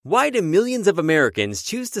Why do millions of Americans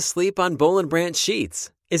choose to sleep on Boll & Branch sheets?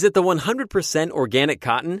 Is it the 100% organic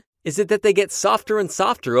cotton? Is it that they get softer and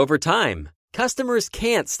softer over time? Customers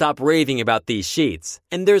can't stop raving about these sheets,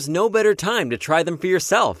 and there's no better time to try them for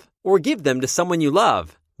yourself or give them to someone you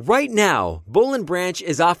love. Right now, Boll & Branch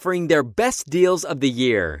is offering their best deals of the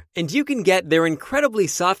year, and you can get their incredibly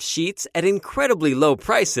soft sheets at incredibly low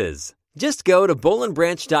prices. Just go to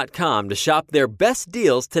bollandbranch.com to shop their best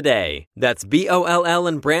deals today. That's BOLL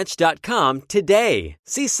and branch.com today.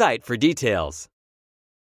 See site for details.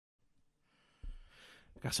 I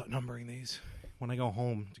gotta start numbering these. When I go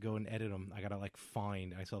home to go and edit them, I gotta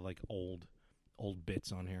find. I saw old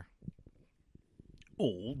bits on here.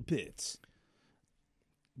 Old bits.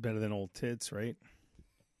 Better than old tits, right?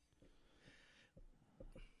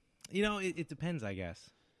 You know, it depends, I guess.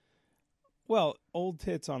 Well, old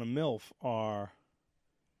tits on a MILF are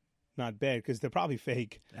not bad because they're probably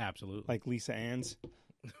fake. Absolutely. Like Lisa Ann's.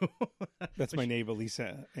 That's my neighbor,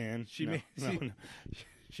 Lisa Ann. She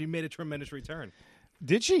made a tremendous return.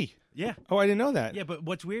 Did she? Yeah. Oh, I didn't know that. Yeah, but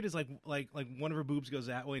what's weird is like one of her boobs goes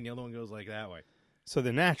that way and the other one goes that way. So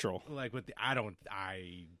they're natural. They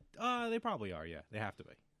probably are. Yeah, they have to be.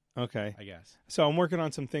 Okay, I guess. So I'm working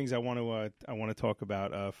on some things I want to talk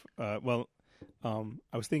about. I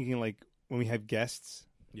was thinking when we have guests,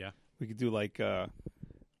 yeah, we could do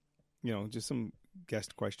just some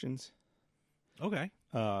guest questions. Okay.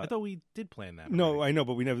 I thought we did plan that. No, already. I know,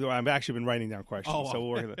 but we never. I've actually been writing down questions, so we'll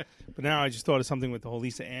work on that. But now I just thought of something with the whole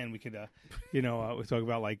Lisa Ann. We could, we talk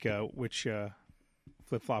about which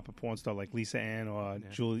flip-flopper porn star, like Lisa Ann or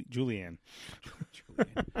Julianne.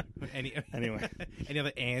 Anyway, any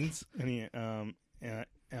other Anns? Annie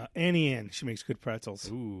Ann. She makes good pretzels.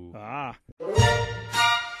 Ooh. Ah.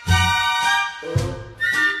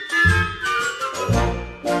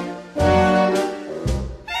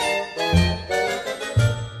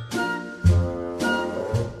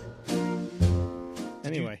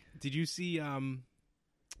 Anyway, did you see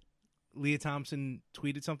Leah Thompson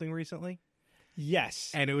tweeted something recently?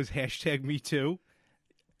 Yes. And it was #MeToo.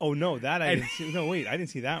 Oh, no, that I didn't see. No, wait, I didn't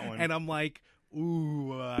see that one. And I'm like,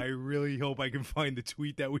 ooh, I really hope I can find the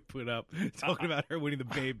tweet that we put up talking about her winning the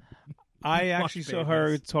Babe. I actually saw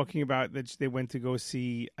her talking about that they went to go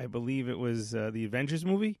see, I believe it was the Avengers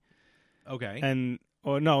movie. Okay. And,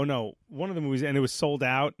 no, one of the movies, and it was sold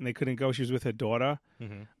out, and they couldn't go. She was with her daughter.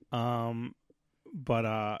 Mm-hmm.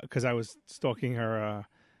 But because I was stalking her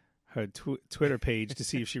Twitter page to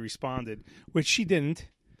see if she responded, which she didn't.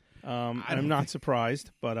 I'm not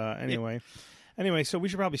surprised, but anyway. Anyway, so we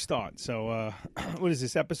should probably start. So what is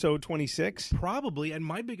this, episode 26? Probably, and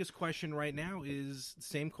my biggest question right now is the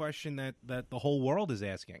same question that the whole world is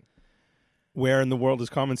asking. Where in the world is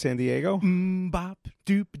Carmen Sandiego? Bop,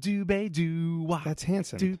 doop, doobe, doo, wop. That's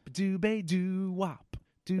Hanson. Doop, doobe, doo, wop.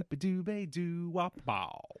 Doop, doobe, doo, wop,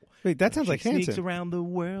 bow. Wait, that sounds like Hanson. Sneaks around the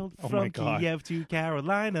world my from God. Kiev to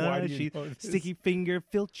Carolina. She's sticky finger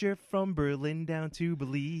filter from Berlin down to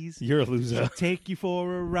Belize. You're a loser. She'll take you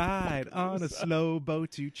for a ride on a slow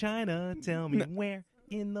boat to China. Tell me where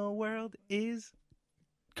in the world is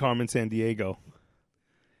Carmen Sandiego?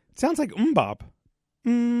 It sounds like Mbop.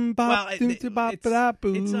 Well, What do they call it?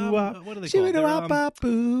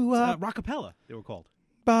 Rockapella, they were called.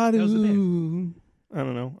 That was the band. I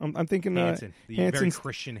don't know. I'm thinking Hanson, the Hanson, very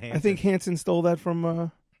Christian Hanson. I think Hanson stole that from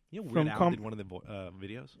Weird Al did one of the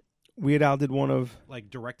videos. Weird Al did one of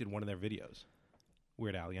directed one of their videos.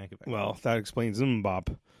 Weird Al Yankovic. Well, that explains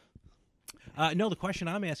Mbop. No, the question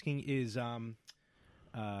I'm asking is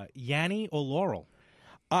Yanni or Laurel?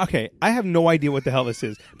 Okay, I have no idea what the hell this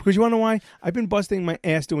is. Because you want to know why? I've been busting my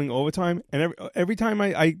ass doing overtime, and every time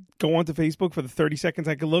I go onto Facebook for the 30 seconds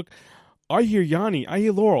I can look, I hear Yanni, I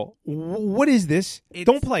hear Laurel. What is this?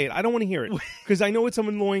 Don't play it. I don't want to hear it. Because I know it's some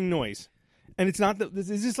annoying noise. And it's not, this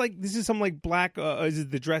is some black, is it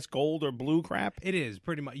the dress gold or blue crap? It is,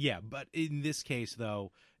 pretty much, yeah. But in this case,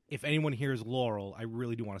 though, if anyone hears Laurel, I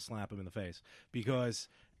really do want to slap him in the face. Because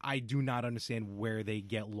I do not understand where they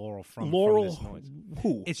get Laurel from. Laurel, from this noise.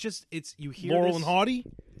 Who? You hear Laurel this, and Hardy?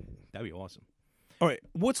 That'd be awesome. All right,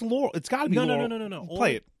 what's Laurel? It's got to be Laurel. No.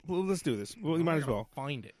 Play it. Well, let's do this. Well, you might as well.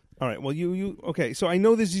 Find it. All right. Well, you okay? So I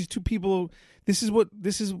know there's these two people. This is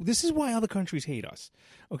why other countries hate us.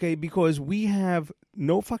 Okay, because we have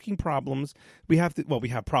no fucking problems. We have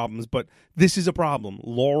problems, but this is a problem.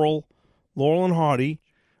 Laurel and Hardy,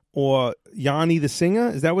 or Yanni the singer.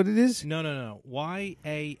 Is that what it is? No.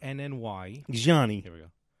 YANNY. Yanni. Here we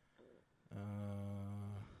go.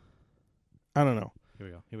 I don't know. Here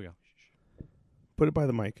we go. Put it by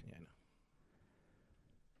the mic. Yeah, I know.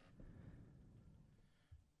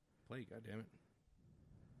 Play, goddammit.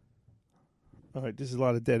 All right, this is a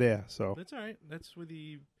lot of dead air. So That's all right. That's with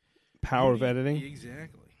the power of editing.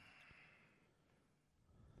 Exactly.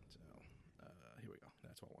 So here we go.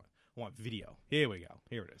 That's what I want. I want video. Here we go.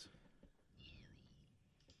 Here it is.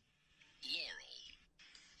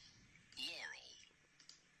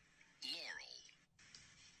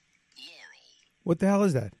 What the hell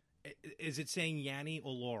is that? Is it saying Yanni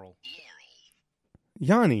or Laurel?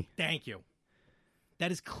 Yanni. Thank you.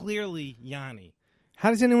 That is clearly Yanni. How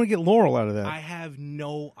does anyone get Laurel out of that? I have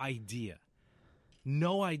no idea.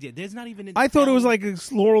 No idea. There's not even. I thought it was like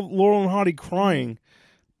Laurel and Hardy crying.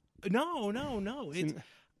 No. It's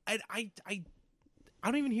I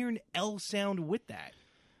don't even hear an L sound with that.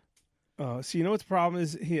 So you know what's the problem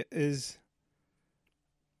is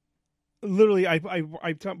literally I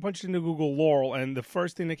punched into Google Laurel, and the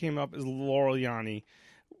first thing that came up is Laurel Yanni,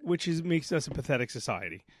 which makes us a pathetic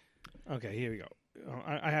society. Okay, here we go.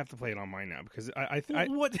 I have to play it on mine now because I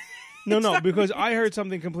What? no because I heard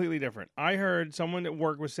something completely different. I heard someone at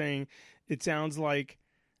work was saying it sounds like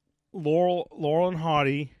Laurel and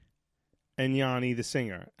Hardy and Yanni the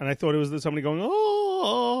singer, and I thought it was somebody going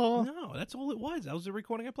oh. No, that's all it was. That was the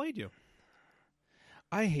recording I played you.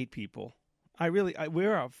 I hate people.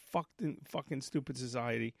 We're a fucking stupid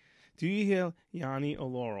society. Do you hear Yanni or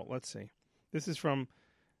Laurel? Let's see. This is from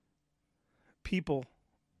People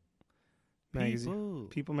Magazine.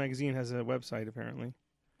 People Magazine has a website, apparently.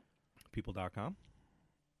 People.com.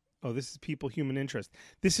 Oh, this is People Human Interest.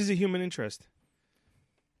 This is a human interest.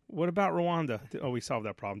 What about Rwanda? We solved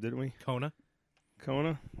that problem, didn't we? Kona.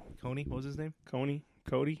 Kona? Coney, what was his name? Coney?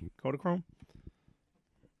 Cody? Kodachrome?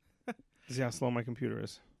 See how slow my computer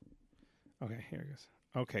is. Okay, here it goes.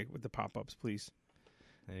 Okay, with the pop-ups, please.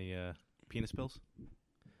 Any penis pills?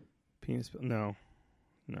 Penis pill? No,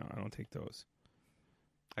 I don't take those.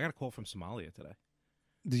 I got a call from Somalia today.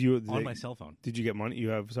 Did my cell phone. Did you get money? You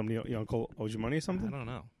have somebody, your uncle owes you money or something? I don't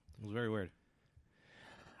know. It was very weird.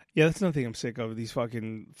 Yeah, that's another thing I'm sick of, these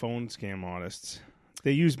fucking phone scam artists.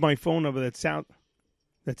 They use my phone number that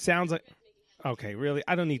sounds like... Okay, really?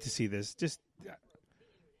 I don't need to see this. Just...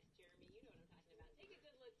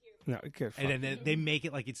 No, and then they make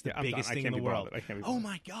it like it's the biggest thing in the world. Oh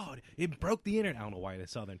my God! It broke the internet. I don't know why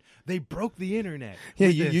it's Southern. They broke the internet. Yeah,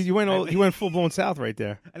 you went full blown south right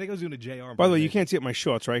there. I think I was doing a JR. By the way, you can't see it my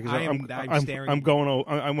shorts, right? Because I'm staring.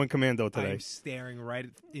 I went commando today. I'm staring right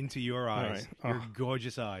into your eyes. Right. Your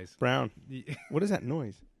gorgeous eyes. Brown. What is that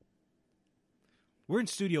noise? We're in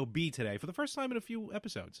Studio B today for the first time in a few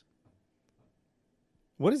episodes.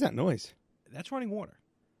 What is that noise? That's running water.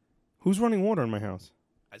 Who's running water in my house?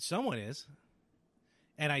 Someone is.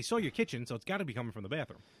 And I saw your kitchen, so it's got to be coming from the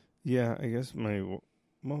bathroom. Yeah, I guess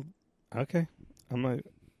okay. I'm not...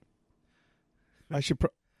 I should...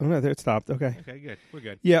 Oh, no, there it stopped. Okay. Okay, good. We're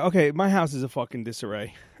good. Yeah, okay. My house is a fucking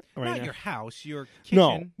disarray. Right Not now. your house, your kitchen.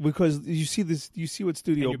 No, because you see this. You see what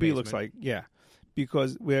Studio B looks basement. like. Yeah,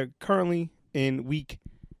 because we're currently in week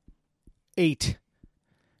 8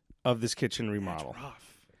 of this kitchen remodel. That's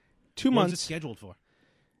rough. 2 What months. was it scheduled for?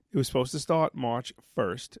 It was supposed to start March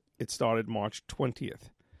 1st. It started March 20th.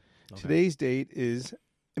 Okay. Today's date is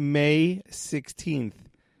May 16th.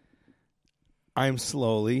 I'm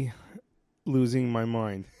slowly losing my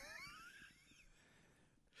mind.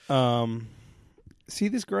 See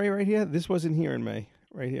this gray right here? This wasn't here in May.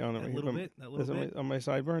 Right here on That little bit. On my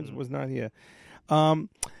sideburns was not here.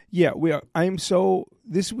 Yeah,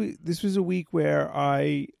 this week. This was a week where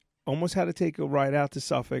I almost had to take a ride out to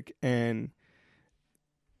Suffolk and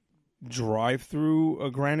drive through a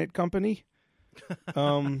granite company.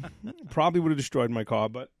 Probably would have destroyed my car,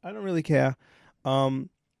 but I don't really care. The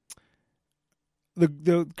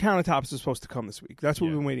countertops are supposed to come this week. That's what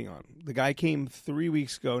we've been waiting on. The guy came 3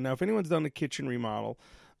 weeks ago. Now, if anyone's done a kitchen remodel,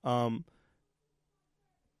 oh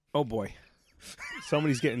boy,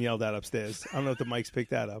 somebody's getting yelled at upstairs. I don't know if the mics picked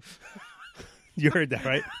that up. You heard that,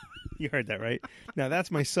 right? You heard that, right? Now, that's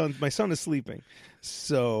my son. My son is sleeping,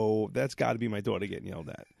 so that's got to be my daughter getting yelled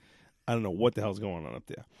at. I don't know what the hell's going on up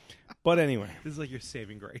there. But anyway. This is like your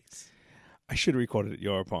saving grace. I should have recorded at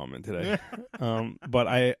your apartment today. But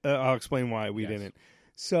I'll explain why we didn't.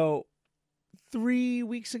 So 3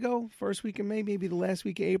 weeks ago, first week of May, maybe the last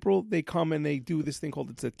week of April, they come and they do this thing called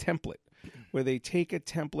it's a template, where they take a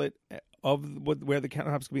template of where the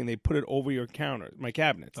countertops could be and they put it over your counter, my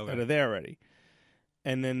cabinets that are there already.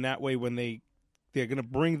 And then that way when they're going to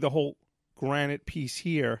bring the whole granite piece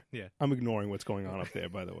here. Yeah. I'm ignoring what's going on up there,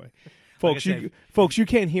 by the way. Like Folks, you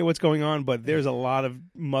can't hear what's going on, but there's a lot of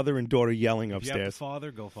mother and daughter yelling upstairs. If you have to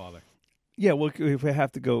father, go father. Yeah, well, if we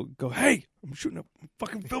have to go, hey, I'm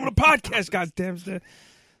fucking filming a podcast, goddamn.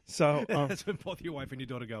 So That's when both your wife and your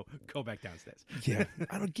daughter go back downstairs. yeah,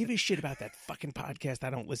 I don't give a shit about that fucking podcast I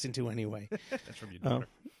don't listen to anyway. That's from your daughter.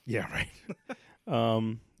 Yeah,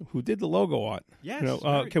 right. Who did the logo art? Yes, You know,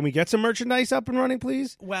 very- can we get some merchandise up and running,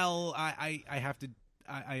 please? Well, I have to.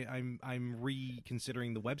 I'm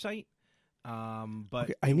reconsidering the website. But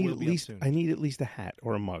Okay, I need we'll at be up least soon. a hat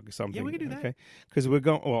or a mug, or something. Yeah, we can do that. Okay, because we're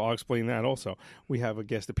going. Well, I'll explain that also. We have a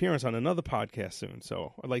guest appearance on another podcast soon,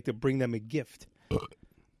 so I'd like to bring them a gift.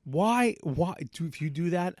 Why? If you do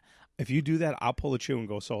that, I'll pull a chew and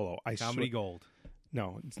go solo. Comedy Gold.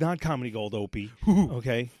 No, it's not Comedy Gold, Opie.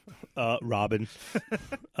 Okay, Robin.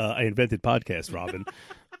 I invented podcast, Robin.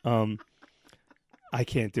 I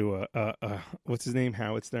can't do a what's his name?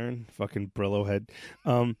 Howard Stern, fucking Brillo head.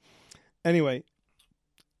 Anyway,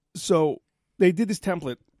 so they did this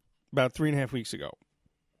template about 3.5 weeks ago,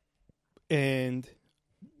 and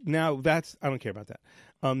now I don't care about that.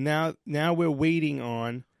 Now we're waiting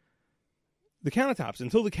on the countertops.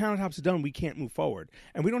 Until the countertops are done, we can't move forward,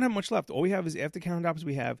 and we don't have much left. All we have is after countertops,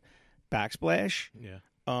 we have backsplash.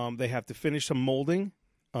 Yeah. They have to finish some molding.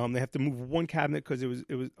 They have to move one cabinet because it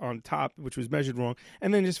was on top, which was measured wrong,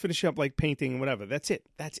 and then just finish up like painting and whatever. That's it.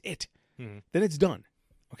 Mm-hmm. Then it's done.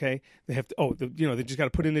 Okay, they have to. They just got to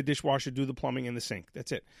put in the dishwasher, do the plumbing, and the sink.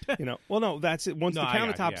 That's it. Well, no, that's it. Once No, the I got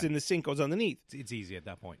it, countertops yeah. in, the sink goes underneath. It's easy at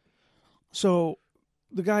that point. So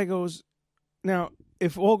the guy goes, now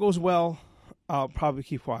if all goes well, I'll probably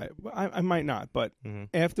keep quiet. I might not, but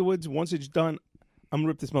afterwards, once it's done, I'm gonna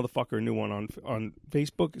rip this motherfucker a new one on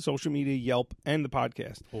Facebook, social media, Yelp, and the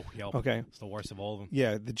podcast. Oh, Yelp. Okay. It's the worst of all of them.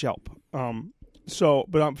 Yeah, the Yelp.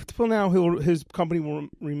 But until now, his company will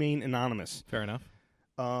remain anonymous. Fair enough.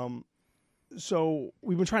 So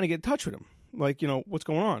we've been trying to get in touch with him. Like, what's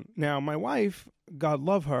going on? Now, my wife, God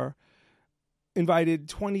love her, invited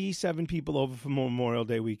 27 people over for Memorial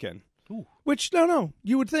Day weekend. Ooh. Which, no.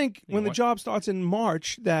 You would think You when know the what? job starts in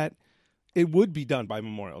March that it would be done by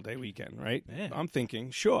Memorial Day weekend, right? Yeah. I'm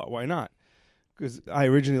thinking, sure, why not? Because I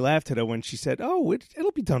originally laughed at her when she said, "Oh,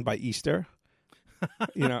 it'll be done by Easter,"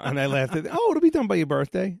 and I laughed at, "Oh, it'll be done by your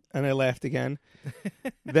birthday," and I laughed again.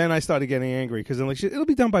 Then I started getting angry because I'm like, "It'll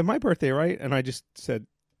be done by my birthday, right?" And I just said,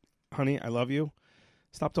 "Honey, I love you.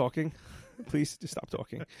 Stop talking, please. Just stop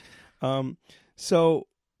talking." So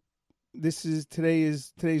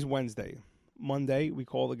today's Wednesday. Monday, we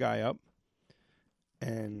call the guy up,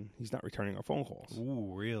 and he's not returning our phone calls.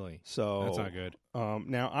 Ooh, really? So That's not good.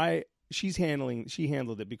 Now she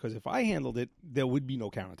handled it because if I handled it, there would be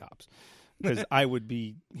no countertops because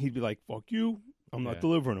he'd be like, "Fuck you, I'm not Yeah.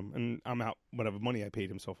 delivering them," and I'm out whatever money I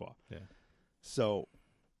paid him so far. Yeah. So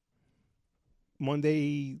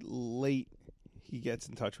Monday late, he gets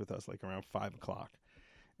in touch with us like around 5:00,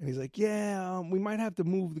 and he's like, "Yeah, we might have to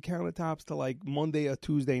move the countertops to like Monday or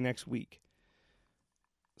Tuesday next week."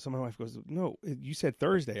 So my wife goes, "No, you said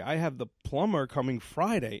Thursday. I have the plumber coming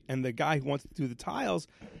Friday, and the guy who wants to do the tiles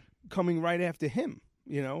coming right after him.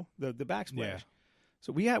 The backsplash. Yeah.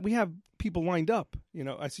 So we have people lined up.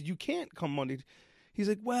 I said, you can't come Monday. He's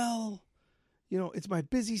like, well, it's my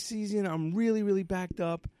busy season. I'm really, really backed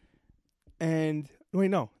up. And wait,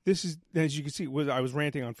 no, this is, as you can see, I was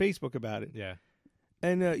ranting on Facebook about it. Yeah.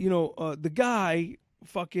 And the guy,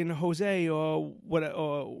 fucking Jose or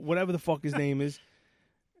whatever the fuck his name is,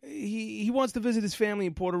 he wants to visit his family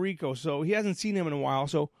in Puerto Rico, so he hasn't seen him in a while.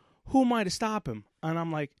 So who am I to stop him? And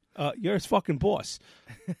I'm like, you're his fucking boss,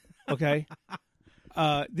 okay?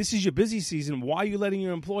 This is your busy season. Why are you letting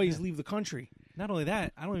your employees leave the country? Not only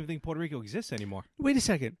that, I don't even think Puerto Rico exists anymore. Wait a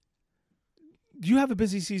second. You have a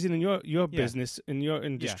busy season in your business, in your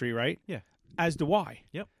industry, right? Yeah. As do I.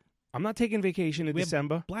 Yep. I'm not taking vacation in We have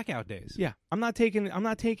December. Blackout days. Yeah, I'm not taking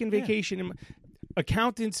vacation.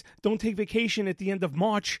 Accountants don't take vacation at the end of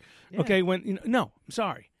March. Yeah. Okay, no, I'm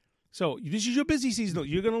sorry. So this is your busy season.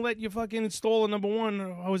 You're gonna let your fucking installer number one,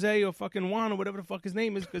 Jose or fucking Juan or whatever the fuck his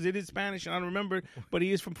name is, because it is Spanish and I don't remember, but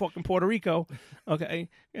he is from fucking Puerto Rico. Okay,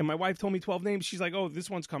 and my wife told me 12 names. She's like, "Oh, this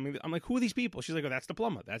one's coming." I'm like, "Who are these people?" She's like, "Oh, that's the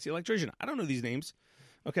plumber. That's the electrician. I don't know these names."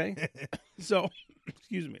 Okay, so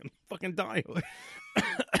excuse me, I'm fucking dying.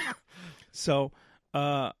 So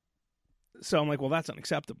I'm like, well, that's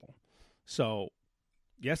unacceptable. So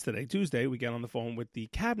yesterday, Tuesday, we get on the phone with the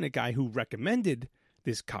cabinet guy who recommended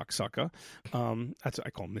this cocksucker. That's what I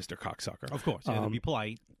call him, Mr. Cocksucker. Of course. Yeah, to be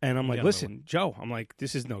polite. And I'm like, gotta listen, Joe, I'm like,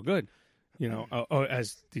 this is no good.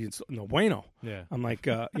 As the no bueno. Yeah. I'm like,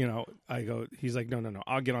 I go, he's like, no,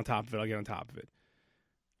 I'll get on top of it.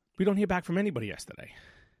 We don't hear back from anybody yesterday.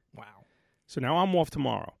 Wow. So now I'm off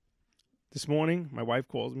tomorrow. This morning, my wife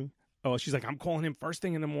calls me. Oh, she's like, I'm calling him first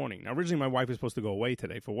thing in the morning. Now, originally, my wife was supposed to go away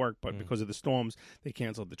today for work, but because of the storms, they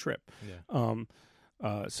canceled the trip. Yeah.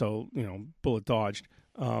 So bullet dodged.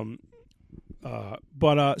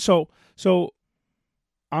 So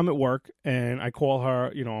I'm at work and I call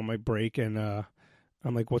her, on my break, and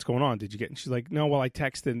I'm like, "What's going on? Did you get?" And she's like, "No, well, I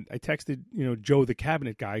texted, Joe, the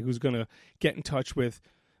cabinet guy, who's gonna get in touch with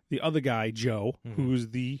the other guy, Joe, who's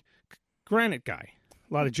the granite guy.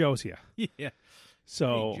 A lot of Joes here." Yeah.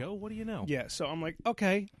 So hey, Joe, what do you know? Yeah. So I'm like,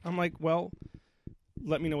 okay. I'm like, well,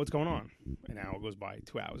 let me know what's going on. An hour goes by,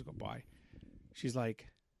 2 hours go by. She's like,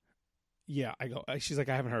 yeah. She's like,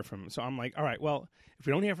 I haven't heard from him. So I'm like, all right, well, if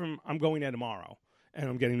we don't hear from him, I'm going there tomorrow. And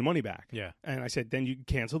I'm getting the money back. Yeah. And I said, then you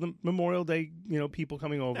cancel the Memorial Day, people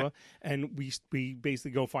coming over, and we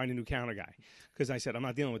basically go find a new counter guy. Because I said, I'm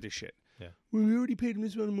not dealing with this shit. Yeah. Well, we already paid him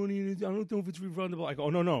this amount of money, and I don't know if it's refundable. I go, oh,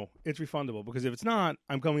 no, it's refundable. Because if it's not,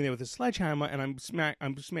 I'm coming there with a sledgehammer, and I'm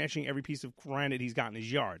smashing every piece of granite he's got in his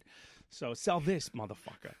yard. So sell this,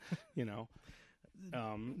 motherfucker,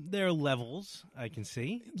 There are levels, I can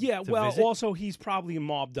see. Yeah, well, visit. also he's probably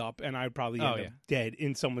mobbed up, and I'd probably end up dead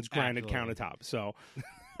in someone's granite Absolutely. countertop. So,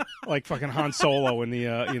 like fucking Han Solo in the,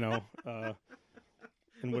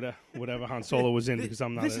 in whatever Han Solo was in, because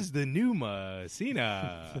I'm not. This is the new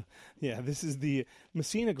Messina. Yeah, this is the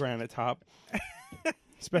Messina granite top,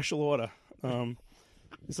 special order.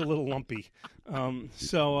 It's a little lumpy.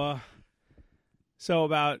 So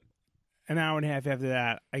about an hour and a half after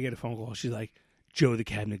that, I get a phone call. She's like, Joe, the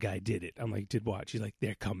cabinet guy, did it. I'm like, did what? She's like,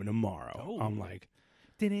 they're coming tomorrow. Oh. I'm like,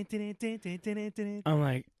 I'm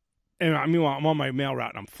and meanwhile, I'm on my mail route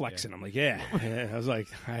and I'm flexing. I'm like, yeah. I was like,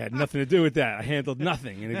 I had nothing to do with that. I handled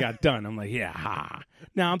nothing and it got done. I'm like, yeah, ha.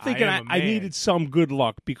 Now I'm thinking I needed some good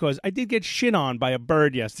luck because I did get shit on by a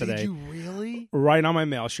bird yesterday. Did you really? Right on my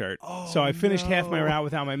mail shirt. Oh, so I finished half my route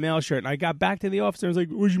without my mail shirt, and I got back to the office and I was like,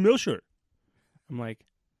 where's your mail shirt? I'm like,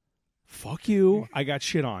 fuck you. I got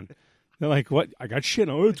shit on. They're like, what? I got shit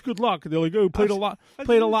on. Oh, it's good luck. They're like, oh, played a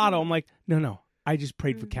lotto. I'm like, no. I just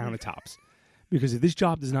prayed for countertops. Because if this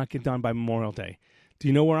job does not get done by Memorial Day, do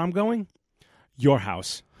you know where I'm going? Your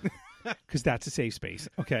house. Because that's a safe space,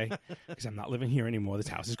 okay? Because I'm not living here anymore. This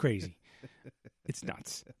house is crazy. It's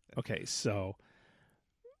nuts. Okay, so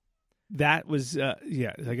that was,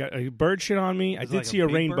 I got a bird shit on me. I did see a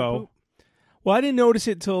rainbow. Well, I didn't notice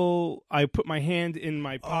it till I put my hand in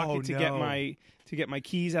my pocket to get my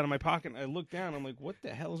keys out of my pocket. I looked down. I'm like, what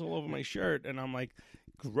the hell is all over my shirt? And I'm like,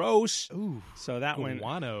 gross. Ooh. So that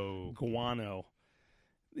Guano. Guano.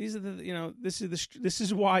 These are this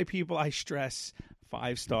is why I stress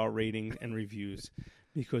 5-star rating and reviews,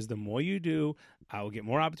 because the more you do, I will get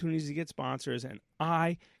more opportunities to get sponsors, and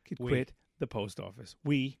I could quit the post office.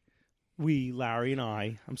 We, Larry and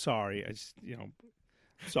I. I'm sorry. I just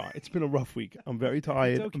sorry. It's been a rough week. I'm very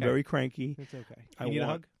tired. Okay. I'm very cranky. It's okay. I You need a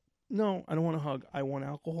want- hug? No, I don't want a hug. I want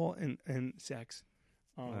alcohol and sex.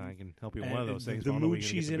 I can help you with one of those things. The but I don't know where mood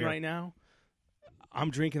you're gonna she's get the in beer. right now,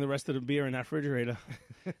 I'm drinking the rest of the beer in that refrigerator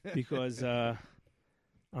because I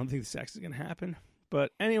don't think the sex is going to happen.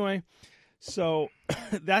 But anyway, so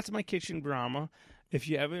that's my kitchen drama. If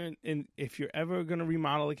you're ever going to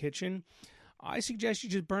remodel a kitchen, I suggest you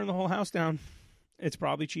just burn the whole house down. It's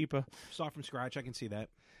probably cheaper. Start from scratch. I can see that.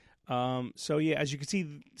 So yeah, as you can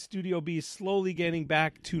see, Studio B is slowly getting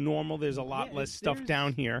back to normal. There's a lot less stuff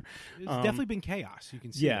down here. There's definitely been chaos. You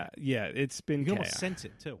can see. Yeah, it's been You can chaos. almost sense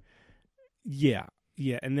it too. Yeah.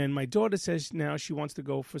 And then my daughter says now she wants to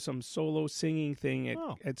go for some solo singing thing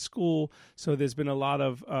at school. So there's been a lot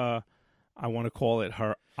of, I want to call it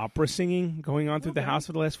her opera singing going on through the house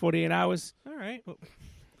for the last 48 hours. All right. Well,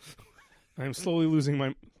 I'm slowly losing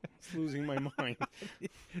my mind.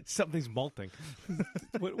 something's molting.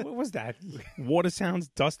 What was that? Water sounds,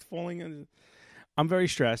 dust falling. I'm very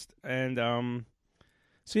stressed. And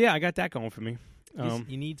so, yeah, I got that going for me.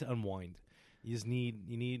 You need to unwind. You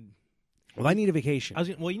need. Well, I need a vacation.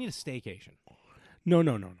 You need a staycation. No.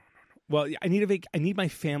 Well, I need my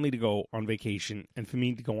family to go on vacation, and for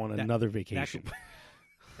me to go on another vacation.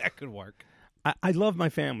 That could work. I love my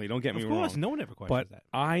family. Don't get me wrong. Of course, no one ever questions But that.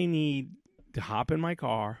 I need to hop in my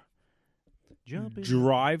car, Jump in.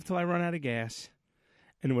 drive till I run out of gas,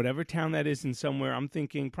 and whatever town that is in somewhere, I'm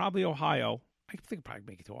thinking probably Ohio. I think I'd probably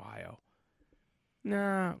make it to Ohio.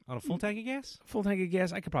 Nah, On a full tank of gas? full tank of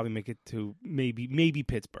gas. I could probably make it to maybe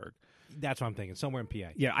Pittsburgh. That's what I'm thinking. Somewhere in PA.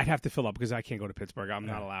 Yeah, I'd have to fill up because I can't go to Pittsburgh. I'm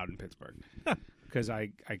not allowed in Pittsburgh because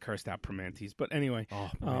I cursed out Primanti's. But anyway,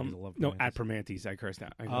 Oh, Primanti's, I love no, Primanti's. at Primanti's I cursed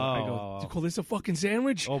out. I go, Oh. "Do you call this a fucking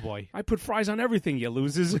sandwich? Oh, boy. I put fries on everything, you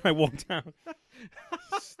losers." I walk down.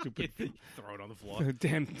 Stupid. Throw it on the floor.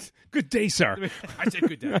 Damn. Good day, sir. I said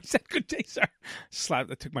good day. I said, "Good day, sir." I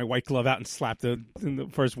took my white glove out and slapped the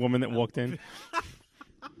first woman that walked in.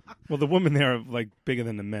 Well, the women there are like bigger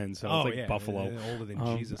than the men, so Oh, it's like yeah, Buffalo. they're older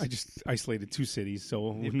than Jesus. I just isolated 2 cities,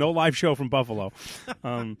 so no live show from Buffalo.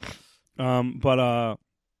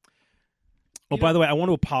 But by the way, I want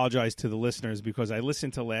to apologize to the listeners because I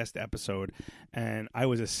listened to last episode and I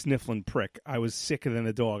was a sniffling prick. I was sicker than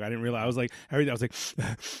a dog. I didn't realize. I was like,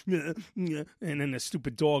 and then the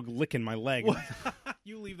stupid dog licking my leg.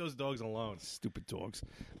 You leave those dogs alone. Stupid dogs.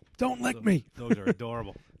 Don't lick me. Those are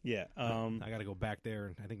adorable. Yeah. I got to go back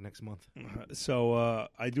there, I think, next month. So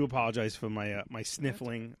I do apologize for my my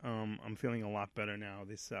sniffling. I'm feeling a lot better now.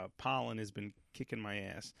 This pollen has been kicking my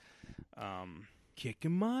ass.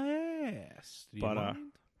 Kicking my ass. Do you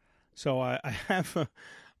mind? So I have.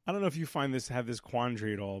 I don't know if you have this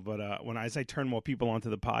quandary at all, but as I turn more people onto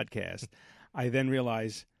the podcast, I then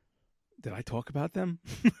realize, did I talk about them?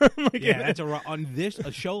 Like, yeah, that's on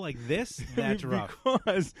a show like this. That's rough.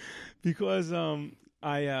 Because one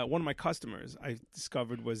of my customers I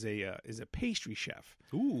discovered was is a pastry chef.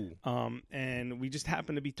 Ooh. And we just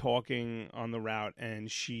happened to be talking on the route,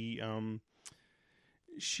 and she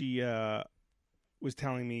was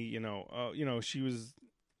telling me,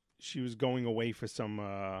 she was going away for some,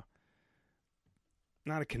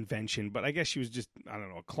 not a convention, but I guess she was just, I don't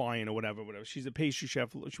know, a client or whatever. She's a pastry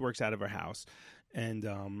chef. She works out of her house. And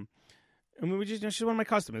we just, she's one of my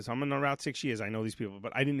customers. I'm on route 6 years. I know these people,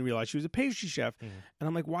 but I didn't realize she was a pastry chef. Mm-hmm. And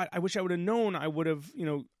I'm like, why? I wish I would have known. I would have,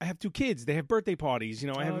 I have 2 kids. They have birthday parties.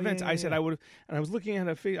 I have events. I said I would have, and I was looking at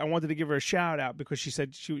her face. I wanted to give her a shout out because she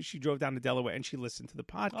said she drove down to Delaware and she listened to the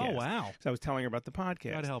podcast. Oh, wow. So I was telling her about the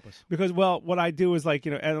podcast. God help us. Because, what I do is like,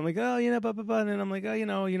 and I'm like, blah, blah, blah. And I'm like,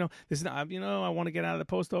 this is not, I want to get out of the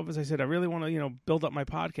post office. I said, I really want to, build up my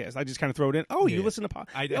podcast. I just kind of throw it in. Oh, you listen to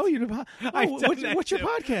podcast. Oh, you do podcast. What's your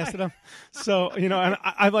podcast? And so, and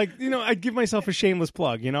I like, I give myself a shameless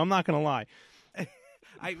plug. I'm not going to lie.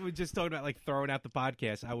 I was just talking about like throwing out the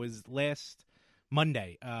podcast. I was last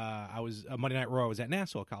Monday. I was Monday Night Raw. I was at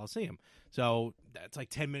Nassau Coliseum, so that's like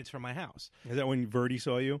 10 minutes from my house. Is that when Verdi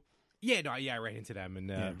saw you? Yeah, I ran into them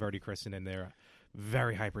and Verdi Kristen and their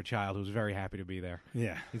very hyper child who was very happy to be there.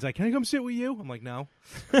 Yeah, he's like, "Can I come sit with you?" I'm like, "No."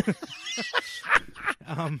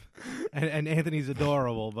 And Anthony's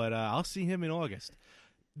adorable, but I'll see him in August.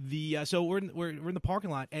 So we're in the parking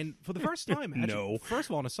lot, and for the first time, actually, no. First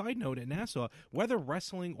of all, on a side note, at Nassau, whether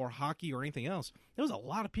wrestling or hockey or anything else, there was a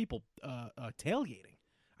lot of people tailgating.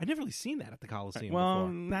 I'd never really seen that at the Coliseum. Well,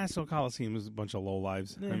 before. Nassau Coliseum was a bunch of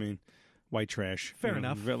lowlives. Yeah. I mean, white trash. Fair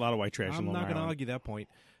enough. A lot of white trash. I'm in not going to argue that point.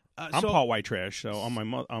 I'm part white trash, so on my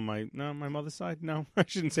mother's side, no, I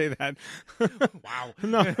shouldn't say that. Wow,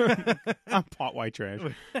 no, I'm part white trash.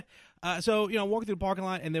 So walking through the parking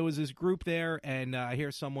lot, and there was this group there, and I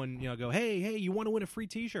hear someone go, "Hey, you want to win a free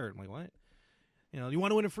T-shirt?" I'm like, "What? You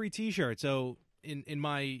want to win a free T-shirt?" So in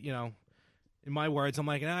my words, I'm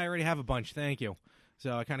like, "I already have a bunch, thank you."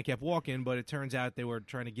 So I kind of kept walking, but it turns out they were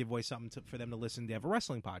trying to give away something for them to listen. They have a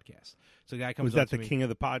wrestling podcast. So the guy comes. Was that up to the me. King of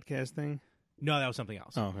the Podcast thing? No, that was something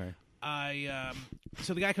else. Oh, okay.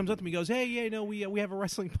 So the guy comes up to me and goes, "Hey, we have a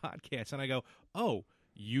wrestling podcast." And I go, "Oh,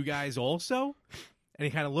 you guys also?" And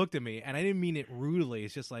he kind of looked at me, and I didn't mean it rudely.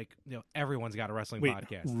 It's just like, everyone's got a wrestling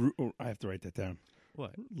podcast. I have to write that down.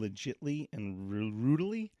 What? Legitly and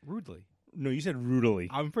rudely? Rudely. No, you said rudely.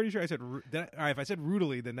 I'm pretty sure I said. All right, if I said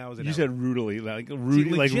rudely, then that was an. You error. said rudely, like See,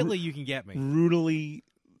 legitly. you can get me. Rudely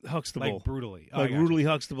Huxtable, like brutally, like rudely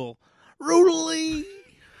Huxtable, rudely.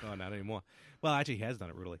 Oh, not anymore. Well, actually, he has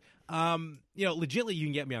done it rudely. Legitly, you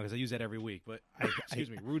can get me on because I use that every week. But excuse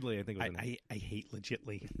me, rudely, I think it was. I hate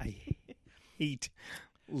legitly. I hate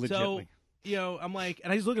legitly. So, I'm like,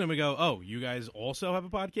 and I just look at him and go, "Oh, you guys also have a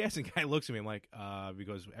podcast?" And the guy looks at me. I'm like,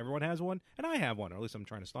 because everyone has one, and I have one, or at least I'm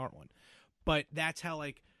trying to start one. But that's how,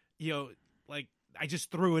 I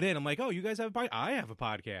just threw it in. I'm like, "Oh, you guys have a podcast? I have a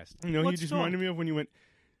podcast." You just reminded me of when you went,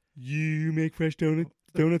 "You make fresh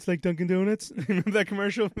donuts like Dunkin' Donuts." Remember that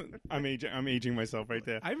commercial? I'm aging myself right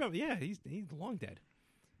there. I remember. Yeah, he's long dead.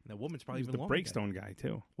 And that woman's probably He was even the longer Breakstone dead. guy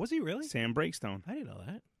too. Was he really? Sam Breakstone. I didn't know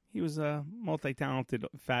that. He was a multi-talented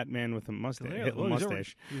fat man with a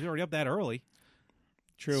mustache. He was already up that early.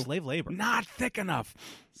 True. Slave labor. Not thick enough.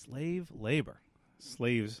 Slave labor.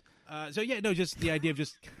 Slaves. Just the idea of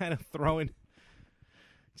just kind of throwing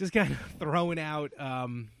out.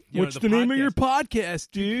 What's the name of your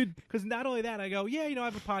podcast, dude? Because not only that, I go, I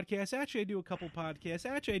have a podcast. Actually, I do a couple podcasts.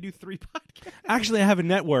 Actually, I do 3 podcasts. Actually, I have a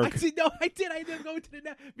network. I said, no, I did. I didn't go to the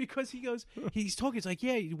net because he's talking. It's like,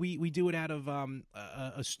 we do it out of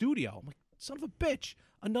a studio. I'm like, son of a bitch.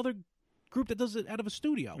 Another group that does it out of a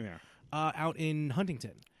studio. Yeah. Out in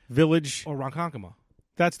Huntington. Village. Or Ronkonkoma.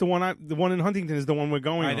 That's the one. The one in Huntington is the one we're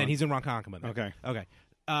going All right, on. then he's in Ronkonkoma. Okay.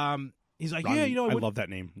 He's like, yeah, I love that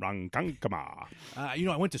name. Rangankama.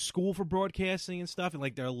 I went to school for broadcasting and stuff, and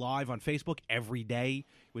like they're live on Facebook every day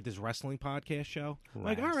with this wrestling podcast show. I'm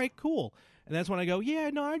like, all right, cool. And that's when I go, yeah,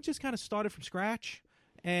 no, I just kind of started from scratch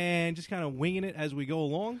and just kind of winging it as we go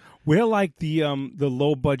along. We're like the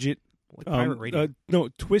low budget Like pirate radio.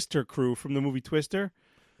 Twister crew from the movie Twister.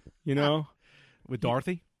 You know, With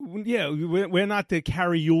Dorothy. Yeah, we're not the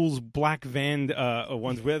Carrie Yule's black van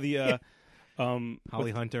ones. We're the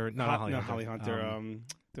Holly Hunter. No, not Holly Hunter. Holly Hunter.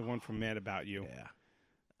 The one from Mad About You.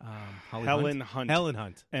 Yeah. Helen Hunt. Helen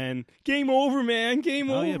Hunt. And Game Over, man. Game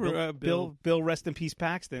Oh, yeah, Over. Bill, rest in peace,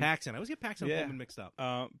 Paxton. Paxton. I always get Paxton and Pullman mixed up.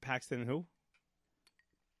 Paxton who?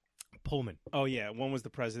 Pullman. Oh, yeah. One was the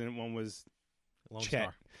president. One was Lone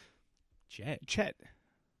Chet. Star. Chet.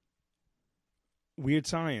 Weird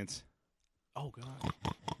Science. Oh, God.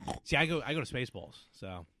 See, I go to Spaceballs,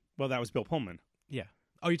 so. Well, that was Bill Pullman. Yeah.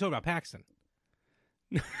 Oh, you're talking about Paxton.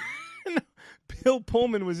 No, Bill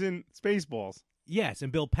Pullman was in Spaceballs. Yes,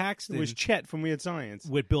 and Bill Paxton It was Chet from Weird Science.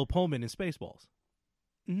 with Bill Pullman in Spaceballs.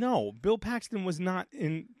 No, Bill Paxton was not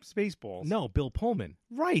in Spaceballs. No, Bill Pullman.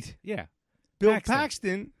 Right. Yeah. Bill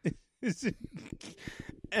Paxton is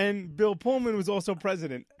and Bill Pullman was also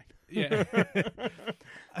president. Yeah.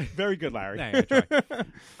 Very good, Larry. Yeah,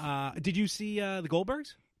 try. Did you see the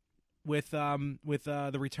Goldbergs with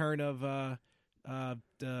the return of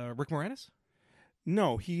Rick Moranis?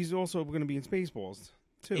 No, he's also going to be in Spaceballs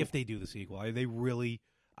too. If they do the sequel, they really.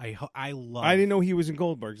 I love. I didn't know he was in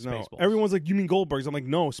Goldbergs. No, Spaceballs. Everyone's like, "You mean Goldbergs?" I'm like,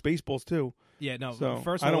 "No, Spaceballs too." Yeah, no. So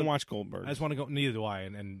First, I don't watch Goldbergs. I just want to go. Neither do I.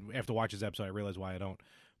 And after watching this episode, I realize why I don't.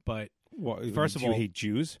 But What, first of do all, you hate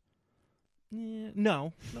Jews?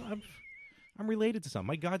 No, I'm related to some.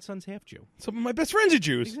 My godson's half Jew. Some of my best friends are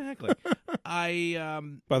Jews. Exactly. By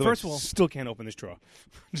the first way, of all, still can't open this drawer.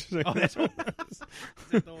 oh, that's is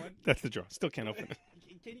that the one? That's the drawer. Still can't open it.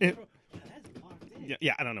 Can It- you that's locked in.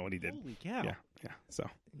 Yeah, I don't know what he did. Holy cow! Yeah. So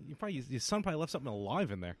Your son probably left something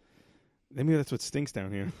alive in there. maybe that's what stinks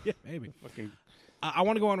down here. Yeah, maybe. Fucking I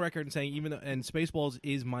want to go on record and saying and Spaceballs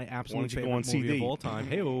is my absolute you go favorite on movie CD? of all time.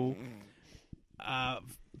 Hey-o.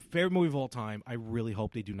 Favorite movie of all time. I really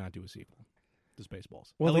hope they do not do a sequel to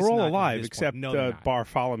Spaceballs. well, At they're least all not at alive this except point. No, they're not.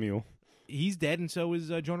 Bartholomew. He's dead, and so is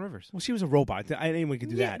Joan Rivers. Well, she was a robot. Anyone could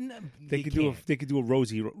do Yeah, that. no, They could do a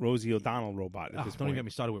Rosie O'Donnell robot at this Don't point. even get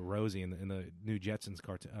me started with Rosie in the new Jetsons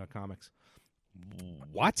comics.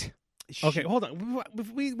 What? Okay, hold on.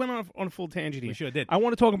 We went on a full tangent here. We sure did. I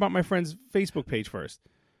want to talk about my friend's Facebook page first.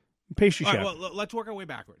 Pastry All chef. right, well, let's work our way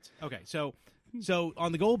backwards. Okay, so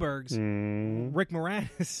on the Goldbergs, Rick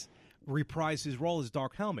Moranis reprised his role as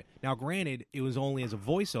Dark Helmet. Now, granted, it was only as a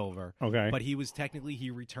voiceover. Okay. But he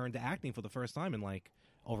returned to acting for the first time in like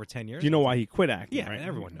over 10 years. You know why he quit acting, Yeah, right?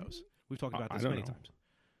 everyone knows. We've talked about I this don't many know. times.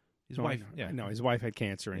 His wife, No, his wife had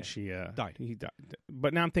cancer and she died. He died.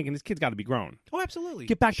 But now I'm thinking this kid's got to be grown. Oh, absolutely.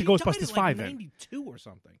 Get back to She Ghostbusters died at, 5 like then. 92 or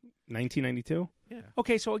something. 1992? Yeah.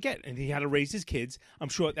 Okay, so again, and he had to raise his kids. I'm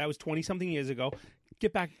sure that was 20-something years ago.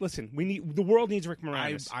 Get back. Listen, the world needs Rick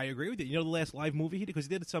Moranis. I agree with you. You know the last live movie he did? Because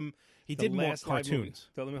he did more cartoons.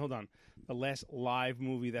 So let me hold on. The last live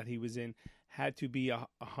movie that he was in had to be a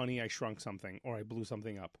Honey, I Shrunk Something or I Blew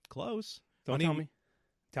Something Up. Close. Don't Honey, tell me.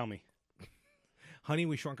 Tell me. Honey,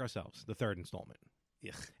 We Shrunk Ourselves, the third installment.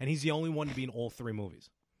 Ugh. And he's the only one to be in all three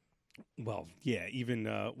movies. Well, yeah, even,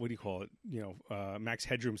 what do you call it? Max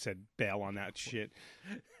Headroom said bail on that shit.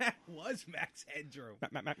 That was Max Headroom.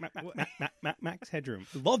 Max Headroom.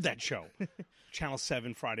 Love that show. Channel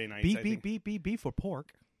 7 Friday nights. I think. B for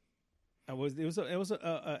pork. It was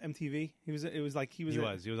MTV. He was on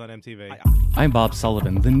MTV. I'm Bob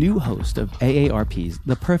Sullivan, the new host of AARP's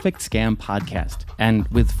The Perfect Scam podcast. And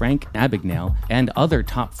with Frank Abagnale and other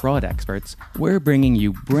top fraud experts, we're bringing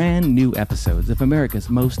you brand new episodes of America's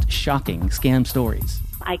most shocking scam stories.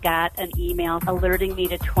 I got an email alerting me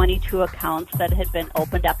to 22 accounts that had been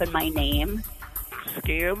opened up in my name.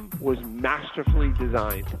 Scam was masterfully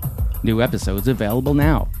designed. New episodes available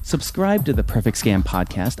now. Subscribe to the Perfect Scam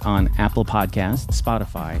podcast on Apple Podcasts,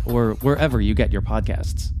 Spotify, or wherever you get your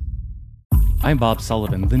podcasts. I'm Bob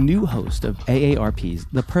Sullivan, the new host of AARP's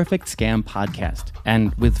The Perfect Scam podcast.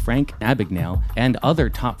 And with Frank Abagnale and other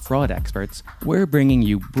top fraud experts, we're bringing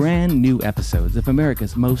you brand new episodes of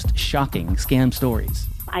America's most shocking scam stories.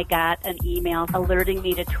 I got an email alerting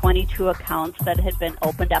me to 22 accounts that had been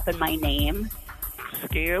opened up in my name.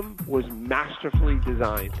 Scam was masterfully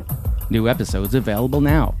designed. New episodes available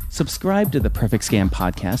now. Subscribe to the Perfect Scam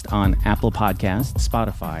podcast on Apple Podcasts,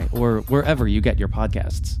 Spotify, or wherever you get your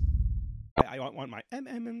podcasts. I want my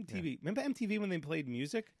MTV. Remember MTV when they played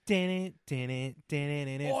music? Oh,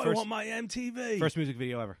 I want my MTV. First music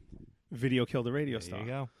video ever. Video killed the radio There star. you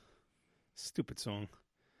go. Stupid song.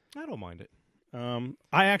 I don't mind it.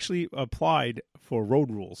 I actually applied for Road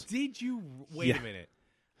Rules. Did you? Wait a minute.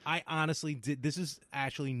 I honestly did. This is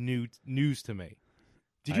actually news to me.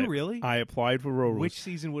 Did you really? I applied for Road Rules. Which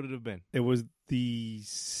season would it have been? It was the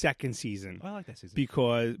second season. Oh, I like that season.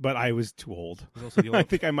 But I was too old. Was also the old- I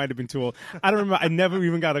think I might have been too old. I don't remember. I never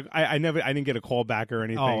even got I didn't get a call back or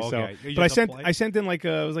anything. Oh, okay. So, You but just applied? I sent in like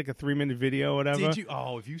it was like a 3-minute video or whatever. Did you?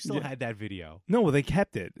 Oh, if you still had that video. No, well, they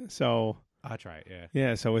kept it. So I'll try it, yeah.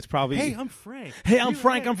 yeah, so it's probably. Hey, I'm Frank. Hey, I'm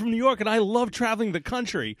Frank. I'm from New York, and I love traveling the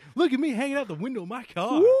country. Look at me hanging out the window of my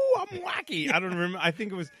car. Woo, I'm wacky. I don't remember. I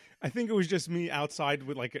think it was just me outside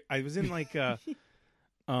with like I was in like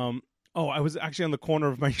I was actually on the corner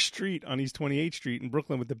of my street on East 28th Street in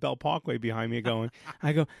Brooklyn with the Bell Parkway behind me going.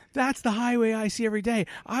 I go, that's the highway I see every day.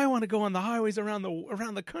 I want to go on the highways around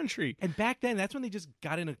the country. And back then, that's when they just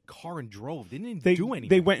got in a car and drove. They didn't They do anything.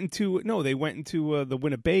 They went into the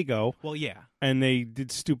Winnebago. Well, yeah. And they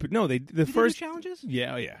did stupid. No, Did they first do challenges?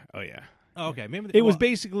 Yeah, oh yeah. Oh, okay, maybe It was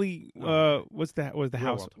basically what's the Real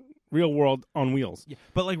house World. Real World on Wheels. Yeah,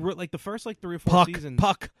 but like the first 3 or 4 seasons.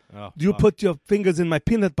 Puck. Oh, You Puck. put your fingers in my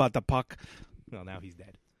peanut butter, Puck. Well, now he's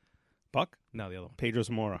dead. Puck? No, the other one. Pedro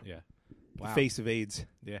Zamora. Yeah. The Wow. face of AIDS.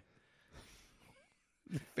 Yeah.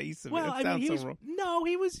 The face of Well, it. I mean, Sounds he so was wrong. no,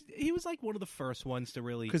 he was like one of the first ones to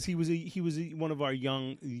really. Because he was one of our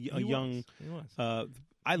young. He was.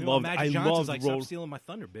 I Meanwhile, loved. Magic I Johnson's loved like, Road. stop stealing my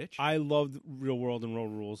thunder, bitch. I loved Real World and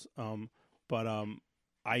Road Rules. But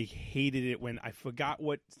I hated it when I forgot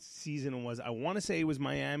what season it was. I want to say it was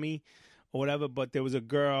Miami or whatever. But there was a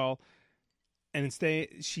girl, and instead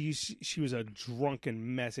she was a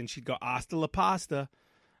drunken mess, and she'd go hasta la pasta.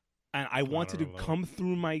 And I wanted to come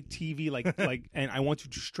through my TV like, and I wanted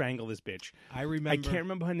to strangle this bitch. I remember. I can't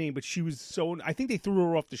remember her name, but she was so. I think they threw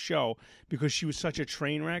her off the show because she was such a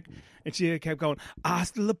train wreck, and she kept going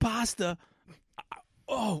hasta la pasta.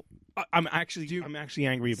 I'm actually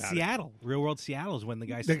angry about Seattle, Real World Seattle is when the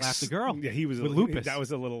guy slapped the girl. Yeah, he was with a, lupus. That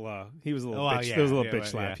was a little. He was a little Oh, bitch. yeah, There was a little yeah, bitch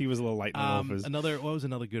slap. yeah. He was a little light in the offers. What was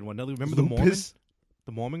another good one? Remember Lupus?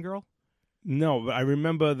 the Mormon girl? No, but I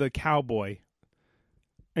remember the cowboy.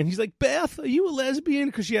 And he's like, Beth, are you a lesbian?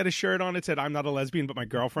 Because she had a shirt on. It said, I'm not a lesbian, but my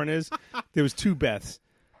girlfriend is. There was 2 Beths.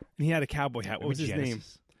 And he had a cowboy hat. What was his name?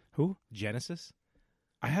 Who? Genesis?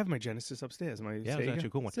 I have my Genesis upstairs. My Yeah, Sega. it was actually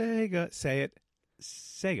a cool one. Sega. Say it.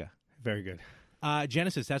 Sega. Very good.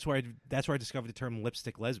 Genesis, that's where I discovered the term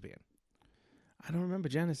lipstick lesbian. I don't remember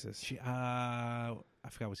Genesis. She I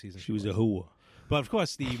forgot what season She was a whore. But of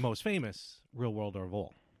course, the most famous real worlder of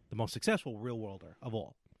all. The most successful real worlder of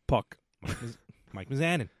all. Puck. Mike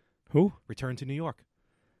Mizanin. Who? Returned to New York.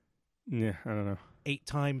 Yeah, I don't know.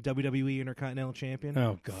 8-time WWE Intercontinental Champion.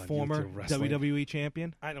 Oh, God. Former you're wrestling. WWE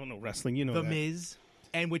Champion. I don't know wrestling. You know The that. Miz.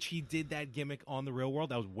 And which he did that gimmick on the Real World.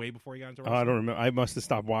 That was way before he got into Oh, wrestling. I don't remember. I must have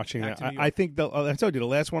stopped watching Back that. to New I York. think I told you the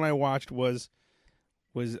last one I watched was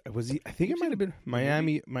he? I think it might have been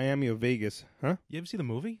Miami or Vegas, huh? You ever see the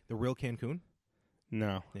movie, The Real Cancun?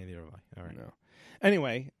 No, Neither have I. All right. no.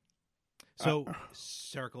 Anyway, So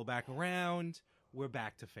circle back around. We're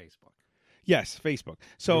back to Facebook. yes, Facebook.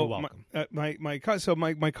 So You're welcome.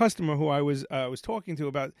 my customer who I was talking to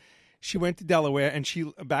about, she went to Delaware and she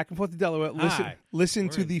back and forth to Delaware. Listened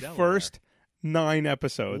We're to in the Delaware. first 9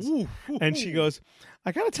 episodes, and she goes,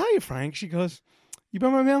 "I gotta tell you, Frank." She goes, "You've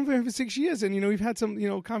been my man for 6 years, and we've had some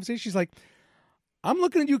conversation." She's like, "I'm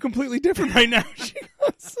looking at you completely different right now." She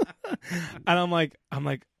goes, and I'm like,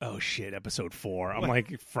 "Oh shit, episode 4." I'm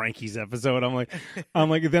like, Frankie's episode. I'm like,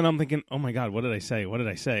 then I'm thinking, "Oh my god, what did I say? What did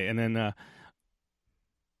I say?" And then,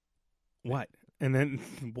 what? And then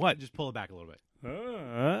what? Just pull it back a little bit.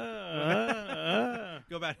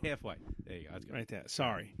 Go about halfway. There you go. That's good. Right there.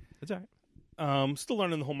 Sorry. That's all right. Still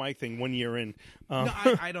learning the whole mic thing 1 year in. No,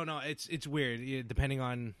 I don't know. It's weird, depending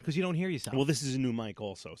on because you don't hear yourself. Well, this is a new mic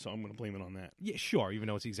also, so I'm going to blame it on that. Yeah, sure. Even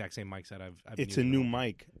though it's the exact same mics that I've been It's a using new all-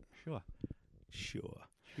 mic. Sure. Sure.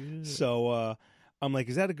 So I'm like,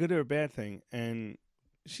 is that a good or a bad thing? And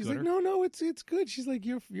she's Gooder? like, no, it's good. She's like,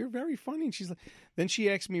 you're very funny. And she's like, then she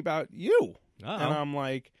asked me about you, and I'm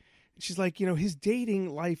like, she's like, his dating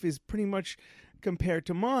life is pretty much compared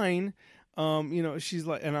to mine. She's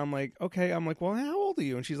like, and I'm like, okay. I'm like, well, how old are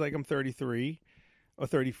you? And she's like, I'm 33 or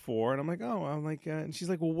 34. And I'm like, oh, and she's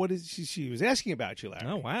like, well, what is she was asking about you, Larry.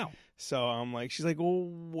 Oh wow. So I'm like, she's like, well,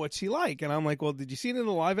 what's he like? And I'm like, well, did you see it in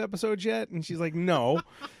the live episode yet? And she's like, no.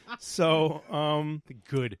 So,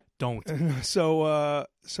 Good. Don't. so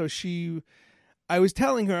I was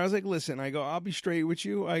telling her, I was like, listen, I go, I'll be straight with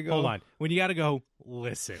you. I go, Hold on. When you got to go,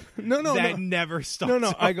 listen. No, that never starts. no.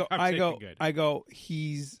 off conversation good. I go,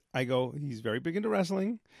 he's I go, he's very big into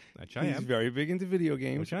wrestling. Which I He's am. very big into video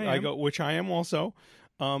games. Which I am. go, which I am also.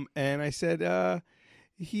 And I said,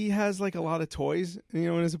 he has like a lot of toys, in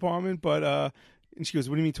his apartment. But and she goes,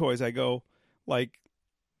 "What do you mean toys?" I go, like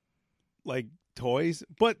toys.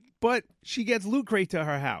 But she gets Loot Crate to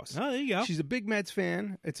her house. Oh, there you go. She's a big Mets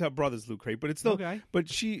fan. It's her brother's Loot Crate, but it's still. Okay. But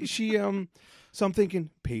she so I'm thinking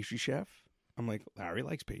pastry chef. I'm like, Larry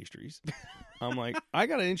likes pastries. I'm like, I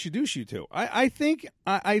gotta introduce you to. I think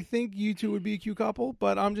you two would be a cute couple,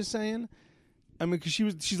 but I'm just saying. I mean, because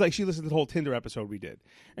she's like, she listened to the whole Tinder episode we did,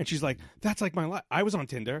 and she's like, that's like my life. I was on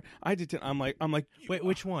Tinder. I did. I'm like, Wait,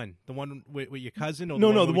 which one? The one with your cousin? Or no,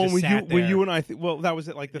 the the one one where you and I. Well, that was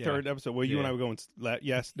like the Yeah. third episode where you and Yeah. I were going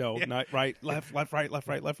yes, no, not right, left, right, left,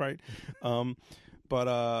 right, left, right. But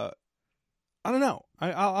I don't know.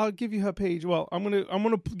 I'll give you her page. Well, I'm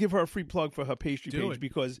gonna give her a free plug for her pastry Do page it.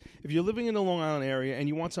 because if you're living in the Long Island area and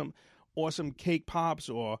you want some awesome cake pops,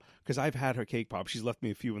 or because I've had her cake pops, she's left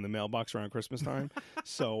me a few in the mailbox around Christmas time.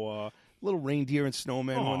 So little reindeer and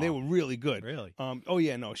snowman one, they were really good. Really? Oh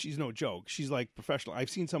yeah, no, she's no joke. She's like professional. I've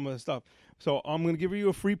seen some of the stuff. So I'm gonna give you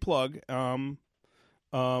a free plug.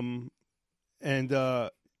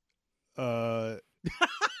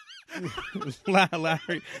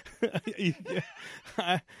 Larry,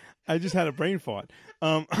 I just had a brain fart.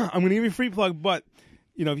 I'm going to give you a free plug, but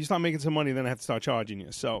if you start making some money, then I have to start charging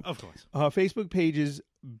you. So, Of course. Facebook page is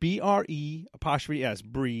BRE''S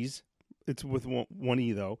Breeze. It's with one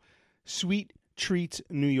E though. Sweet Treats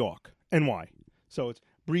New York NY. So it's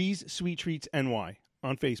Breeze Sweet Treats NY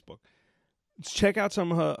on Facebook. Check out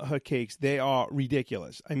some of her cakes. They are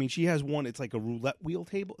ridiculous. I mean, she has one. It's like a roulette wheel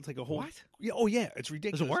table. It's like a whole. What? Yeah. Oh yeah. It's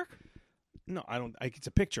ridiculous. Does it work? No, I don't. It's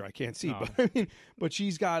a picture. I can't see. Oh. But but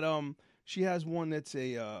she's got She has one that's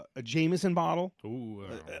a Jameson bottle. Ooh.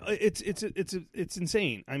 It's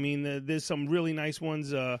insane. I mean, there's some really nice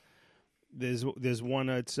ones. There's one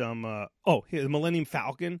that's here, the Millennium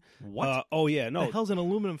Falcon. What? Oh yeah, no, the hell's an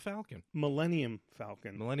aluminum falcon? Millennium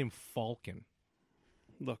Falcon. Millennium Falcon.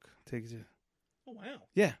 Look, take it. Oh wow.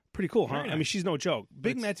 Yeah, pretty cool, huh? Very I mean, nice. she's no joke.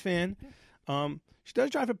 Big That's- Mets fan. She does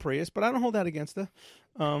drive a Prius, but I don't hold that against her.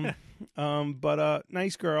 But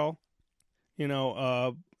nice girl,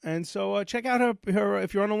 and so check out her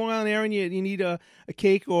if you're on the Long Island area and you need a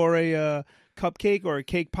cake or a cupcake or a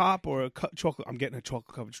cake pop or a chocolate. I'm getting a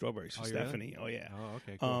chocolate covered strawberries for Oh, you're really? Stephanie. Oh yeah. Oh,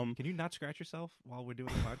 okay. Cool. Can you not scratch yourself while we're doing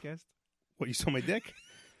the podcast? What, you saw my dick?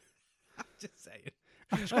 Just saying.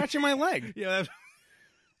 I'm scratching my leg. Yeah.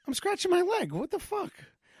 I'm scratching my leg. What the fuck?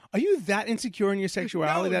 Are you that insecure in your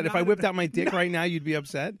sexuality No, that if not I whipped at- out my dick right now, you'd be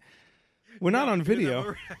upset? We're not on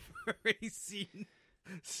video. I've already seen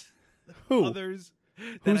Who? others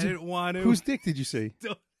that Who's- I didn't want to. Whose dick did you see?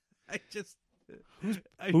 I just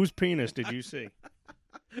Whose penis did you see?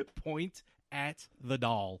 point at the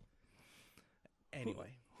doll.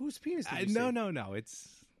 Anyway, Whose penis did you see? no.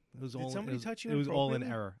 It was all. somebody it was, touch you It was all in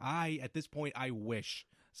inappropriately? error. At this point, I wish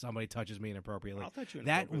somebody touches me inappropriately. I'll touch you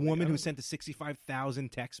That inappropriately. woman I who don't- sent the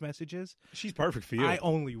 65,000 text messages. She's perfect for you.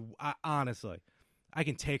 I honestly, I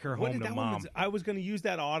can take her What home did to that mom. woman's- I was going to use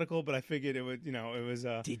that article, but I figured it would, it was.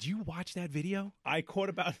 Did you watch that video? I caught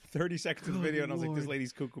about 30 seconds of the Good video, and I was like, "This Lord.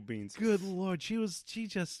 lady's cuckoo beans." Good Lord, she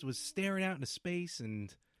just was staring out into space.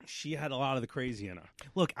 And She had a lot of the crazy in her.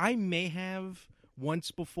 look, I may have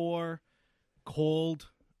once before called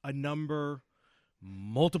a number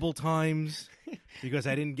multiple times because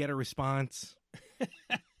I didn't get a response.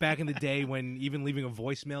 Back in the day when even leaving a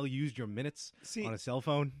voicemail used your minutes See- on a cell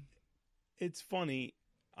phone. It's funny.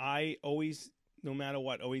 I always, no matter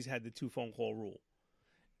what, always had the 2 phone call rule.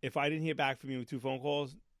 If I didn't hear back from you with 2 phone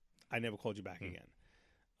calls, I never called you back again.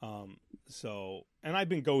 And I've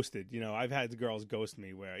been ghosted. I've had the girls ghost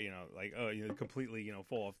me where completely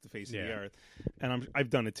fall off the face of the Yeah. earth. And I've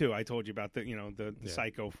done it too. I told you about the the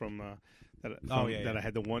psycho from that I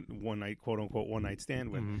had the one night, quote unquote, one night stand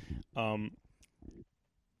with. Mm-hmm.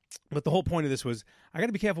 But the whole point of this was I got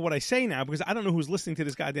to be careful what I say now because I don't know who's listening to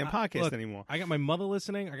this goddamn podcast Look, anymore. I got my mother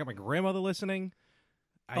listening. I got my grandmother listening.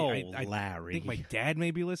 I Larry. think my dad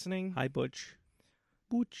may be listening. Hi, Butch.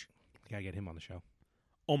 Butch. Gotta get him on the show.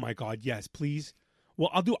 Oh my God, yes, please. Well,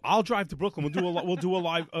 I'll drive to Brooklyn. We'll do a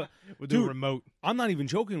live. We'll do a dude, remote. I'm not even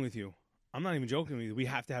joking with you. We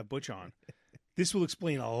have to have Butch on. This will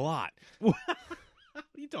explain a lot. What are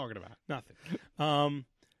you talking about? Nothing.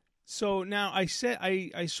 So now I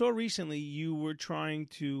saw recently you were trying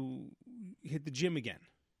to hit the gym again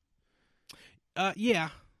Yeah.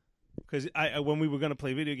 because when we were going to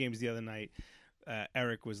play video games the other night,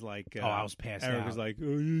 Eric was like, I was passed Eric out. was like, oh,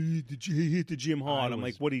 you hit the gym hard. I I'm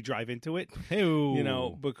was- like, what, did he drive into it? Ew. You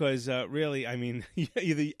know, because really, I mean,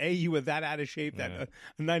 either A, you were that out of shape that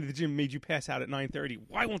a night at the gym made you pass out at 9:30.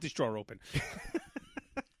 Why won't this drawer open?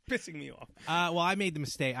 Pissing me off. Well, I made the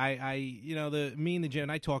mistake. Me and the gym,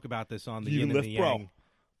 and I talk about this on the Even Yin and lift, the bro. Yang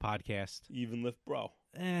podcast. Even lift, bro.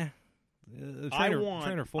 The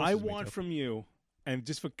trainer I forces me want to. from you, and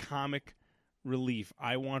just for comic relief,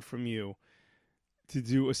 I want from you to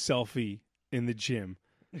do a selfie in the gym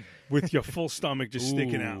with your full stomach just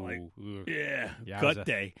sticking out like, Ooh. yeah, Yowza. gut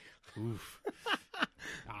day. Oof.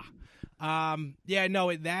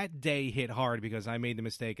 That day hit hard because I made the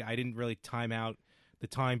mistake. I didn't really time out the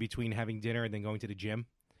time between having dinner and then going to the gym.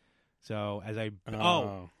 So as I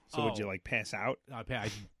So would you like pass out? I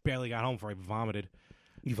barely got home before I vomited.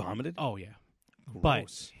 You vomited? Oh yeah.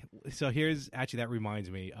 Gross. But so that reminds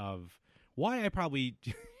me of why I probably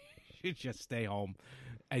should just stay home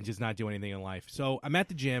and just not do anything in life. So I'm at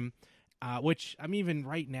the gym, which I'm even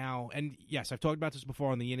right now. And yes, I've talked about this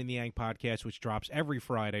before on the Yin and the Yang podcast, which drops every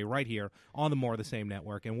Friday right here on the More of the Same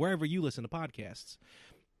network and wherever you listen to podcasts.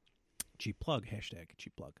 Cheap plug, hashtag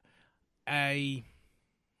cheap plug.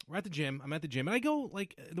 We're at the gym. I'm at the gym. And I go,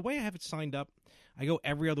 like, the way I have it signed up, I go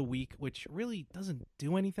every other week, which really doesn't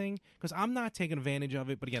do anything because I'm not taking advantage of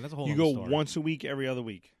it. But again, that's a whole You other go story. once a week, every other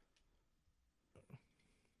week.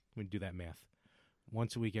 Let me do that math.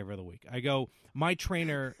 Once a week, every other week. I go, my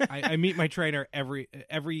trainer, I meet my trainer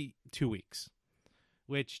every 2 weeks,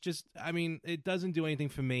 which just, I mean, it doesn't do anything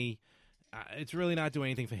for me. It's really not doing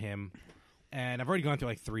anything for him. And I've already gone through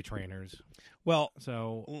like 3 trainers. Well,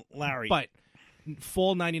 So, Larry. but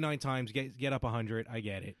full 99 times, get up 100, I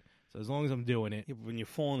get it. So as long as I'm doing it. when you're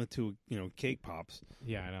falling into, cake pops.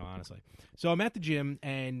 Yeah, I know, honestly. So I'm at the gym,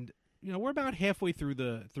 and we're about halfway through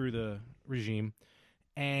the regime,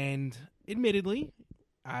 and admittedly,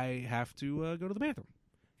 I have to go to the bathroom.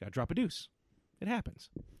 Got to drop a deuce. It happens.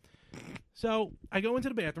 So I go into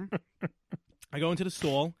the bathroom. I go into the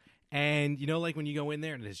stall, and like when you go in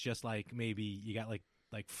there, and it's just like maybe you got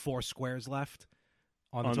like 4 squares left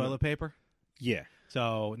on the toilet paper. Yeah.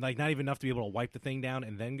 So, like, not even enough to be able to wipe the thing down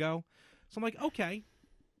and then go. So I'm like, okay,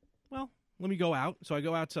 well, let me go out. So I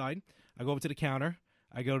go outside. I go up to the counter.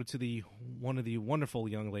 I go to one of the wonderful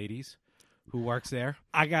young ladies who works there.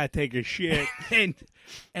 I got to take a shit.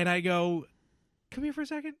 and I go, come here for a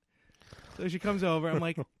second. So she comes over. I'm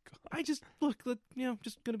like, I just, look,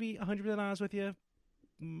 just going to be 100% honest with you.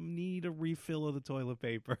 Need a refill of the toilet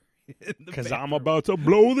paper. Because I'm about to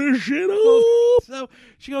blow this shit up. So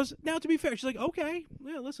she goes, now to be fair, she's like, okay,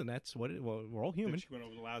 yeah, listen, that's what we're all human. She went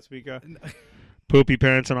over the loudspeaker. Poopy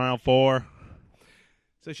pants in aisle 4.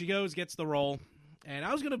 So she goes, gets the roll, and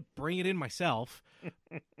I was going to bring it in myself.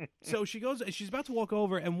 So she goes, she's about to walk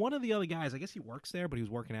over, and one of the other guys, I guess he works there, but he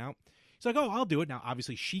was working out. He's like, oh, I'll do it. Now,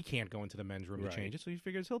 obviously, she can't go into the men's room to change it, so he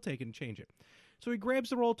figures he'll take it and change it. So he grabs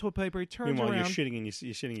the roll of toilet paper, he turns Meanwhile, around. you're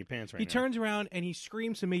shitting your pants right He now. turns around, and he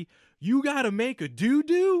screams to me, you got to make a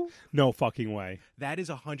doo-doo? No fucking way. That is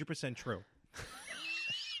 100% true.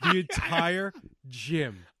 The entire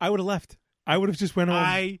gym. I would have left. I would have just went home.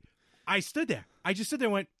 I stood there. I just stood there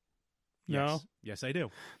and went, yes. No? Yes, I do.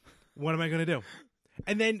 What am I going to do?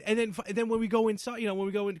 And then when we go inside, when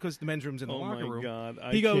we go in, because the men's room's in the locker room. God.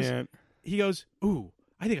 He goes, ooh,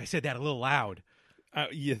 I think I said that a little loud.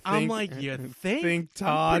 You think? I'm like, you think?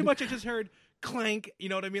 Todd? Pretty much I just heard clank, you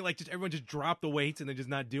know what I mean? Like, just everyone just drop the weights and then just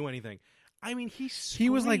not do anything. I mean, He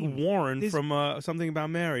was like Warren This- from Something About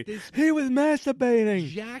Mary. this- He was masturbating.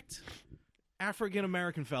 Jacked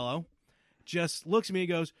African-American fellow just looks at me and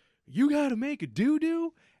goes, you got to make a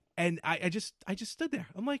doo-doo? And I just stood there.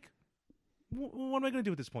 I'm like, what am I going to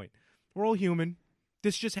do at this point? We're all human.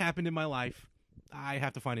 This just happened in my life. I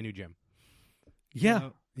have to find a new gym. Yeah.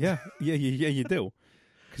 Yeah, you do.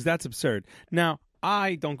 Because that's absurd. Now,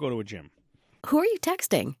 I don't go to a gym. Who are you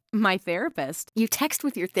texting? My therapist. You text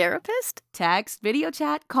with your therapist? Text, video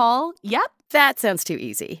chat, call. Yep. That sounds too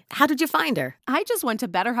easy. How did you find her? I just went to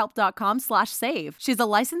BetterHelp.com/save. She's a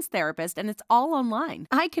licensed therapist and it's all online.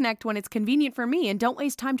 I connect when it's convenient for me and don't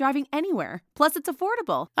waste time driving anywhere. Plus, it's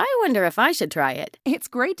affordable. I wonder if I should try it. It's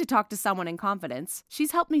great to talk to someone in confidence.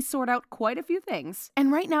 She's helped me sort out quite a few things.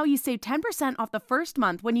 And right now you save 10% off the first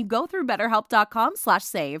month when you go through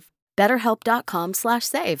BetterHelp.com/save.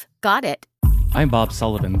 BetterHelp.com/save. Got it. I'm Bob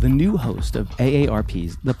Sullivan, the new host of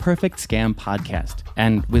AARP's The Perfect Scam podcast.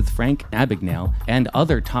 And with Frank Abagnale and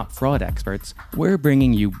other top fraud experts, we're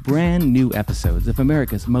bringing you brand new episodes of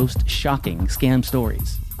America's most shocking scam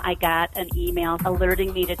stories. I got an email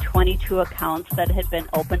alerting me to 22 accounts that had been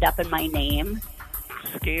opened up in my name.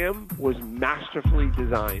 Scam was masterfully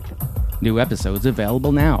designed. New episodes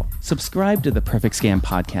available now. Subscribe to the Perfect Scam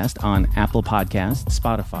podcast on Apple Podcasts,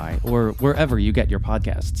 Spotify, or wherever you get your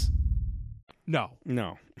podcasts. No.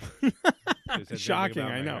 Shocking,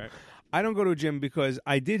 I know. Right? I don't go to a gym because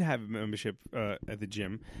I did have a membership at the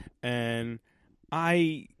gym, and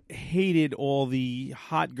I hated all the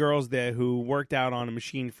hot girls there who worked out on a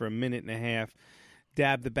machine for a minute and a half,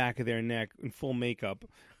 dabbed the back of their neck in full makeup,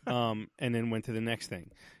 and then went to the next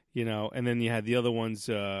thing, And then you had the other ones.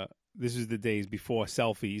 This is the days before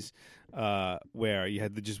selfies, where you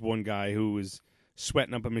had just one guy who was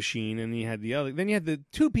sweating up a machine, and you had the other. Then you had the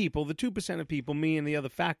 2% of people, me and the other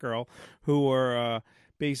fat girl, who were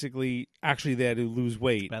basically actually there to lose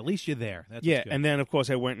weight. But at least you're there. That's Yeah, what's good. and then of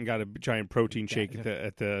course I went and got a giant protein shake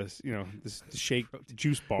at the this shake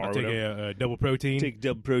juice bar. I'll or take whatever. a double protein. Take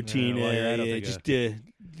double protein. while you're at it, I'll take just did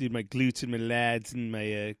my glutes and my lads and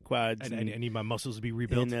my quads. I need my muscles to be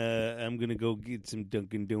rebuilt. And I'm gonna go get some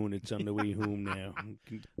Dunkin' Donuts on the way home now.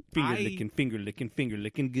 Finger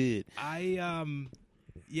licking good.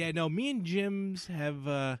 Me and Jim's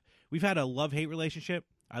have we've had a love-hate relationship.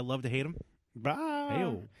 I love to hate him. Bye.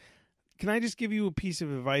 Hey-o. Can I just give you a piece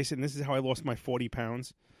of advice? And this is how I lost my 40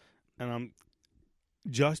 pounds. And I'm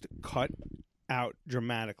just cut out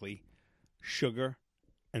dramatically sugar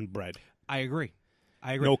and bread. I agree.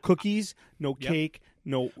 No cookies, no Yep. cake,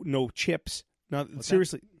 no chips.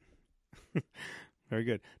 Seriously. Very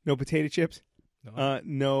good. No potato chips.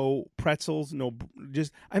 No pretzels.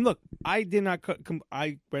 Look, I did not cut.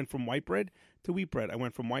 I went from white bread to wheat bread. I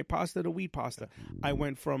went from white pasta to wheat pasta. I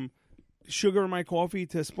went from sugar in my coffee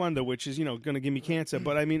to Splenda, which is going to give me cancer.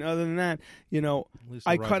 But I mean, other than that,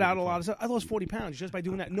 I cut out a lot of stuff. I lost 40 pounds just by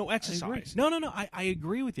doing that. No exercise. No. I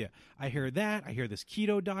agree with you. I hear that. I hear this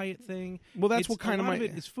keto diet thing. Well, that's what kind a of lot my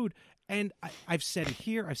of it is food. And I've said it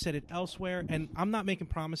here. I've said it elsewhere. And I'm not making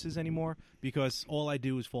promises anymore because all I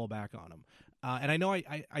do is fall back on them. And I know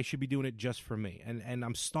I should be doing it just for me. And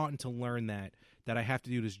I'm starting to learn that I have to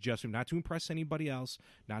do this just for me, not to impress anybody else,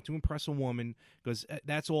 not to impress a woman, because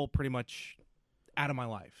that's all pretty much out of my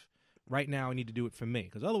life. Right now, I need to do it for me,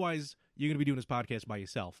 because otherwise, you're going to be doing this podcast by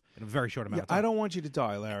yourself in a very short amount of time. I don't want you to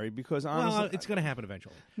die, Larry, because honestly... it's going to happen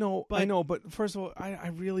eventually. No, I know, but first of all, I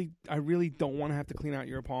really don't want to have to clean out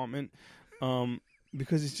your apartment.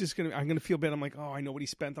 Because it's just I'm gonna feel bad. I'm like, I know what he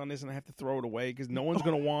spent on this, and I have to throw it away because no one's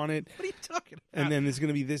gonna want it. What are you talking about? And then there's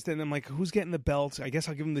gonna be this. Then I'm like, who's getting the belts? I guess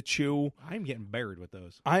I'll give him the chew. I'm getting buried with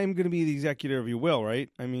those. I am gonna be the executor of your will, right?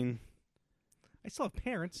 I mean, I still have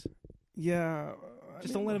parents. Yeah.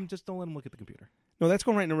 Don't let him look at the computer. No, that's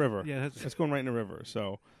going right in the river. Yeah, that's going right in the river.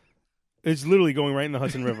 So it's literally going right in the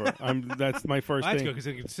Hudson River. That's my first that's thing. good because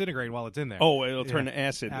it can disintegrate while it's in there. Oh, it'll turn to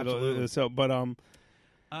acid. Absolutely.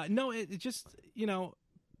 No, it just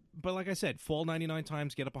But like I said, fall 99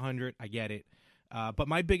 times, get up 100. I get it. But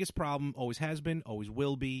my biggest problem always has been, always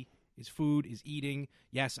will be, is food, is eating.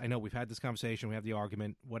 Yes, I know we've had this conversation. We have the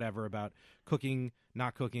argument, whatever, about cooking,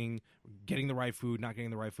 not cooking, getting the right food, not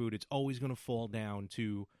getting the right food. It's always going to fall down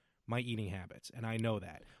to my eating habits, and I know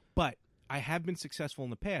that. But I have been successful in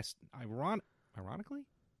the past. Ironically?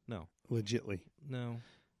 No. Legitly. No.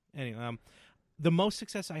 Anyway, the most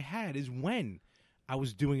success I had is when I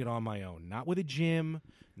was doing it on my own, not with a gym,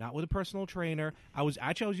 not with a personal trainer. I was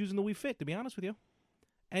using the Wii Fit, to be honest with you,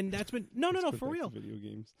 and that's been no, for real. Video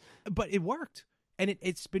games, but it worked, and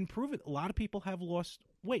it's been proven. A lot of people have lost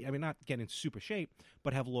weight. I mean, not getting super shape,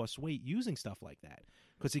 but have lost weight using stuff like that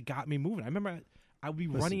because it got me moving. I remember I would be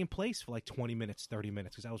running in place for like 20 minutes, 30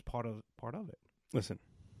 minutes because I was part of it. Listen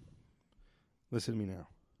to me now.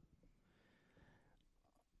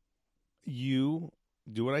 You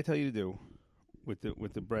do what I tell you to do. With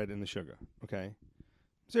the bread and the sugar, okay?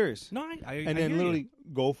 Serious. No, and then literally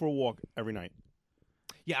go for a walk every night.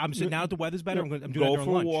 Yeah, I'm saying now that the weather's better, I'm doing that go during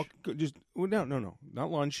for lunch. a walk. No, not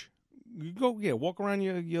lunch. You go, walk around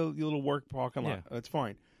your little work parking lot. Yeah. That's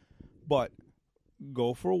fine. But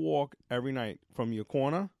go for a walk every night from your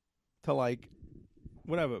corner to like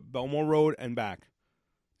whatever Belmore Road and back.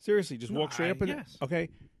 Seriously, just walk straight up. Yes. Okay,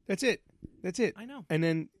 that's it. I know. And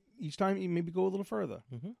then each time you maybe go a little further.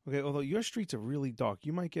 Mm-hmm. Okay, although your streets are really dark.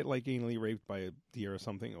 You might get like anally raped by a deer or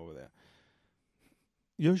something over there.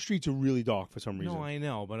 Your streets are really dark for some reason. No, I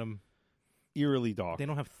know, but I'm eerily dark. They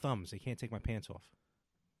don't have thumbs. They can't take my pants off.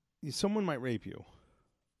 Someone might rape you.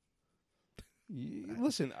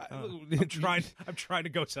 Listen, I'm trying to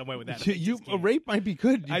go somewhere with that. A rape might be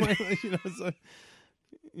good.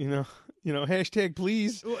 Hashtag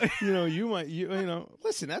please. You might.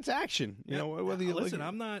 Listen, that's action. Whether you listen.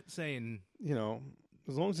 I'm not saying.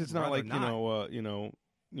 As long as it's not like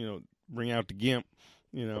bring out the gimp.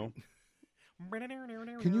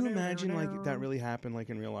 Can you imagine like that really happened like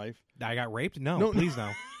in real life? I got raped? No, No, please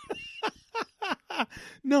no.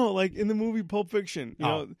 No, like in the movie Pulp Fiction. You Oh.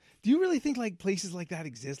 know, do you really think like places like that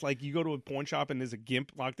exist? Like you go to a pawn shop and there's a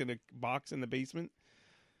gimp locked in a box in the basement?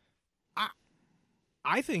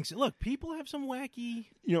 I think so. Look, people have some wacky.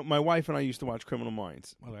 You know, my wife and I used to watch Criminal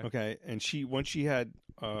Minds. Okay. And once she had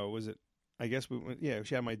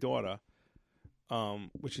she had my daughter,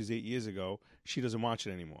 which is 8 years ago. She doesn't watch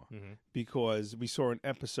it anymore because we saw an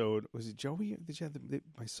episode. Was it Joey? Did you have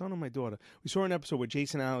my son or my daughter? We saw an episode where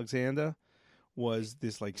Jason Alexander was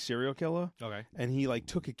this like serial killer. Okay. And he like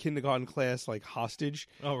took a kindergarten class like hostage.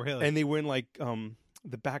 Oh, really? And they were in like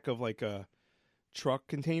the back of like truck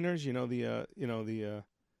containers. You know the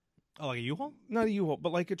Oh, like a U-Haul? not a U-Haul,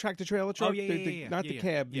 but like a tractor trailer truck. Oh, yeah. Not Yeah, the yeah.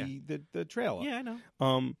 cab, Yeah. the trailer. Yeah, I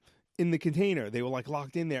know. In the container, they were like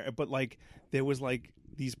locked in there, but like there was like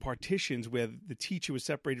these partitions where the teacher was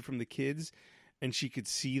separated from the kids, and she could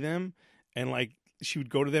see them, and like she would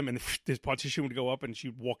go to them, and this partition would go up, and she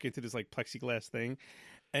would walk into this like plexiglass thing,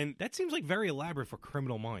 and That seems like very elaborate for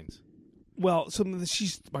Criminal Minds. well, so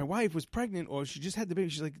my wife was pregnant, or she just had the baby.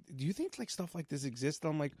 She's like, "Do you think like stuff like this exists?"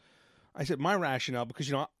 I'm like, I said my rationale because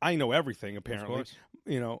you know I know everything apparently, course.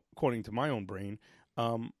 you know, according to my own brain.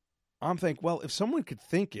 I'm thinking, well, if someone could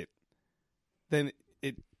think it, then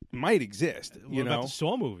it might exist. What You about know, the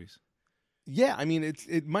Saw movies? yeah. I mean,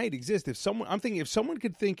 it might exist if someone. I'm thinking if someone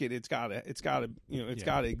could think it, it's gotta Yeah.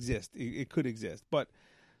 gotta exist. It could exist, but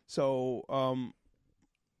so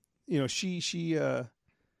you know, she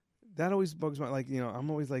that always bugs my like. You know, I'm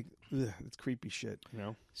always like, ugh, it's creepy shit. You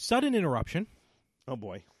know. Sudden interruption. Oh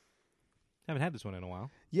boy. Haven't had this one in a while.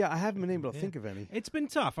 Yeah, I haven't been able to think of any. It's been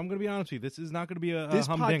tough. I'm going to be honest with you. This is not going to be a This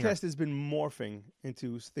humdinger. podcast has been morphing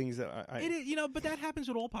into things that I It is, you know, but that happens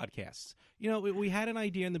with all podcasts. You know, we had an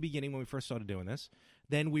idea in the beginning when we first started doing this.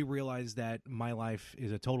 Then we realized that my life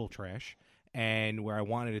is a total trash, and where I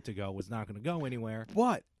wanted it to go was not going to go anywhere.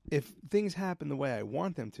 But if things happen the way I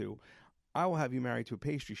want them to, I will have you married to a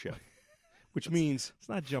pastry chef, which means It's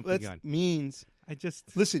not jumping the gun. means I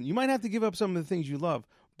just listen. You might have to give up some of the things you love,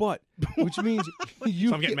 but which means you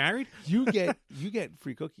So I'm getting get- married? You get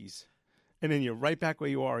free cookies, and then you're right back where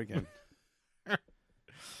you are again.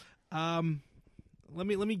 Let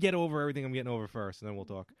me get over everything I'm getting over first, and then we'll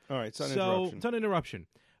talk. All right, sudden So, interruption. sudden interruption.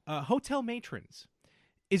 Hotel matrons.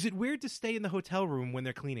 Is it weird to stay in the hotel room when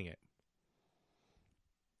they're cleaning it?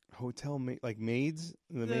 Hotel like maids,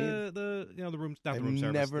 the maid. The you know the room, not I've the room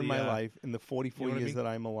service. never in the, my life, in the 44 you know what I years mean? that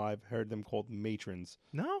I'm alive, heard them called matrons.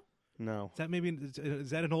 No, No. is that maybe is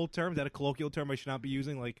that an old term? Is that a colloquial term I should not be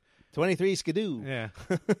using? Like 23 skidoo. yeah,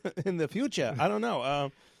 In the future. I don't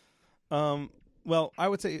know. Well, I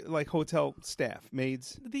would say like hotel staff,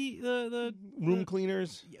 maids, the room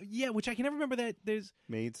cleaners, yeah, which I can never remember that there's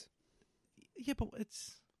maids. yeah, but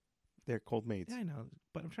it's They're called maids. yeah I know,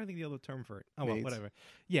 but I'm trying to think of the other term for it. Oh well, Maids. whatever.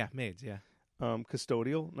 Yeah, maids. Yeah.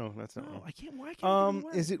 Custodial? No, that's not No, right. I can't. Why can't I think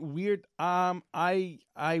of the Is it weird?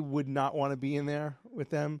 I would not want to be in there with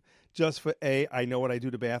them just for I know what I do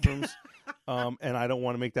to bathrooms, and I don't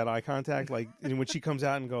want to make that eye contact. Like and when she comes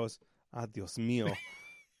out and goes, "Adios mío,"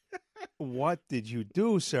 what did you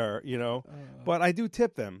do, sir? You know, but I do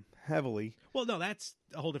tip them heavily. Well, no, that's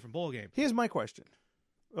a whole different ballgame. Here's my question.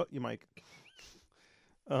 Oh, you mic.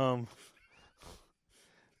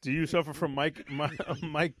 Do you suffer from mic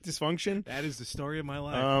dysfunction? That is the story of my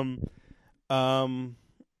life.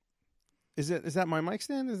 Is that my mic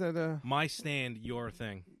stand? Is that a My stand, your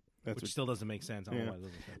thing, That's which what- still doesn't make sense. I don't Yeah. know why it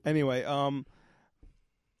doesn't. Sense. Anyway, on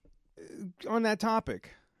that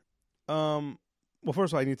topic, well,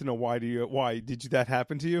 first of all, I need to know why did that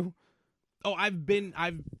happen to you? Oh,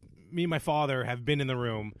 me and my father have been in the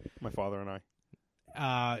room. My father and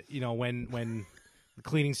I. You know, when the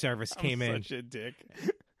cleaning service came in, Such a dick.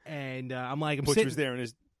 and I'm like, I'm Butch sitting. was there in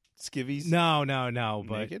his skivvies. No,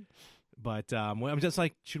 but naked. I'm just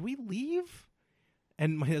like, should we leave?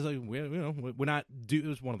 And my dad's like, we're not. It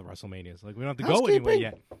was one of the WrestleManias. Like, we don't have to go anywhere Housekeeping.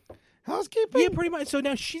 yet. Housekeeping. Yeah, pretty much. So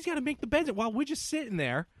now she's got to make the beds while we're just sitting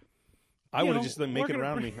there. I you would know, have just been making working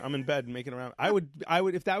around it- me. I'm in bed making around. I would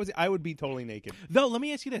if that was. I would be totally naked. Though, let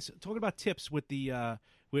me ask you this: talking about tips with the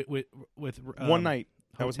with One night.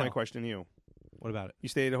 That was my hotel. question to you. What about it? You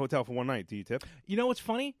stayed at a hotel for one night. Do you tip? You know what's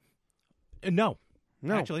funny? No,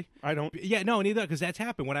 No, actually, I don't. yeah, no, neither. Because that's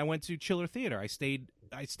happened when I went to Chiller Theater. I stayed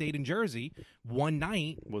in Jersey one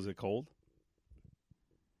night. Was it cold?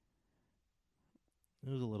 It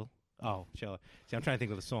was a little. Oh, Chiller. See, I'm trying to think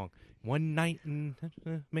of the song. One night in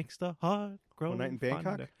makes the heart grow. One night in Bangkok?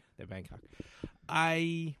 fonder. They're Bangkok.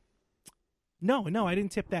 No, I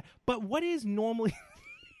didn't tip that. But what is normally?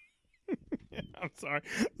 I'm sorry.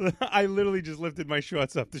 I literally just lifted my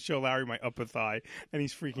shorts up to show Larry my upper thigh, and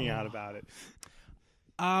he's freaking out about it.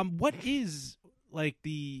 What is like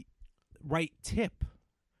the right tip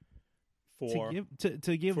For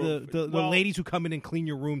to give the ladies who come in and clean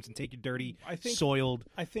your rooms and take your dirty, soiled,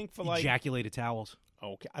 I think for like ejaculated towels?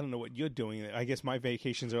 Okay, I don't know what you're doing. I guess my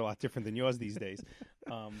vacations are a lot different than yours these days,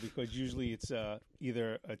 because usually it's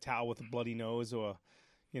either a towel with a bloody nose or,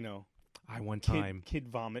 kid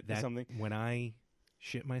vomit or something. When I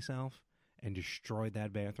shit myself and destroyed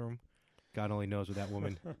that bathroom, God only knows what that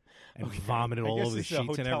woman and vomited all over the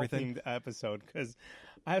sheets and everything. Themed episode because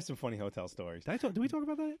I have some funny hotel stories. Did we talk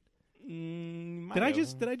about that? Did I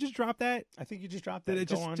just drop that? I think you just dropped that. Did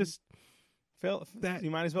it just Phil, that,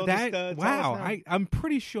 you might as well that, just wow, tell us now. I'm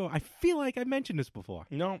pretty sure. I feel like I mentioned this before.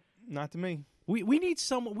 No, not to me. We need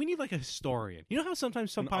someone. We need like a historian. You know how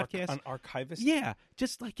sometimes some podcasts, an archivist. Yeah,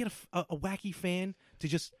 just like get a wacky fan to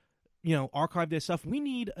just archive their stuff. We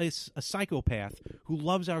need a psychopath who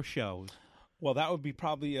loves our shows. Well, that would be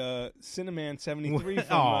probably Cinnamon 73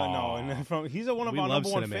 from he's one of our number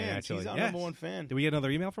one fans. Actually. He's our number one fan. Did we get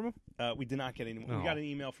another email from him? We did not get any. We got an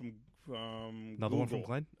email from another Google one from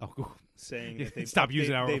Glenn. Oh, Google. Saying that they've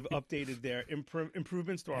they've updated their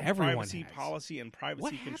improvements to our privacy policy and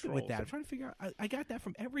privacy controls. What happened with that? I'm trying to figure out. I got that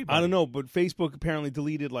from everybody. I don't know, but Facebook apparently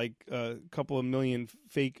deleted like a couple of million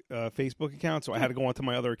fake Facebook accounts, so I had to go onto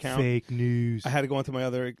my other account. Fake news. I had to go onto my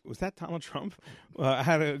other. Was that Donald Trump? I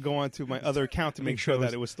had to go onto my other account to make sure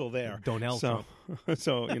that it was still there. Donald Trump.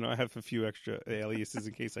 So I have a few extra aliases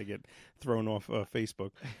in case I get thrown off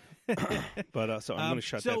Facebook. But so I'm going to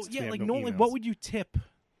shut that. So yeah, like normally, what would you tip?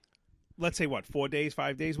 Let's say 4 days,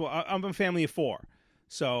 5 days. Well, I'm a family of 4,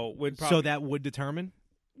 so so that would determine.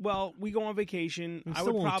 Well, we go on vacation. I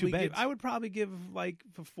would probably give like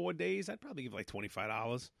for 4 days. I'd probably give like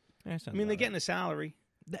 $25. I mean, they're getting a salary.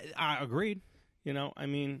 I agreed. I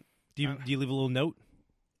mean, do you leave a little note?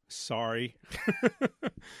 Sorry,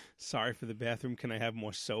 sorry for the bathroom. Can I have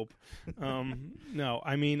more soap? No,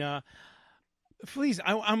 I mean. Please,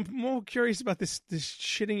 I'm more curious about this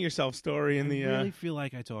shitting yourself story in the. I really feel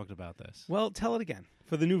like I talked about this. Well, tell it again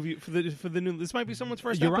for the new view. For the new. This might be someone's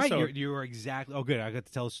first You're episode. Right. You're exactly. Oh, good. I got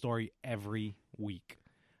to tell a story every week,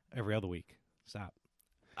 every other week. Stop.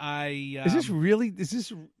 Is this really?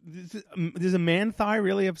 Does a man thigh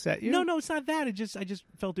really upset you? No, it's not that. I just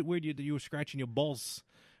felt it weird that you were scratching your balls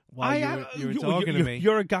while you were talking to me.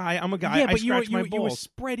 You're a guy. I'm a guy. Yeah, but you were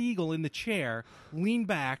spread eagle in the chair, lean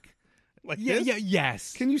back. Like this? Yeah,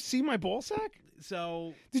 yes. Can you see my ball sack?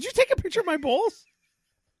 So, did you take a picture of my balls?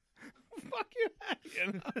 Fuck you.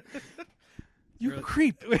 You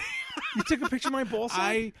creep. You took a picture of my ball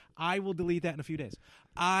sack? I will delete that in a few days.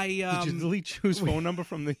 Did you delete Chu's phone number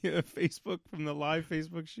from the Facebook, from the live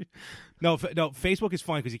Facebook shoot? No, Facebook is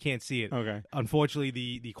fine because you can't see it. Okay.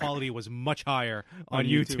 Unfortunately, the quality was much higher on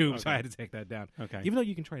YouTube, okay. So I had to take that down. Okay. Even though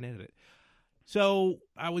you can try and edit it. So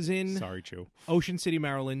I was in Chu. Ocean City,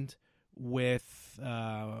 Maryland, with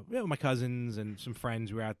my cousins and some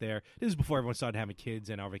friends. We were out there. This is before everyone started having kids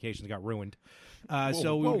and our vacations got ruined.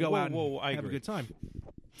 So we would go out and have a good time.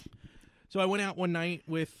 So I went out one night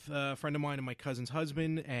with a friend of mine and my cousin's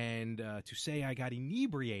husband, and to say I got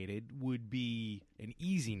inebriated would be an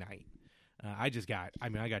easy night. I got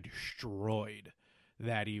destroyed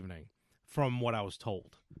that evening from what I was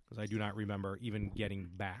told, because I do not remember even getting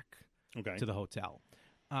back to the hotel.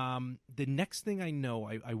 The next thing I know,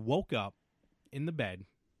 I woke up in the bed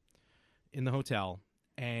in the hotel,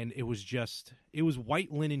 and it was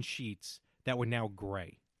white linen sheets that were now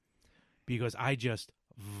gray because I just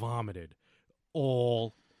vomited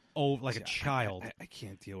all over like a child. I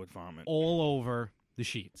can't deal with vomit. All over the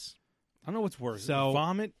sheets. I don't know what's worse,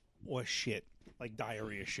 vomit or shit, like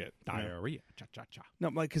diarrhea shit. Diarrhea, cha-cha-cha. No,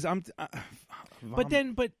 like, because I'm...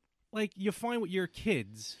 but like, you're fine with your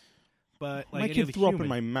kids... But like my kid threw up in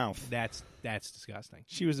my mouth. That's disgusting.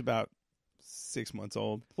 She was about 6 months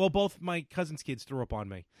old. Well, both my cousin's kids threw up on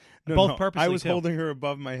me. Both purposely. I was holding her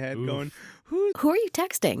above my head, going, Who are you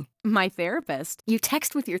texting? My therapist. You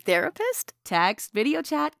text with your therapist? Text, video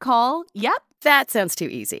chat, call. Yep. That sounds too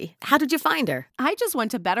easy. How did you find her? I just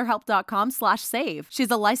went to BetterHelp.com/save.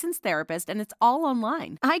 She's a licensed therapist, and it's all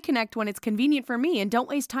online. I connect when it's convenient for me and don't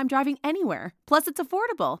waste time driving anywhere. Plus, it's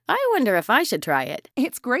affordable. I wonder if I should try it.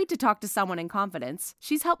 It's great to talk to someone in confidence.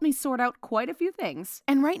 She's helped me sort out quite a few things.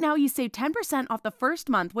 And right now, you save 10% off the first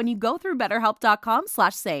month when you go through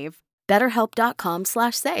BetterHelp.com/save.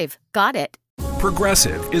 BetterHelp.com/save. Got it.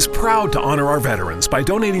 Progressive is proud to honor our veterans by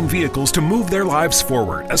donating vehicles to move their lives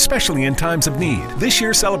forward, especially in times of need. This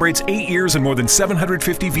year celebrates 8 years and more than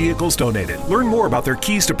 750 vehicles donated. Learn more about their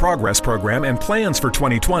Keys to Progress program and plans for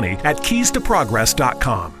 2020 at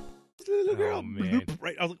keystoprogress.com. Little girl, Oh, man.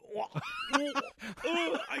 right? I was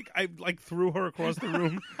like, I like threw her across the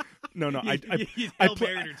room. No, I Hail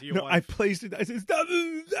Married her to your wife. I placed it. I said, "Stop!"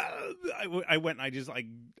 I went and I just I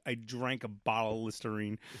drank a bottle of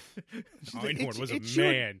Listerine. She's like, Einhorn was a it's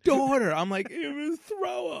man. Your daughter. I'm like, it was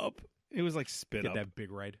throw up. It was like spit Get up. that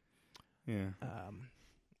big red. Yeah.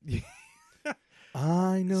 Yeah.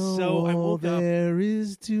 I know So I woke up- there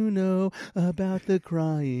is to know about the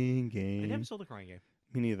crying I game. never saw the crying game.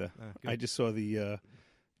 Me neither. good. I just saw the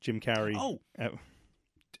Jim Carrey. Oh. at-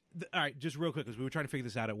 All right, just real quick, because we were trying to figure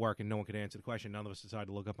this out at work and no one could answer the question. None of us decided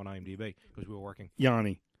to look up on IMDb because we were working.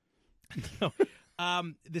 Yanni.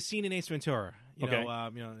 The scene in Ace Ventura. Okay.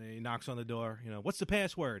 He knocks on the door. What's the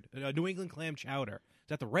password? New England clam chowder. Is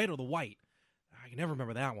that the red or the white? I can never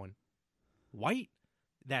remember that one. White?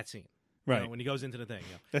 That scene. Right. When he goes into the thing.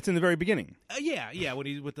 That's in the very beginning. Yeah. When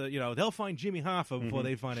he's with the, they'll find Jimmy Hoffa before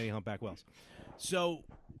they find any humpback Wells. So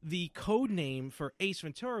the code name for Ace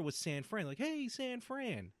Ventura was San Fran. Like, hey, San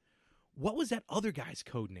Fran. What was that other guy's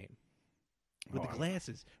code name with the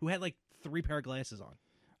glasses? Who had like 3 pair of glasses on?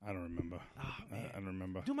 I don't remember. Oh, man. I don't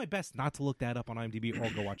remember. Do my best not to look that up on IMDb or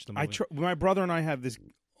go watch the movie. My brother and I have this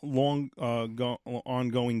long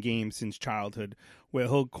ongoing game since childhood where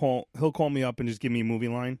he'll call me up and just give me a movie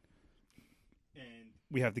line, and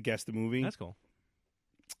we have to guess the movie. That's cool.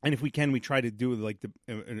 And if we can, we try to do like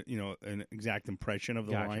an exact impression of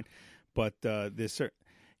the Gotcha. line. But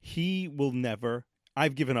he will never.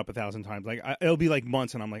 I've given up 1,000 times. Like it'll be like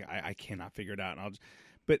months, and I'm like, I cannot figure it out. And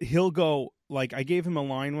but he'll go like I gave him a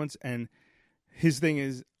line once, and his thing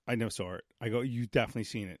is I never saw it. I go, you definitely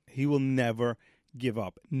seen it. He will never give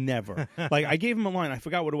up, never. Like I gave him a line. I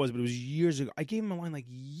forgot what it was, but it was years ago. I gave him a line like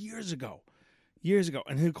years ago,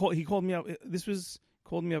 and he called me up.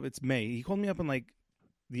 Called me up. It's May. He called me up in like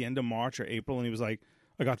the end of March or April, and he was like,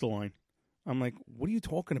 I got the line. I'm like, what are you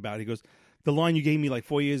talking about? He goes, the line you gave me like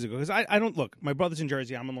 4 years ago. Because I don't look. My brother's in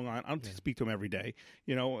Jersey. I'm in Long Island. I don't speak to him every day.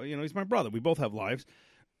 He's my brother. We both have lives.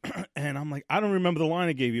 And I'm like, I don't remember the line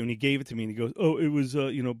I gave you. And he gave it to me, and he goes, oh, it was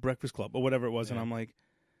Breakfast Club or whatever it was. Yeah. And I'm like,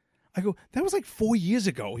 I go, that was like 4 years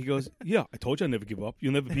ago. He goes, yeah, I told you I'd never give up.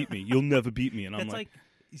 You'll never beat me. You'll never beat me. And I'm like,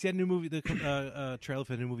 you see that new movie, the trailer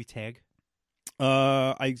for the new movie Tag?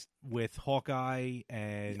 With Hawkeye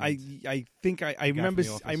and I think I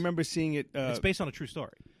remember seeing it. It's based on a true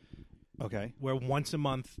story. Okay. Where once a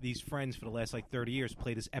month these friends for the last like 30 years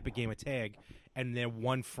play this epic game of tag, and then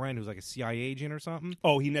one friend who's like a CIA agent or something.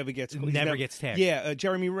 Oh, he never gets tagged. Yeah,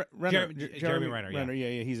 Jeremy Renner. Jeremy Renner.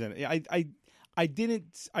 Yeah, he's in it. Yeah, I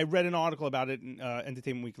didn't. I read an article about it in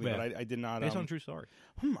Entertainment Weekly, but I did not. Based on a true story.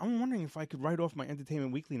 I'm wondering if I could write off my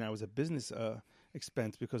Entertainment Weekly now as a business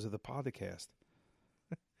expense because of the podcast.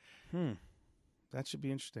 That should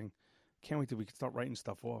be interesting. Can't wait till we can start writing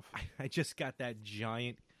stuff off. I just got that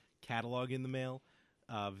giant catalog in the mail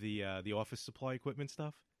of the office supply equipment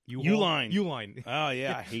stuff. Uline. Oh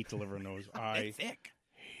yeah, I hate delivering those. They're thick.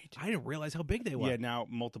 I didn't realize how big they were. Yeah, now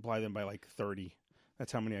multiply them by like 30.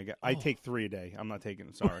 That's how many I get. I take 3 a day. I'm not taking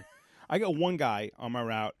them. Sorry. I got one guy on my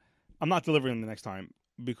route. I'm not delivering them the next time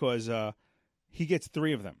because he gets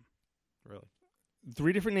 3 of them. Really?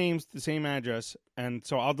 3 different names, the same address, and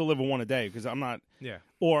so I'll deliver 1 a day because I'm not. Yeah.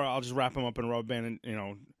 Or I'll just wrap them up in a rubber band,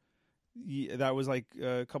 and that was like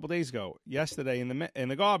a couple days ago. Yesterday in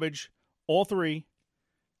the garbage, all 3,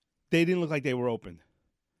 they didn't look like they were opened.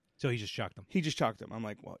 So he just chucked them. I'm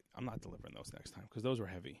like, well, I'm not delivering those next time because those were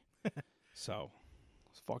heavy. So,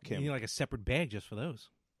 fuck him. You need like a separate bag just for those.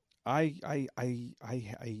 I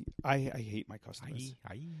hate my customers.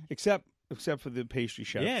 Except for the pastry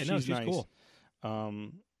chef. Yeah, she's nice. Cool.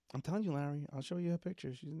 I'm telling you, Larry. I'll show you a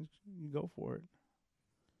picture. You go for it.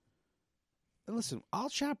 And listen, I'll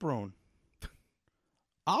chaperone.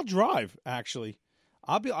 I'll drive. Actually,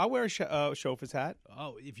 I'll wear a chauffeur's hat.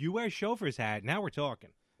 Oh, if you wear a chauffeur's hat, now we're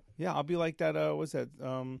talking. Yeah, I'll be like that. What's that?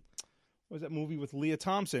 What's that movie with Leah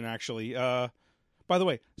Thompson? Actually, by the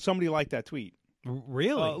way, somebody liked that tweet.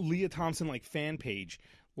 Really? Leah Thompson fan page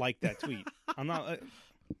liked that tweet. I'm not.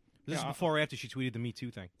 This is before or after she tweeted the Me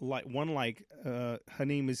Too thing. Her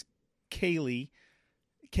name is Kaylee,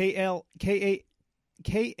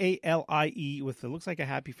 K-A-L-I-E with it looks like a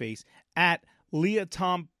happy face at Leah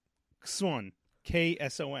Thompson,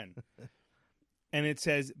 K-S-O-N, and it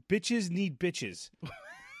says bitches need bitches.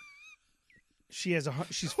 She's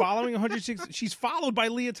following 106. She's followed by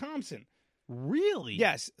Leah Thompson. Really?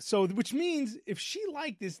 Yes. So, which means if she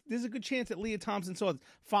liked this, there's a good chance that Leah Thompson saw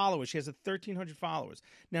followers. She has 1,300 followers.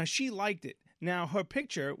 Now, she liked it. Now, her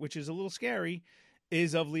picture, which is a little scary,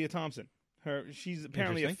 is of Leah Thompson. She's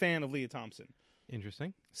apparently a fan of Leah Thompson.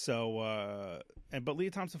 Interesting. So, but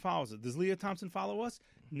Leah Thompson follows it. Does Leah Thompson follow us?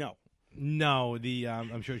 No. No.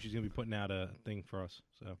 I'm sure she's going to be putting out a thing for us.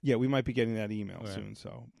 So Yeah, we might be getting that email soon.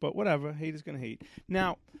 So, but whatever. Hate is going to hate.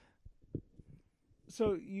 Now,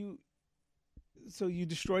 so you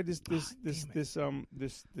destroyed this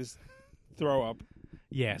throw up.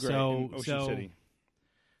 Yeah. Great, in Ocean City.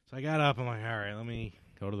 So I got up. I'm like, all right, let me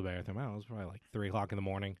go to the bathroom. It was probably like 3:00 in the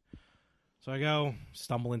morning. So I go,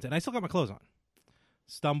 stumble into, and I still got my clothes on.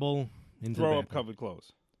 Stumble into Throw the up bathroom. covered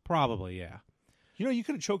clothes. Probably, yeah. You know, you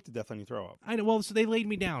could have choked to death on your throw up. I know. Well, so they laid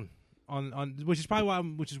me down on which is probably why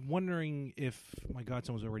which is wondering if my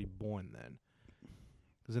godson was already born then,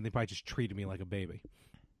 because then they probably just treated me like a baby.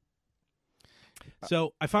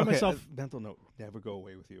 So I find myself mental note: never go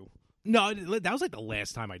away with you. No, that was like the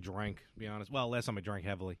last time I drank. To be honest, well, last time I drank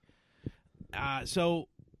heavily. So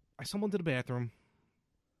I stumble into the bathroom.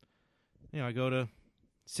 I go to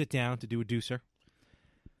sit down to do a deucer.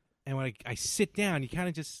 And when I sit down, you kind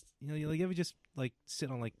of just, you ever just like sit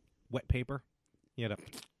on like wet paper? You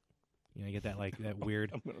get that like that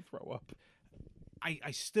weird. I'm gonna throw up.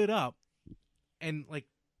 I stood up, and like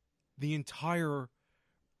the entire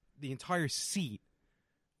seat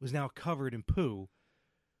was now covered in poo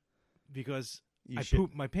because I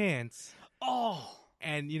pooped my pants. Oh,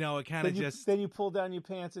 and it kind of just. Then you pulled down your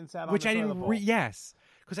pants and sat on. Which the I didn't. toilet bowl. Yes,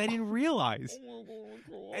 because I didn't realize.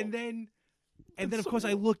 And then of course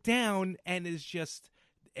I look down, and it's just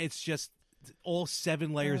all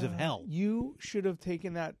 7 layers of hell. You should have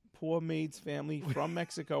taken that poor maid's family from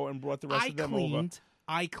Mexico and brought the rest of them over.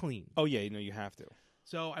 I cleaned. Oh yeah, you have to.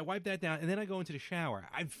 So I wipe that down, and then I go into the shower.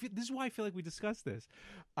 This is why I feel like we discussed this.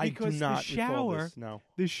 I do not the shower, recall this. No.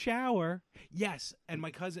 The shower, yes. And my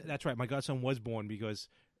cousin, that's right, my godson was born because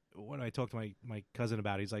when I talked to my cousin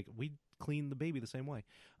about it, he's like, we clean the baby the same way.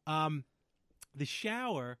 The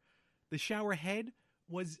shower head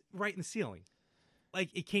was right in the ceiling. Like,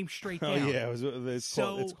 it came straight down. Oh, yeah. It's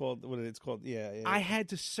called, what it's called. Yeah. I had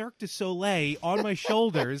to Cirque du Soleil on my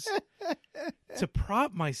shoulders to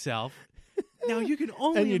prop myself. Now, you can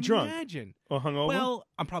only and you're imagine. Drunk. Or hungover? Well,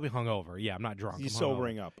 I'm probably hungover. Yeah, I'm not drunk. You're I'm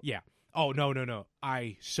sobering hungover. up. Yeah. Oh, no.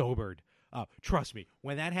 I sobered. Trust me,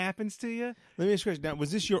 when that happens to you. Let me ask you a question. Now,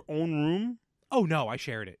 was this your own room? Oh, no, I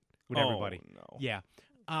shared it with everybody. No. Yeah.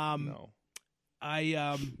 No.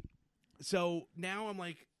 So now I'm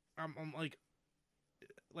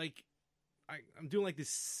doing like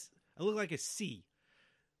this. I look like a C.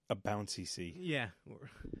 A bouncy C. Yeah.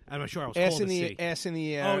 I'm not sure I was ass called in the a C. Ass in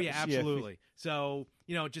the air. Oh, yeah, absolutely. So,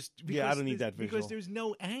 just because yeah, I don't need that visual. because there's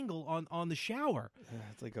no angle on the shower.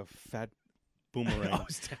 It's like a fat boomerang.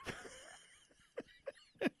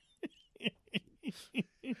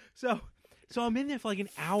 So I'm in there for like an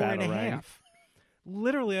hour and a half.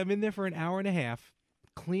 Literally, I'm in there for an hour and a half,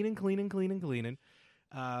 cleaning.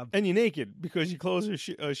 And you're naked because your clothes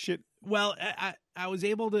are shit. Well, I was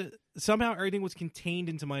able to somehow everything was contained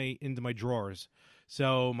into my drawers,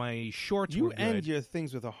 so my shorts were good. You end your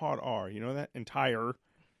things with a hard R. You know that? Entire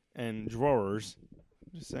and drawers.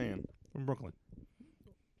 I'm just saying. From Brooklyn.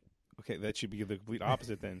 Okay, that should be the complete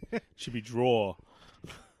opposite then. Should be draw.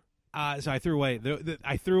 So I threw away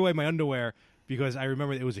I threw away my underwear because I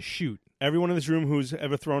remember it was a shoot. Everyone in this room who's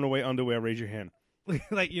ever thrown away underwear, raise your hand.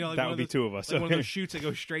 Like that would be 2 of us. Like one of those shoots that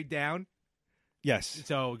goes straight down. Yes.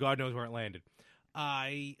 So God knows where it landed.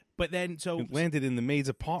 But then it landed in the maid's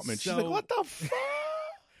apartment. She's like, "What the fuck?"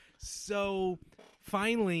 So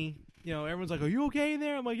finally, everyone's like, "Are you okay in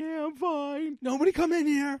there?" I'm like, "Yeah, I'm fine." Nobody come in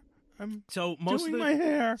here. I'm doing my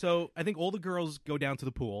hair. So I think all the girls go down to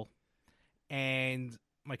the pool, and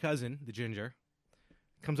my cousin, the ginger,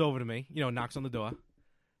 comes over to me. Knocks on the door.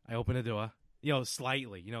 I open the door.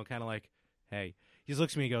 Slightly. Kind of like, "Hey." He just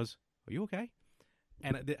looks at me and goes, "Are you okay?"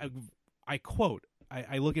 And I quote,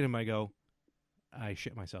 I look at him, I go, "I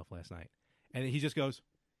shit myself last night." And he just goes,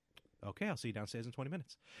 "Okay, I'll see you downstairs in 20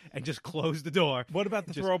 minutes." And just closed the door. What about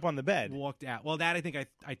the throw up on the bed? Walked out. Well, that I think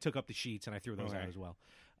I took up the sheets and I threw those out as well.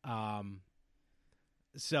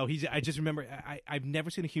 So I just remember, I've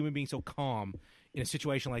never seen a human being so calm in a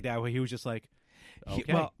situation like that where he was just like,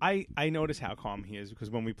 okay. I notice how calm he is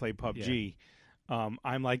because when we play PUBG,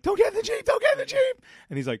 I'm like, "Don't get in the Jeep, don't get in the Jeep."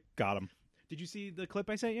 And he's like, "Got him." Did you see the clip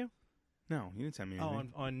I sent you? No, you didn't send me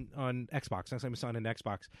anything. On Xbox. Next time I saw it on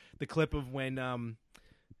Xbox. The clip of when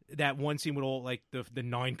that one scene with all like the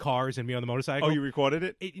 9 cars and me on the motorcycle. Oh, you recorded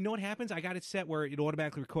it? You know what happens? I got it set where it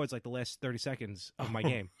automatically records like the last 30 seconds of my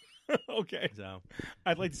game. Okay. So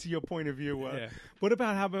I'd like to see your point of view. Yeah. What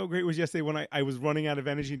about how great it was yesterday when I was running out of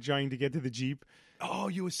energy trying to get to the Jeep? oh,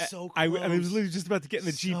 you were so close. I was literally just about to get in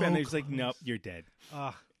the Jeep, So and they was like, close. nope, you're dead.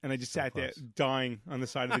 And I just sat close. there dying on the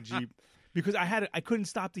side of the Jeep because I couldn't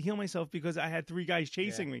stop to heal myself because I had 3 guys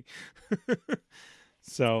chasing me.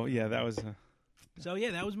 So, yeah, that was... So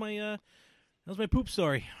yeah, that was my poop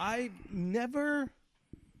story. I never...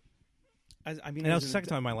 And that was the second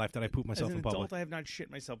time in my life that I pooped myself as an in public. adult, I have not shit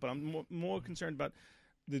myself, but I'm more concerned about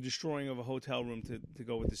the destroying of a hotel room to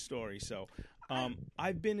go with the story. So,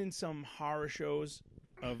 I've been in some horror shows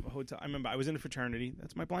of hotel. I remember I was in a fraternity.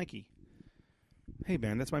 That's my blankie. Hey,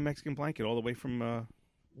 man, that's my Mexican blanket all the way from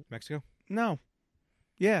Mexico? No,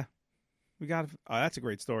 yeah, we got. Oh, that's a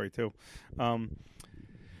great story too.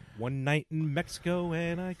 One night in Mexico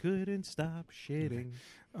and I couldn't stop shitting.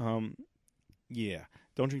 Yeah,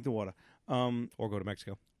 don't drink the water. Or go to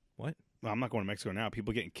Mexico. What? Well, I'm not going to Mexico now.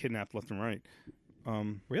 People getting kidnapped left and right.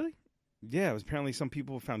 Really? Yeah, it was apparently some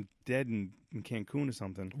people found dead in Cancun or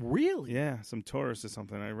something. Really? Yeah, some tourists or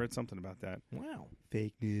something. I read something about that. Wow.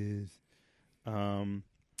 Fake news. But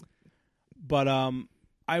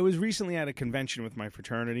I was recently at a convention with my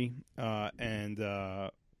fraternity, and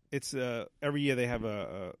it's every year they have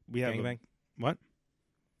we have Gangbang? What?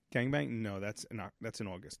 Gangbang? No, that's in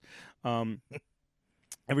August.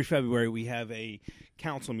 Every February we have a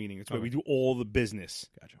council meeting. It's where we do all the business.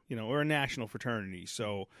 Gotcha. You know, we're a national fraternity,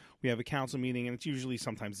 so we have a council meeting, and it's usually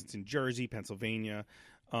sometimes it's in Jersey, Pennsylvania.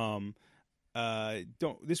 This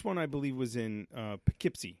one I believe was in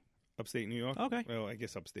Poughkeepsie, upstate New York. Okay. Well, I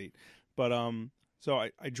guess upstate. But so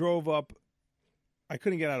I drove up. I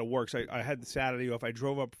couldn't get out of work, so I had the Saturday off. I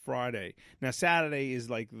drove up Friday. Now Saturday is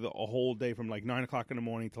like a whole day from like 9 o'clock in the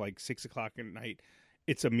morning to like 6 o'clock at night.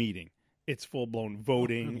 It's a meeting. It's full blown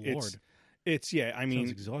voting. Oh, good Lord. It's yeah. I mean,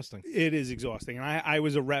 sounds exhausting. It is exhausting, and I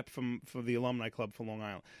was a rep for the alumni club for Long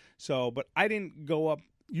Island. So, but I didn't go up.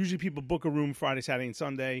 Usually, people book a room Friday, Saturday, and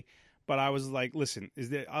Sunday. But I was like, listen,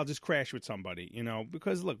 I'll just crash with somebody, you know,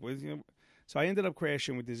 because look, so I ended up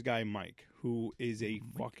crashing with this guy Mike, who is a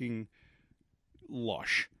fucking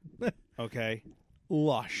lush. Okay,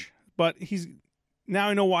 lush. But now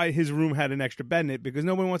I know why his room had an extra bed in it, because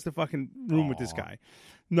nobody wants to fucking room with this guy.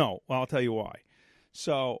 No, well, I'll tell you why.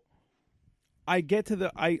 So I get to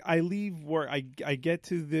I leave work. I get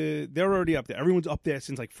to they're already up there. Everyone's up there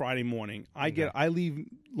since like Friday morning. I leave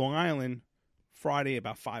Long Island Friday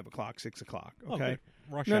about 5 o'clock, 6 o'clock. Okay.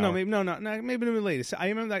 Rush no, hour. maybe a little bit later. I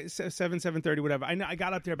remember like 7:30, whatever. I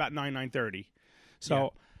got up there about 9:30.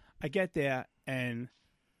 So I get there, and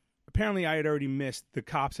apparently I had already missed. The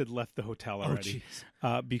cops had left the hotel already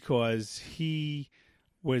because he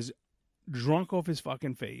was drunk off his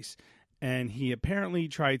fucking face, and he apparently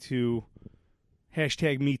tried to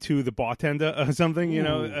 #MeToo the bartender or something. You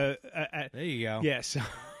know, there you go. Yes.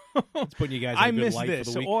 It's putting you guys in I a good missed light this.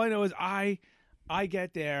 for the So week. all I know is I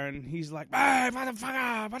get there, and he's like, "Hey,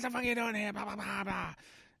 motherfucker, what the fuck are you doing here?" Blah, blah, blah, blah.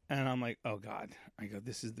 And I'm like, "Oh God!" I go,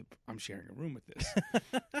 I'm sharing a room with this.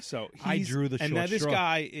 So I drew the and short now this straw.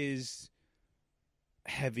 guy is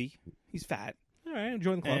heavy. He's fat, All right,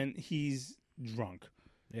 enjoy the club. and he's drunk.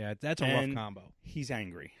 Yeah, that's a And rough combo. He's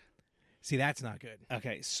angry. See, that's not good.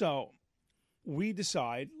 Okay, so we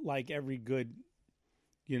decide, like every good,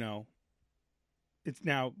 it's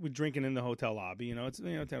now we're drinking in the hotel lobby. It's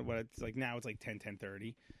it's like now it's like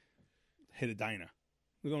 10:30. Hit a diner.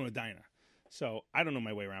 We're going to a diner. So I don't know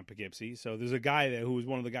my way around Poughkeepsie. So there's a guy there who was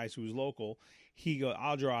one of the guys who was local. He goes,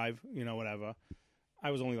 "I'll drive," whatever.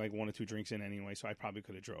 I was only like 1 or 2 drinks in anyway, so I probably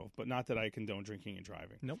could have drove. But not that I condone drinking and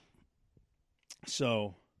driving. Nope.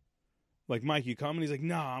 So, like, Mike, you come? And he's like,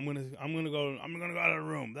 "No, I'm gonna go out of the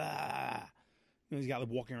room." Blah. He's got like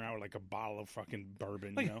walking around with like a bottle of fucking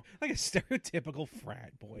bourbon, Like a stereotypical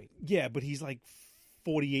frat boy. Yeah, but he's like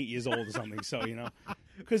 48 years old or something. So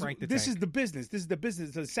because Frank the this Tank. is the business. This is the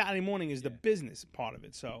business. The Saturday morning is the business part of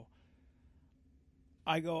it. So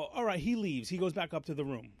I go, all right. He leaves. He goes back up to the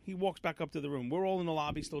room. He walks back up to the room. We're all in the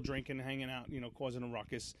lobby, still drinking, hanging out, causing a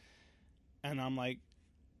ruckus. And I'm like,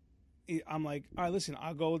 all right, listen,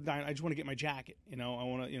 I'll go down. I just want to get my jacket. I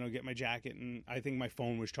want to, get my jacket. And I think my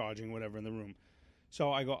phone was charging, whatever, in the room. So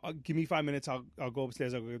I go, give me 5 minutes. I'll go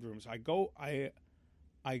upstairs. I'll go to the room. So I go,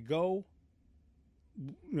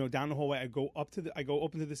 down the hallway. I go up to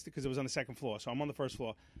this because it was on the second floor. So I'm on the first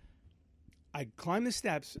floor. I climb the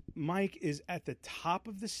steps. Mike is at the top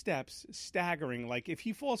of the steps, staggering. Like if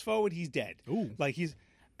he falls forward, he's dead. Ooh. Like he's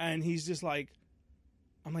just like,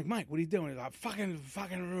 I'm like, "Mike, what are you doing?" He's like,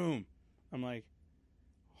 fucking room. I'm like,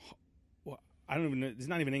 what? I don't even know. It's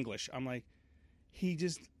not even English. I'm like, he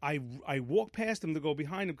just I walk past him to go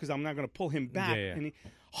behind him because I'm not going to pull him back, Yeah.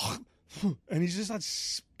 and he's just like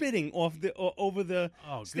spitting off the over the.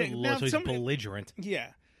 Oh, sta- good Now, lord! So he's somebody- belligerent.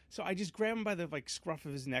 Yeah. So I just grab him by the scruff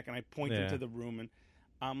of his neck and I point him Yeah. to the room and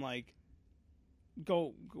I'm like,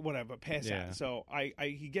 go whatever, pass Yeah. out. So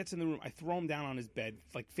he gets in the room. I throw him down on his bed,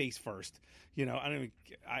 like face first. You know, I'm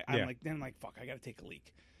Yeah. like, fuck, I got to take a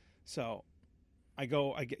leak. So I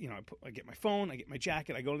get my phone, I get my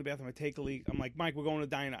jacket, I go to the bathroom, I take a leak. I'm like, Mike, we're going to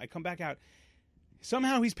diner. I come back out.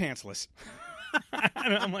 Somehow he's pantsless.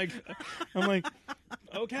 And I'm like,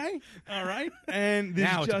 okay, all right. And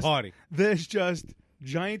there's Now it's a party. There's just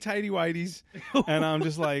giant tighty whities, and I'm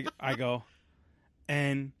just like,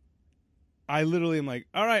 and I literally am like,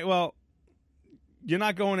 all right, well, you're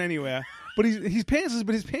not going anywhere. But he's pantsless,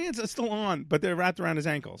 but his pants are still on, but they're wrapped around his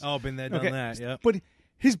ankles. Oh, been there, done that. Yeah. But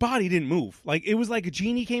his body didn't move. Like it was like a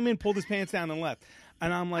genie came in, pulled his pants down, and left.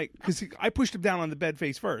 And I'm like, because I pushed him down on the bed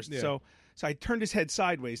face first, Yeah. so I turned his head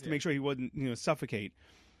sideways to make sure he wouldn't, suffocate.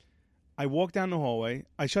 I walked down the hallway.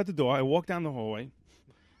 I shut the door. I walked down the hallway,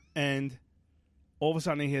 and all of a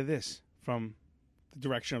sudden I hear this from the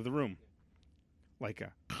direction of the room, like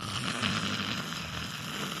a,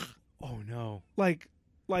 Oh no! like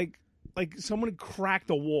someone had cracked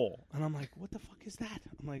a wall, and I'm like, what the fuck is that?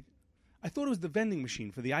 I'm like, I thought it was the vending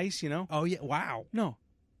machine for the ice, Oh yeah! Wow! No,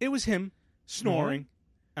 it was him snoring,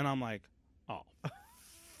 and I'm like, oh,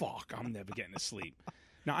 fuck, I'm never getting to sleep.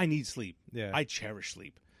 Now, I need sleep. Yeah. I cherish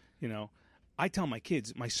sleep. I tell my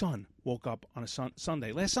kids, my son woke up on a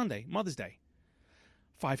Sunday, last Sunday, Mother's Day,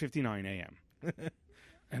 5:59 a.m.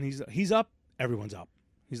 And he's up, everyone's up.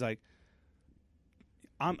 He's like,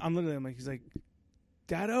 I'm literally, I'm like, he's like,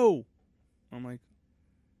 Dad-o. I'm like,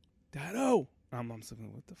 Dad-o. I'm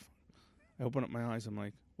thinking, what the fuck? I open up my eyes. I'm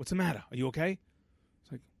like, what's the matter? Are you okay?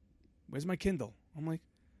 It's like, where's my Kindle? I'm like,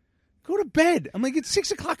 go to bed. I'm like, it's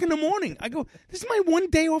 6:00 in the morning. I go, this is my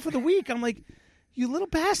one day off of the week. I'm like, you little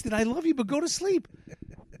bastard. I love you, but go to sleep.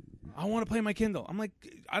 I want to play my Kindle. I'm like,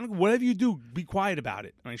 whatever you do, be quiet about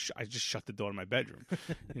it. And I just shut the door to my bedroom.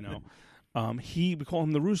 We call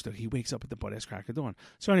him the rooster. He wakes up at the butt-ass crack of dawn.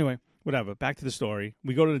 So anyway, whatever. Back to the story.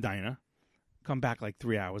 We go to the diner. Come back like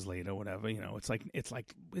 3 hours later, whatever. It's like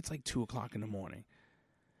 2:00 in the morning,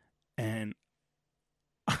 and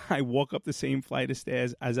I walk up the same flight of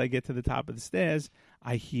stairs. As I get to the top of the stairs,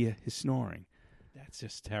 I hear his snoring. That's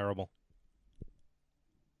just terrible.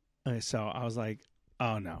 So I was like,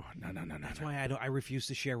 "Oh no!" That's why I refuse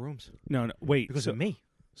to share rooms. No, wait, Because of me.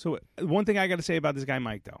 So one thing I got to say about this guy,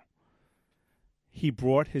 Mike, though, he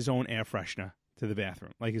brought his own air freshener to the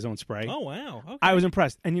bathroom, like his own spray. Oh wow! Okay. I was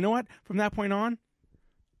impressed. And you know what? From that point on,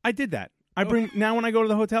 I did that. I bring now when I go to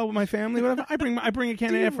the hotel with my family, whatever. I bring a can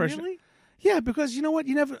of air freshener. Really? Yeah, because you know what?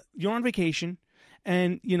 You're on vacation,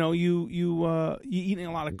 and you eating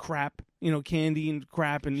a lot of crap, candy and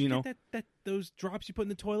crap, and that those drops you put in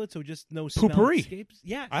the toilet, so just no Poopery. smell escapes.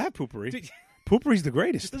 Yeah, I have poopery. Poopery's the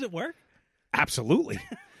greatest. Does it work? Absolutely.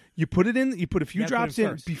 You put it in. You put a few You gotta put drops it in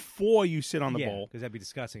first. before you sit on the Yeah, bowl. because that'd be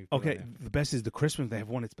disgusting. if you put it Okay, on the best is the Christmas. They have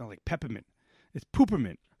one that smells like peppermint. It's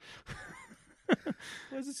poopermint. there.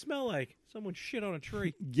 What does it smell like? Someone shit on a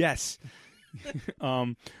tree. Yes.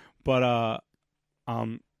 So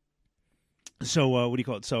what do you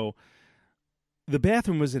call it? So the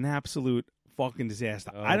bathroom was an absolute fucking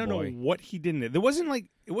disaster. Oh, I don't boy. know what he did in it. It wasn't like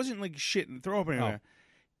shit and throw up anywhere.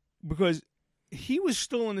 Because he was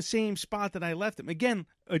still in the same spot that I left him. Again,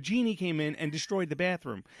 a genie came in and destroyed the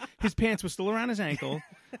bathroom. His pants were still around his ankle.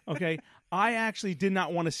 Okay. I actually did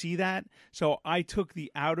not want to see that, so I took the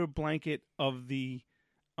outer blanket of the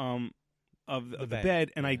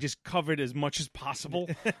bed and I just covered as much as possible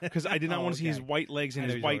because I did not want to see his white legs and I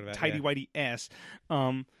know his what white you're talking tighty about, whitey ass.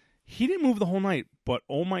 He didn't move the whole night, but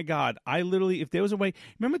oh my God, I literally, if there was a way,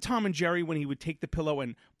 remember Tom and Jerry when he would take the pillow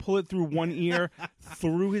and pull it through one ear,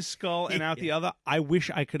 through his skull and out the other? I wish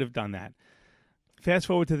I could have done that. Fast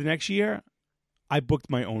forward to the next year, I booked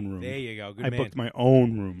my own room. There you go. Good I man. booked my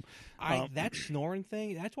own room. That snoring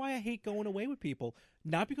thing, that's why I hate going away with people.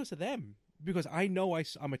 Not because of them, because I know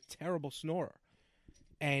I'm a terrible snorer.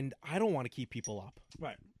 And I don't want to keep people up.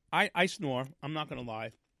 Right. I snore. I'm not going to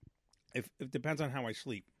lie. If it depends on how I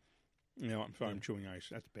sleep. I'm sorry, I'm chewing ice.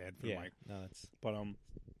 That's bad for the mic. No, that's But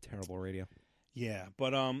terrible radio. yeah.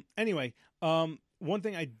 But anyway, one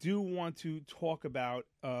thing I do want to talk about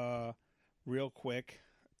real quick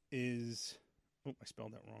is I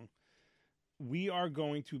spelled that wrong. We are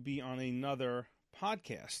going to be on another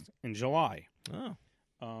podcast in July. Oh.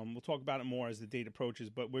 We'll talk about it more as the date approaches,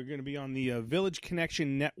 but we're going to be on the Village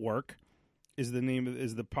Connection Network. Is the name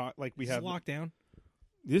of the pod? Like we have lockdown.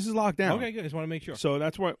 This is locked down. Okay, good. Just want to make sure. So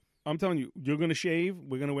that's what I'm telling you, you're going to shave.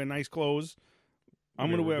 We're going to wear nice clothes. I'm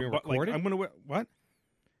going to wear. I'm going to wear what?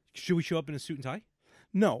 Should we show up in a suit and tie?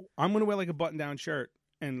 No, I'm going to wear like a button-down shirt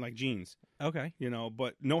and like jeans. Okay.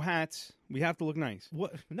 But no hats. We have to look nice.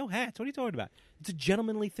 What? No hats? What are you talking about? It's a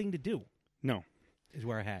gentlemanly thing to do. No. Is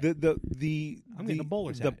wear a hat. I'm getting a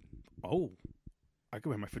bowler's hat. Oh, I could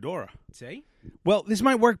wear my fedora. See? Well, this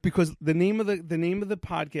might work because the name of the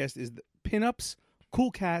podcast is Pinups,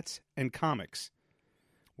 Cool Cats, and Comics.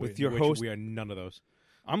 With your host, we are none of those.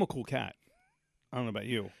 I'm a cool cat. I don't know about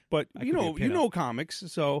you, but you could be a know comics.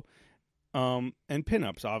 So, and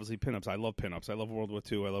pinups, obviously pinups. I love pinups. I love World War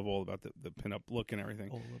II. I love all about the pinup look and everything.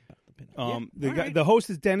 All about the pinup. Yeah. The host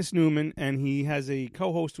is Dennis Newman, and he has a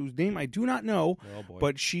co-host whose name I do not know. Oh boy.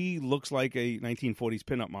 But she looks like a 1940s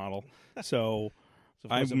pinup model. So of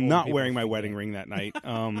course, I'm not wearing my wedding ring that night.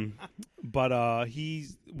 But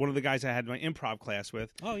he's one of the guys I had my improv class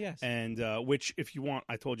with. Oh yes. And which, if you want,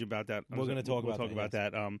 I told you about that. We're going to talk about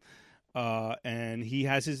that. And he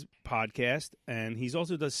has his podcast, and he's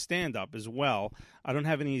also does stand up as well. I don't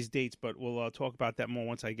have any of his dates, but we'll talk about that more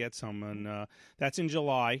once I get some. And that's in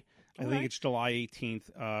July. I think it's July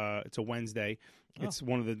 18th. It's a Wednesday. It's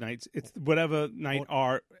one of the nights. It's whatever night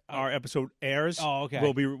our episode airs. Oh, okay.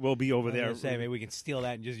 We'll be over there. Say maybe we can steal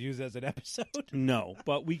that and just use it as an episode. No,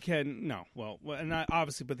 but we can. No, well, and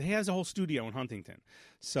obviously, but he has a whole studio in Huntington,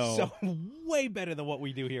 so way better than what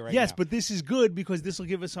we do here right yes, now. but this is good because this will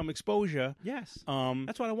give us some exposure. Yes,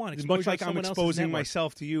 that's what I want. As much like I'm exposing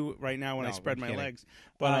myself to you right now when I spread my legs.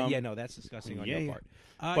 But that's disgusting on your part.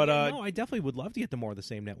 But no, I definitely would love to get the more of the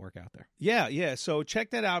same network out there. Yeah. So check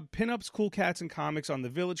that out. Pinups, Cool Cats, and Comics on the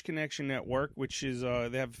Village Connection Network, which is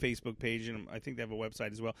they have a Facebook page and I think they have a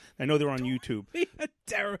website as well. I know they're on YouTube.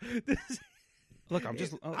 Look, I'm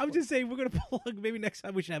just saying we're gonna plug. Maybe next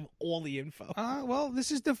time we should have all the info. Well,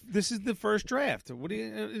 this is the first draft. It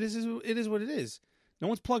is what it is. No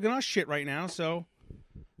one's plugging us shit right now, so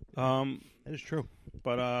that is true.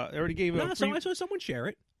 But I already gave it. So I saw someone share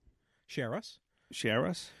it. Share us.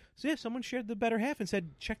 So yeah, someone shared the better half and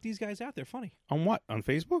said, "Check these guys out. They're funny." On what? On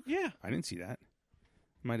Facebook? Yeah, I didn't see that.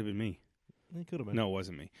 It might have been me. It could have been. No, it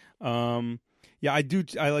wasn't me. Yeah, I do.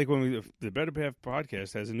 I like when the Better Half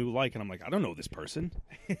podcast has a new like, and I'm like, I don't know this person.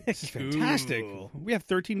 This is fantastic. We have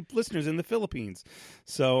 13 listeners in the Philippines.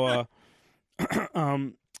 So,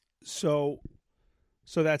 so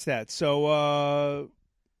that's that. So,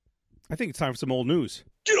 I think it's time for some old news.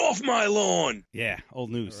 Get off my lawn! Yeah,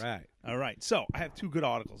 old news. All right. So I have two good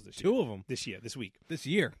articles this year. Two of them this week. This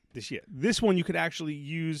year. This one you could actually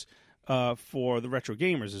use for the Retro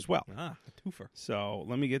Gamers as well. A twofer. So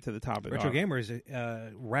let me get to the top of it. Retro Gamers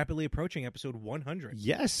rapidly approaching episode 100.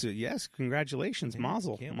 Yes. Congratulations,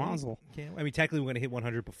 Mazel. Mazel. I mean, technically we're going to hit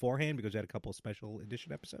 100 beforehand because we had a couple of special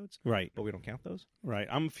edition episodes. Right. But we don't count those. Right.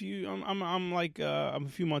 I'm a few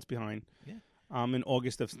months behind. Yeah. In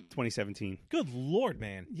August of 2017. Good Lord,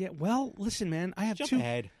 man. Yeah. Well, listen, man. I have Jump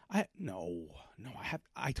ahead. No.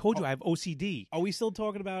 I told you I have OCD. Are we still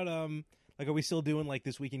talking about are we still doing like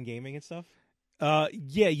This Week in Gaming and stuff?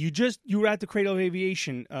 Yeah, you were at the Cradle of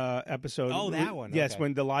Aviation episode. Oh, that one. Yes, okay.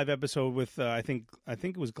 When the live episode with I think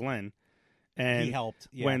it was Glenn, and he helped.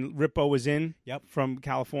 Yeah. When Rippo was in. Yep. From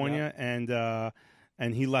California, yep.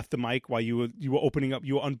 And he left the mic while you were opening up,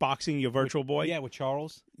 you were unboxing your Virtual Boy. Yeah, with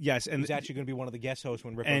Charles. Yes, and he's actually going to be one of the guest hosts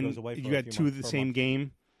when Rippo goes away. You had two of the same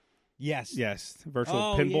game. Yes.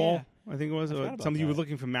 Virtual Pinball. Yeah. I think it was something you were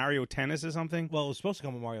looking for Mario Tennis or something. Well, it was supposed to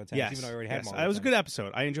come with Mario Tennis, yes. even though I already had Mario Tennis. It was a good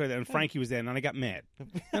episode. I enjoyed that, and Frankie was there, and I got mad.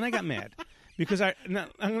 Because I'm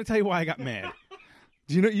going to tell you why I got mad.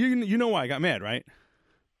 Do you know why I got mad, right?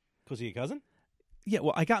 Because of your cousin? Yeah.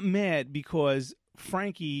 Well, I got mad because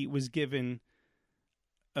Frankie was given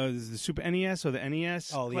the Super NES or the NES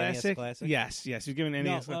the Classic. NES Classic. Yes. He was given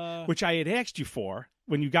NES, which I had asked you for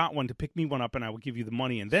when you got one to pick me one up, and I would give you the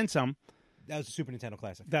money and then some. That was a Super Nintendo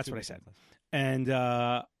Classic. That's what I said.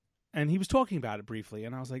 And he was talking about it briefly,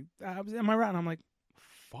 and I was like, "Am I right?" And I'm like,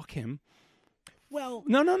 "Fuck him." Well,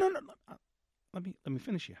 no. Let me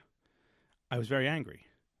finish here. I was very angry.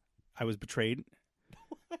 I was betrayed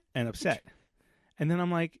and upset. And then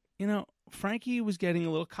I'm like, Frankie was getting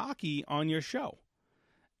a little cocky on your show,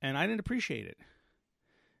 and I didn't appreciate it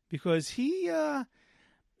because he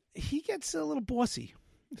gets a little bossy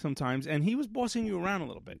sometimes, and he was bossing you around a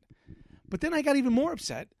little bit. But then I got even more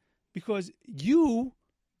upset because you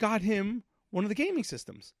got him one of the gaming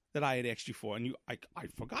systems that I had asked you for, and I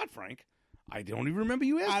forgot, Frank. I don't even remember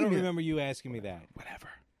you asking me. I don't remember you asking me that. Whatever.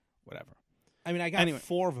 I mean, I got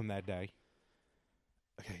 4 of them that day.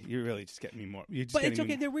 Okay, you're really just getting me more. But it's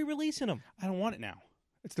okay. They're re-releasing them. I don't want it now.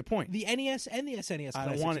 It's the point. The NES and the SNES I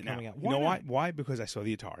classics don't want are it now. coming out. You know why? Why? Because I saw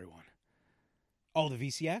the Atari one. Oh, the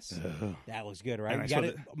VCS? That looks good, right? And I You saw got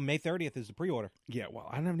it. May 30th is the pre-order. Yeah, well,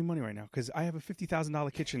 I don't have any money right now because I have a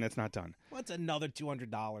 $50,000 kitchen that's not done. What's another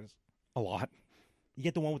 $200? A lot. You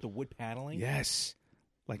get the one with the wood paneling? Yes.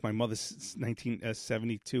 Like my mother's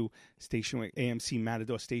 1972 AMC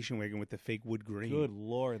Matador station wagon with the fake wood grain. Good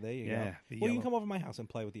Lord, there you go. Yeah, Well, the you can yellow. come over to my house and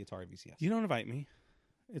play with the Atari VCS. You don't invite me.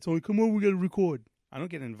 It's only, come over, we got to record. I don't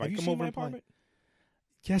get invited. Have you Come seen over my and play. apartment?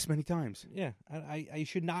 Yes, many times. Yeah, I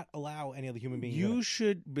should not allow any other human being. You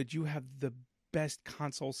should, but you have the best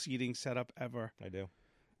console seating setup ever. I do.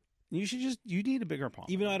 You need a bigger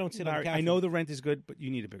apartment. Even though I don't sit on the Larry, couch. I know the rent is good, but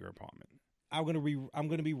you need a bigger apartment. I'm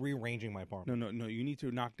gonna be rearranging my apartment. No. You need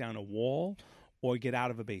to knock down a wall or get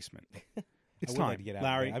out of a basement. It's I would time, like to get out.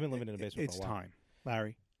 Larry. I've been living in a basement It's for a while. time,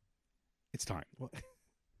 Larry. It's time. Well,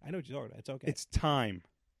 I know what you're talking about. It's okay. It's time.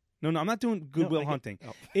 No, I'm not doing Goodwill Hunting.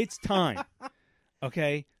 Oh. It's time.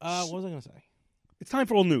 Okay. What was I gonna say? It's time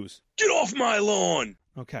for old news. Get off my lawn.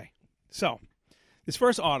 Okay. So, this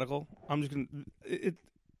first article, I'm just going to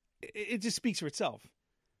it just speaks for itself.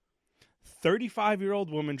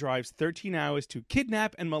 35-year-old woman drives 13 hours to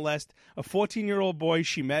kidnap and molest a 14-year-old boy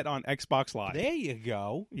she met on Xbox Live. There you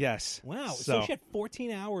go. Yes. Wow. So she had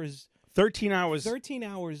 14 hours. 13 hours. 13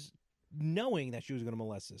 hours knowing that she was going to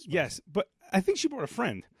molest this person. Yes, but I think she brought a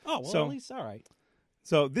friend. Oh, well, So- at least, all right.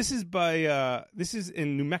 So this is this is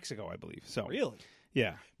in New Mexico, I believe. So Really?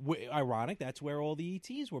 yeah. Ironic, that's where all the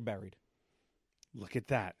ETs were buried Look at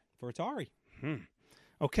that. for Atari.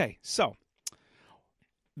 Okay, so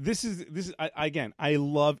this is again. I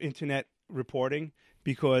love internet reporting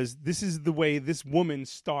because this is the way this woman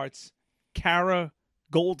starts. Kara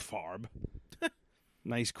Goldfarb,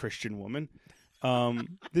 nice Christian woman.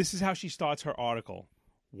 This is how she starts her article.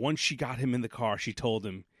 Once she got him in the car, she told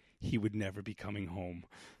him he would never be coming home.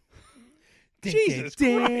 Jesus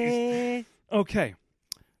Christ! Okay.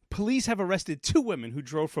 Police have arrested 2 women who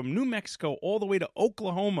drove from New Mexico all the way to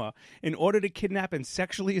Oklahoma in order to kidnap and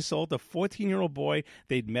sexually assault a 14-year-old boy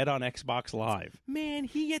they'd met on Xbox Live. Man,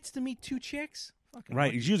 he gets to meet 2 chicks? Fucking Right.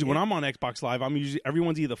 lucky It's usually when kid. I'm on Xbox Live,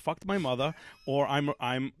 everyone's either fucked my mother or I'm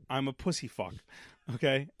a pussy fuck.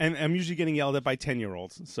 Okay? And I'm usually getting yelled at by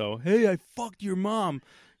 10-year-olds. So, hey, I fucked your mom.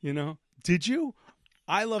 You know? Did you?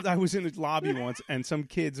 I was in the lobby once and some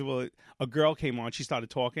kids, a girl came on, she started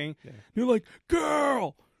talking. Yeah. They're like,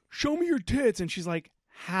 girl, show me your tits. And she's like,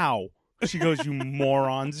 how? She goes, you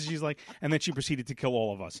morons. She's like, and then she proceeded to kill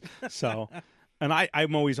all of us. So, and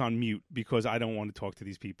I'm always on mute because I don't want to talk to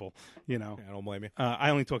these people, you know. I don't blame you. I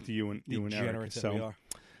only talk to you and Eric. Degenerates that we are.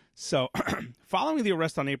 So, following the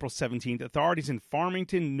arrest on April 17th, authorities in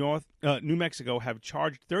Farmington, New Mexico have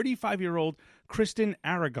charged 35-year-old Kristen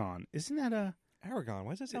Aragon. Isn't that a... Aragon,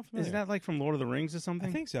 why does that sound familiar? Isn't that like from Lord of the Rings or something?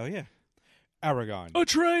 I think so, yeah. Aragon.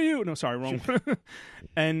 Atreyu! No, sorry, wrong.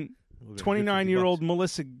 And 29-year-old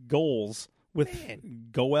Melissa Goels with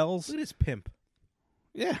Goels. Look at this pimp.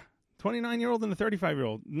 Yeah, 29-year-old and a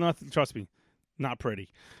 35-year-old. Nothing, trust me, not pretty.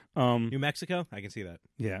 New Mexico? I can see that.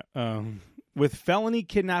 Yeah. With felony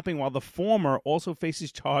kidnapping, while the former also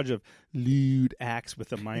faces charge of lewd acts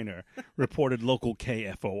with a minor, reported local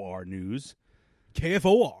KFOR News.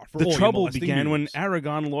 KFOR. For The all trouble your began when news.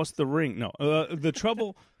 Aragon lost the ring. No, the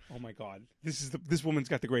trouble... Oh, my God. This woman's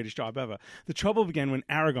got the greatest job ever. The trouble began when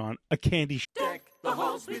Aragon, a candy... Deck the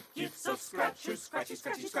halls with gifts of scratchers, scratchy,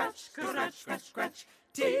 scratchy, scratch, scratch, scratch, scratch.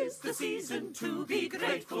 'Tis the season to be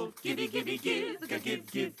grateful. Givey, givey,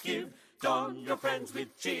 give. Don your friends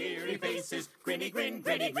with cheery faces. Grinny, grin,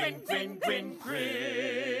 grinny, grin, grin, grin,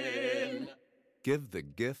 grin. Give the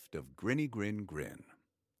gift of Grinny Grin Grin.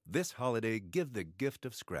 This holiday, give the gift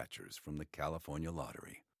of scratchers from the California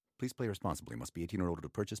Lottery. Please play responsibly. Must be 18 or older to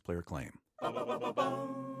purchase. Player claim.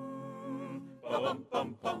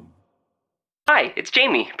 Hi, it's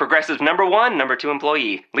Jamie, Progressive's #1, #2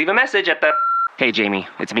 employee. Leave a message at the... Hey, Jamie,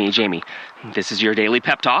 it's me, Jamie. This is your daily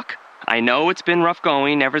pep talk. I know it's been rough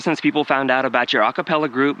going ever since people found out about your a cappella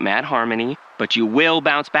group, Mad Harmony, but you will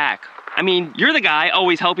bounce back. I mean, you're the guy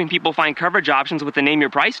always helping people find coverage options with the Name Your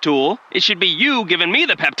Price tool. It should be you giving me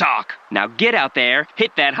the pep talk. Now get out there,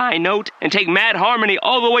 hit that high note, and take Mad Harmony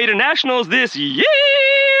all the way to nationals this year!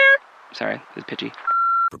 Sorry, it's pitchy.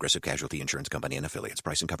 Progressive Casualty Insurance Company and Affiliates.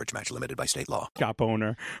 Price and coverage match limited by state law. Shop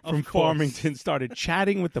owner from course. Farmington started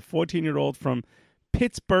chatting with the 14-year-old from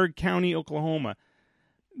Pittsburgh County, Oklahoma.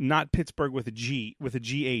 Not Pittsburgh with a G, with a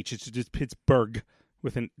GH. It's just Pittsburgh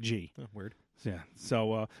with a G. Oh, weird. Yeah.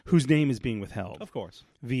 So, whose name is being withheld? Of course.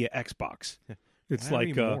 Via Xbox. It's Why are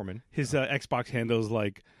like you Mormon? His Xbox handle is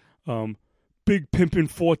like Big Pimpin'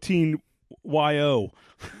 14 YO.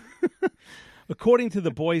 According to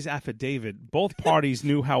the boy's affidavit, both parties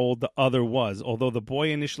knew how old the other was, although the boy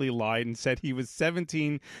initially lied and said he was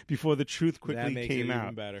 17 before the truth That quickly makes came it out.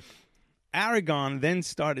 even better. Aragon then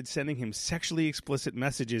started sending him sexually explicit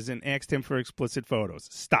messages and asked him for explicit photos.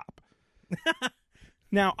 Stop.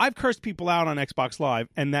 Now, I've cursed people out on Xbox Live,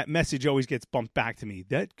 and that message always gets bumped back to me.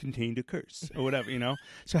 That contained a curse, or whatever, you know?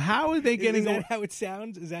 So how are they getting... Is that how it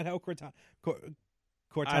sounds? Is that how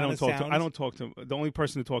Cortana sounds? I don't talk to... The only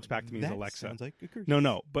person who talks back to me is That Alexa. sounds like a curse.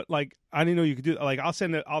 No. But, like, I didn't know you could do... Like, I'll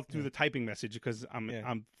do the typing message because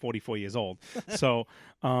I'm 44 years old. So,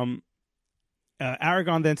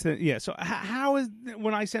 Aragon then said... Yeah, so how is...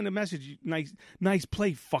 When I send a message, nice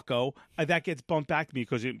play, fucko, that gets bumped back to me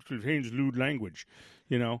because it contains lewd language,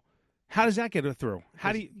 you know? How does that get through?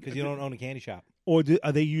 How do you... Because you don't own a candy shop. Or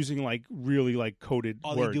are they using, like, really, like, coded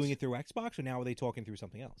Are words? they doing it through Xbox, or now are they talking through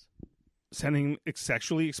something else? Sending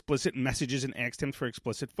sexually explicit messages and asked him for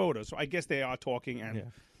explicit photos. So I guess they are talking.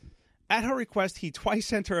 And at her request, he twice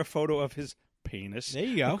sent her a photo of his penis. There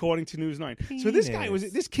you go. According to News 9. So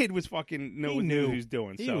this kid was fucking knew what he was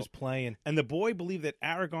doing. He was playing. And the boy believed that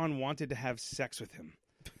Aragon wanted to have sex with him.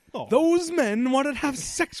 Oh. Those men wanted to have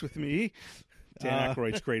sex with me. Dan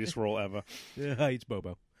Aykroyd's greatest role ever. It's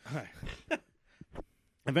Bobo.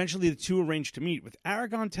 Eventually, the two arranged to meet, with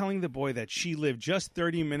Aragon telling the boy that she lived just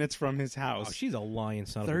 30 minutes from his house. Oh, she's a lying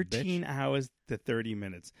son of a bitch. 13 hours to 30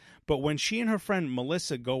 minutes. But when she and her friend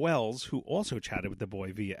Melissa Goels, who also chatted with the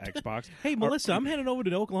boy via Xbox... Hey, Melissa, I'm heading over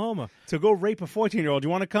to Oklahoma. To go rape a 14-year-old.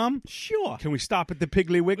 You want to come? Sure. Can we stop at the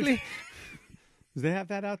Piggly Wiggly? Do they have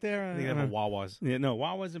that out there? They have a Wawa's. Yeah, no,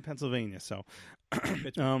 Wawa's in Pennsylvania, so...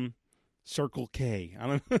 Circle K. I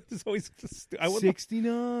don't know. It's always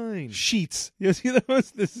 69 Sheets. You see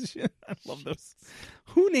those? I love those.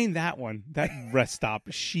 Who named that one? That rest stop.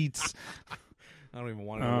 Sheets. I don't even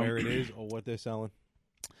want to know where it is or what they're selling.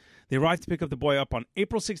 They arrived to pick up the boy up on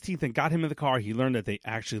April 16th and got him in the car. He learned that they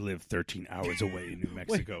actually lived 13 hours away in New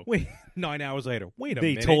Mexico. Wait, 9 hours later. Wait a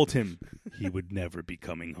minute. They told him he would never be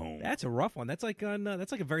coming home. That's a rough one. That's like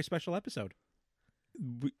that's like a very special episode.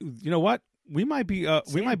 You know what? We might be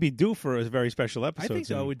due for a very special episode. I think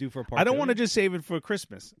so. soon. We're due for a part. I don't two. want to just save it for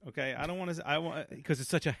Christmas. Okay, I don't want to. I want because it's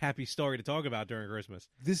such a happy story to talk about during Christmas.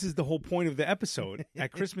 This is the whole point of the episode.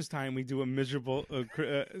 At Christmas time, we do a miserable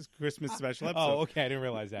Christmas special episode. Oh, okay. I didn't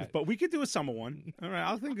realize that. But we could do a summer one. All right,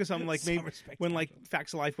 I'll think of something like maybe when like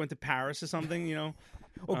Facts of Life went to Paris or something. You know,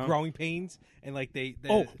 or Growing Pains and like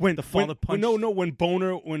when the father punched.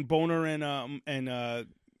 When Boner and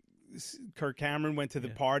Kirk Cameron went to the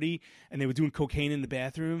party and they were doing cocaine in the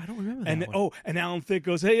bathroom. I don't remember that and one. And Alan Thicke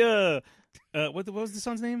goes, "Hey, what was the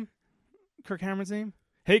son's name? Kirk Cameron's name?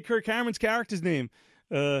 Hey, Kirk Cameron's character's name.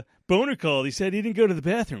 Boner called. He said he didn't go to the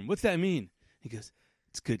bathroom. What's that mean?" He goes,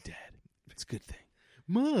 "It's good, Dad. It's a good thing."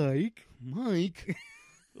 Mike.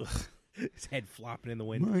 Ugh. His head flopping in the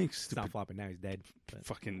wind. Mike, stop flopping. Now he's dead. But.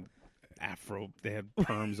 Fucking afro. They had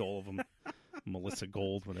perms, all of them. Melissa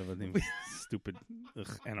Gold, whatever the name was. Stupid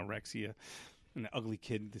anorexia. And the ugly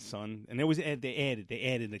kid, the son. And they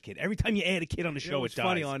added a kid. Every time you add a kid on the show, it's it dies.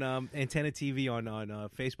 funny on Antenna TV on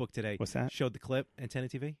Facebook today. What's that? Showed the clip, Antenna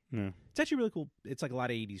TV. No. It's actually really cool. It's like a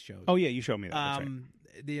lot of 80s shows. Oh, yeah, you showed me that. That's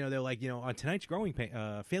right. They're like, on tonight's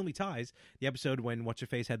Family Ties, the episode when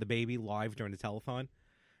What's-Her-Face had the baby live during the telethon.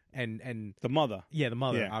 And the mother. Yeah, the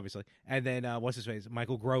mother, obviously. And then, what's his face?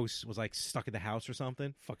 Michael Gross was, like, stuck in the house or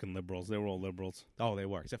something. Fucking liberals. They were all liberals. Oh, they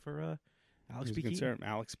were. Except for Alex P. Keaton.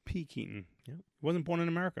 Alex P. Keaton. Yeah. He wasn't born in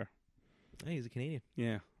America. Hey, he's a Canadian.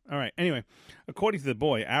 Yeah. All right. Anyway, according to the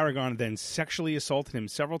boy, Aragon then sexually assaulted him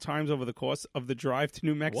several times over the course of the drive to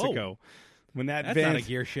New Mexico. Whoa. That's not a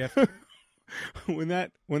gear shift. when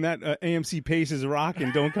that AMC Pace is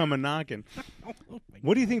rocking, don't come a knocking.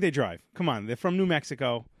 What do you think they drive? Come on, they're from New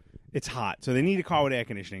Mexico. It's hot, so they need a car with air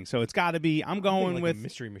conditioning. So it's got to be. I'm going like with a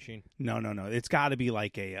Mystery Machine. No. It's got to be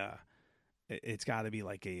like a.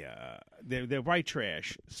 They're white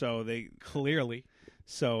trash. So they clearly.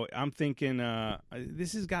 So I'm thinking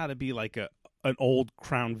this has got to be like an old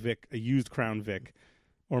Crown Vic, a used Crown Vic,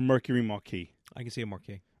 or Mercury Marquis. I can see a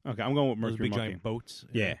Marquis. Okay, I'm going with Those Mercury big Marquis. giant boats.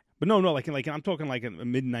 Yeah, but no, like I'm talking like a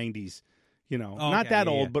mid '90s. Not that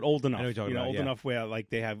old, but old enough. I know what you're talking about, old enough where like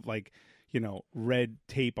they have like red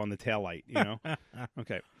tape on the taillight.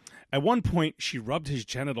 Okay. At one point, she rubbed his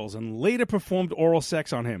genitals and later performed oral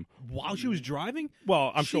sex on him while she was driving.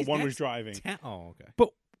 Well, I'm sure one was driving. Oh, okay.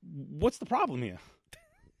 But what's the problem here?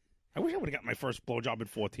 I wish I would have got my first blowjob at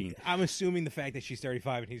 14. I'm assuming the fact that she's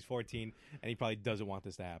 35 and he's 14, and he probably doesn't want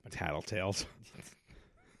this to happen. Tattletales.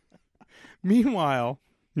 Meanwhile,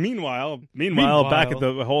 back at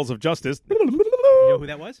the halls of justice. You know who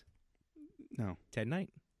that was? No. Ted Knight.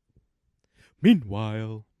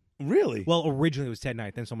 Meanwhile. Really? Well, originally it was Ted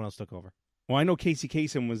Knight. Then someone else took over. Well, I know Casey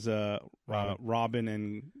Kasem was Robin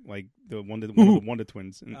and like one of the Wonder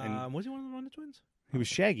Twins. And was he one of the Wonder Twins? He was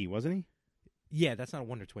Shaggy, wasn't he? Yeah, that's not a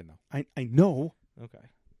Wonder Twin, though. I know. Okay.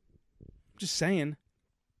 Just saying.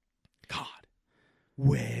 God.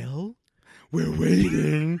 Well, we're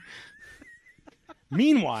waiting.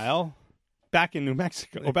 Meanwhile, back in New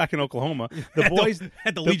Mexico, or back in Oklahoma, the boys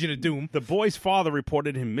at the Legion of Doom. The boy's father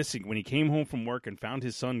reported him missing when he came home from work and found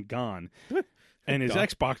his son gone, and his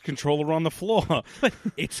Xbox controller on the floor.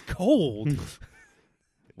 It's cold.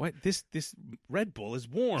 What? This Red Bull is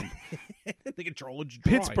warm. The controller's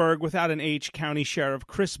dry. Pittsburgh, without an H, County Sheriff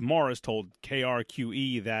Chris Morris told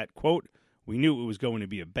KRQE that, quote, "We knew it was going to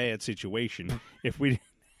be a bad situation if we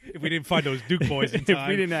didn't find those Duke boys in time. If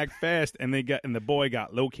we didn't act fast and the boy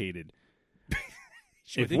got located.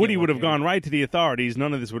 Sure, if Woody would have gone right to the authorities,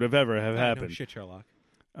 none of this would have ever happened. No shit, Sherlock.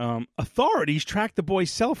 Authorities tracked the boy's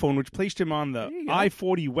cell phone, which placed him on the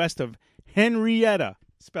I-40 west of Henrietta.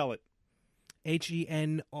 Spell it.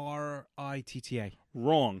 Henritta.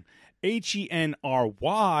 Wrong. Henryetta,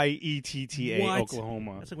 What?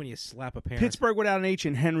 Oklahoma. That's like when you slap a parent. Pittsburgh without an H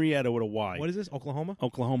and Henrietta with a Y. What is this? Oklahoma?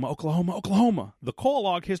 Oklahoma. The call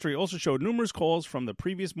log history also showed numerous calls from the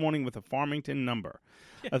previous morning with a Farmington number.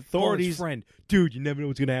 Authorities, friend, dude, you never know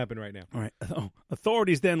what's going to happen right now. All right.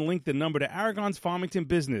 Authorities then linked the number to Aragon's Farmington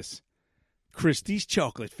business, Christie's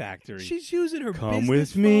Chocolate Factory. She's using her Come business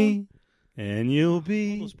with me, phone. and you'll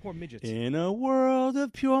be Those poor midgets. in a world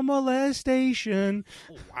of pure molestation.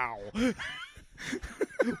 Wow.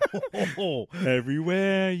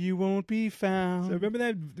 Everywhere you won't be found. So remember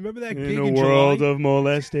that in gig a in world July? of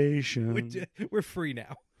molestation. We're free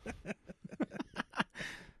now.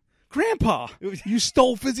 Grandpa, you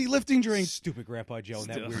stole fizzy lifting drinks. Stupid Grandpa Joe in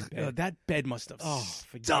that weird bed. That bed must have.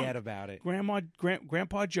 Forget about it.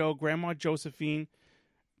 Grandpa Joe, Grandma Josephine.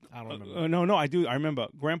 I don't remember. No, I do. I remember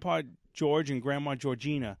Grandpa George and Grandma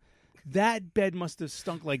Georgina. That bed must have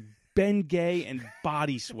stunk like Ben Gay and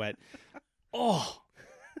body sweat. Oh,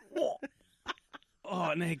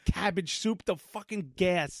 and they had cabbage soup to fucking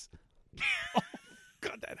gas. Oh,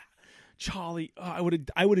 God, that Charlie. I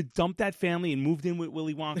would have dumped that family and moved in with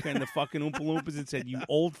Willy Wonka and the fucking Oompa Loompas and said, "You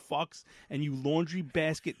old fucks and you laundry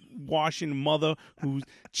basket washing mother who's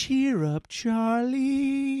cheer up,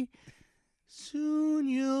 Charlie. Soon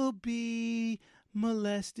you'll be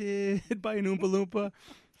molested by an Oompa Loompa."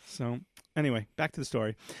 So, anyway, back to the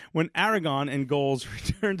story. When Aragon and Goals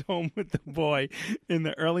returned home with the boy in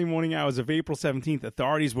the early morning hours of April 17th,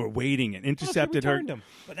 authorities were waiting and intercepted her. Him.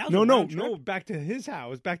 But that was No, back to his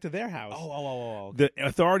house, back to their house. Oh. The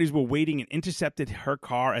authorities were waiting and intercepted her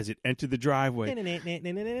car as it entered the driveway.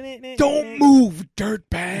 Don't move,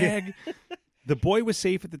 dirtbag! The boy was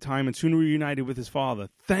safe at the time and soon reunited with his father.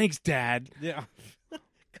 Thanks, Dad. Yeah.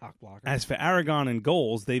 Cockblocker. As for Aragon and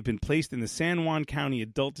Goals, they've been placed in the San Juan County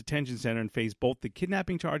Adult Detention Center and face both the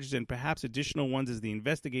kidnapping charges and perhaps additional ones as the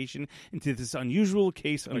investigation into this unusual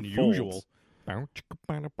case unfolds. Oh,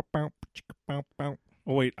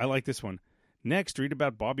 wait, I like this one. Next, read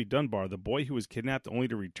about Bobby Dunbar, the boy who was kidnapped only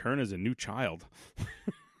to return as a new child.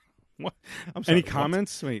 What? I'm sorry, Any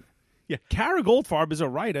comments? Wait. Yeah, Kara Goldfarb is a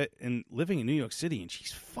writer and living in New York City, and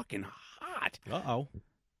she's fucking hot. Uh-oh.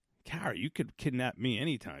 Kara, you could kidnap me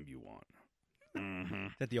anytime you want. Mm-hmm.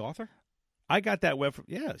 Is that the author? I got that web from,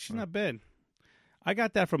 she's not bad. I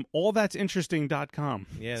got that from allthat'sinteresting.com.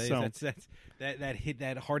 Yeah, so,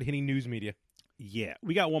 that hard-hitting news media. Yeah,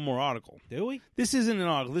 we got one more article. Do we? This isn't an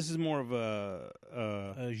article. This is more of a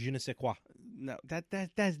je ne sais quoi. No,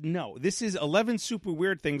 no. This is 11 super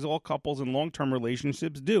weird things all couples in long-term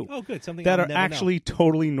relationships do. Oh, good. Something that I'll are never actually know.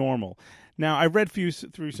 totally normal. Now, I read through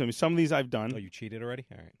some of these I've done. Oh, you cheated already?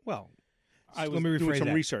 All right. Well, I Let was me rephrase doing some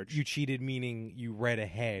that. research. You cheated meaning you read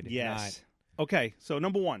ahead. Yes. Okay, so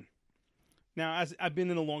number one. Now, as I've been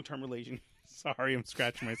in a long-term relationship. Sorry, I'm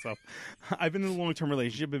scratching myself. I've been in a long-term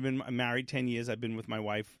relationship. I've been married 10 years. I've been with my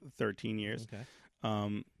wife 13 years. Okay.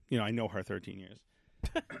 I know her 13 years.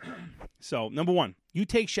 So, number one, you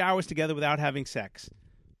take showers together without having sex.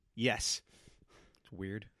 Yes. It's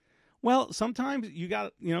weird. Well, sometimes you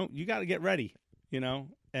got to get ready, and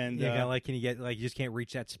can you get you just can't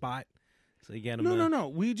reach that spot, so you get them. No.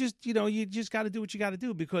 We just you just got to do what you got to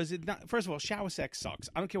do because first of all, shower sex sucks.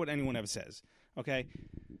 I don't care what anyone ever says. Okay,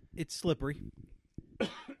 it's slippery.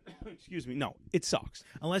 Excuse me. No, it sucks.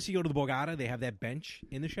 Unless you go to the Borgata, they have that bench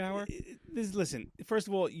in the shower. Listen, first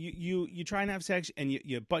of all, you try and have sex and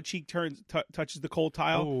your butt cheek touches the cold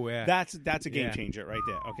tile. Oh, yeah. That's a game changer right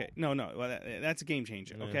there. Okay, no, that's a game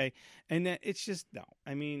changer. Okay, and it's just no.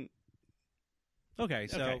 I mean, okay,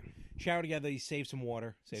 so Shower together, you save some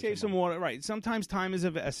water. Save some water, right. Sometimes time is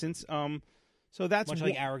of essence. So that's much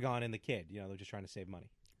like Aragon and the kid. You know, they're just trying to save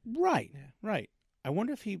money. Right, right. I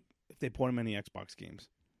wonder if they bought him any Xbox games.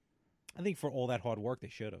 I think for all that hard work, they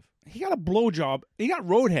should have. He got a blowjob. He got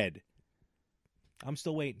roadhead. I'm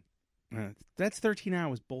still waiting. That's 13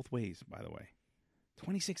 hours both ways, by the way.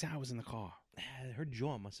 26 hours in the car. Her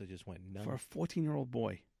jaw must have just went numb. For a 14-year-old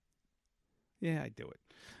boy. Yeah, I'd do it.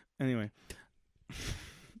 Anyway.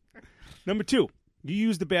 Number 2, you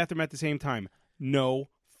use the bathroom at the same time. No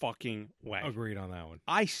fucking way. Agreed on that one.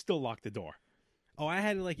 I still lock the door. Oh, I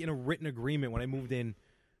had like in a written agreement when I moved in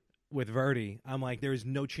with Verdi. I'm like, there is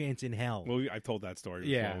no chance in hell. Well, I told that story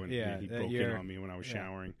before when he broke in on me when I was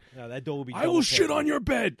showering. No, that door will be. I will shit on your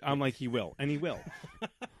bed. I'm like, he will, and he will.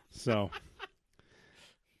 So,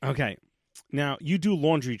 okay. Now, you do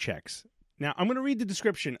laundry checks. Now, I'm going to read the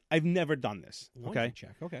description. I've never done this. Laundry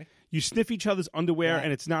check. Okay. You sniff each other's underwear,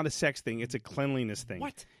 and it's not a sex thing. It's a cleanliness thing.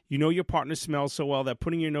 What? You know your partner smells so well that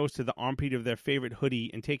putting your nose to the armpit of their favorite hoodie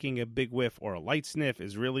and taking a big whiff or a light sniff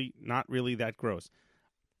is really not really that gross.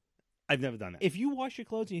 I've never done that. If you wash your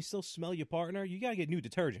clothes and you still smell your partner, you got to get new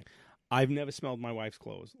detergent. I've never smelled my wife's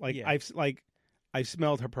clothes. I've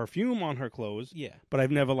smelled her perfume on her clothes. Yeah. But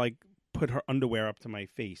I've never put her underwear up to my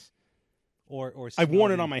face. Or I've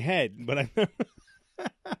worn it on my head, but I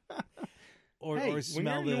or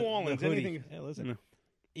smell the New Orleans, the hoodie. anything. Hey, listen, No.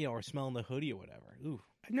 you know, or smelling the hoodie or whatever. Ooh,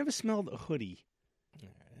 I've never smelled a hoodie.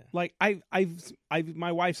 Like I've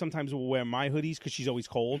my wife sometimes will wear my hoodies because she's always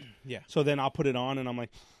cold. Yeah. So then I'll put it on and I'm like,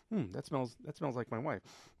 that smells like my wife.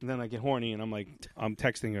 And then I get horny and I'm like, I'm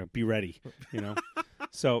texting her, be ready, you know.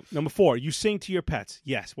 So number 4, you sing to your pets.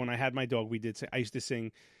 Yes, when I had my dog, we did. I used to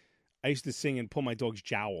sing and pull my dog's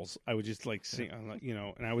jowls. I would just sing, you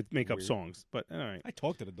know, and I would make up songs. But all right, I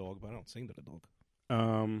talk to the dog, but I don't sing to the dog.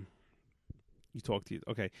 You talk to you.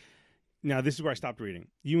 Okay. Now, this is where I stopped reading.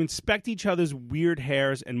 You inspect each other's weird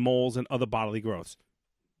hairs and moles and other bodily growths.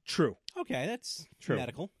 True. Okay, that's True.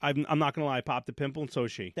 medical. I'm not going to lie. I popped a pimple, and so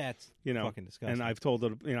is she. That's fucking disgusting. And I've told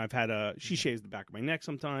her, you know, I've had she shaves the back of my neck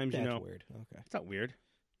sometimes. That's you know, weird. Okay, it's not weird.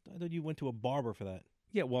 I thought you went to a barber for that.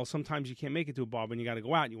 Yeah, well, sometimes you can't make it to a barber, and you got to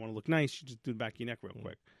go out. And you want to look nice. You just do the back of your neck real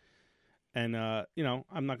quick. And you know,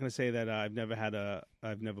 I'm not going to say that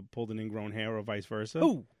I've never pulled an ingrown hair or vice versa.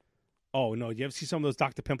 Ooh. Oh, no. You ever see some of those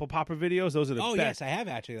Dr. Pimple Popper videos? Those are the best. Oh, yes, I have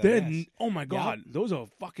actually. Oh, my God. Yep. Those are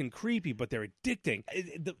fucking creepy, but they're addicting.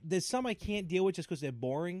 There's some I can't deal with just because they're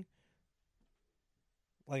boring.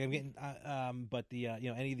 Like I'm getting, but the you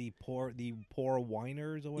know, any of the poor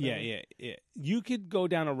whiners or whatever. Yeah. You could go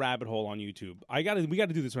down a rabbit hole on YouTube. We got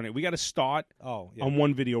to do this one. We got to start on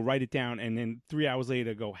one video, write it down, and then 3 hours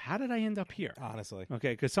later go, how did I end up here? Honestly.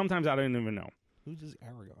 Okay, because sometimes I don't even know. Who's this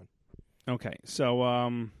Aragon? Okay,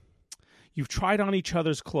 so you've tried on each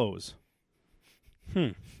other's clothes.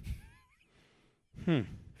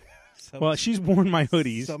 Well, she's worn my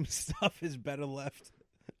hoodies. Some stuff is better left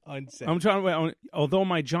unsaid. I'm trying to. Although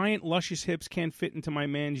my giant, luscious hips can't fit into my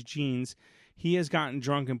man's jeans, he has gotten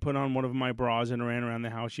drunk and put on one of my bras and ran around the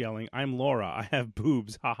house yelling, "I'm Laura. I have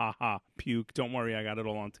boobs. Ha ha ha. Puke. Don't worry, I got it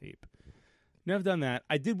all on tape." Never done that.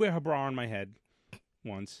 I did wear her bra on my head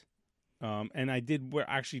once, and I did wear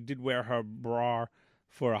her bra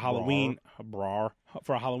for a Halloween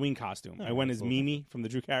costume. I went as Mimi from the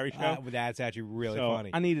Drew Carey show. That's actually really funny.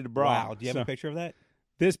 I needed a bra. Wow. Do you have a picture of that?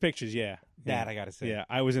 There's pictures, yeah. That I gotta say. Yeah,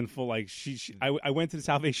 I was in full I went to the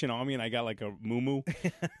Salvation Army and I got like a muumuu,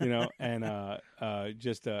 you know, and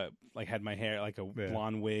just like had my hair like a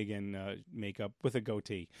blonde wig and makeup with a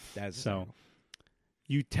goatee. That's so.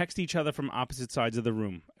 You text each other from opposite sides of the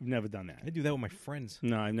room. I've never done that. I do that with my friends.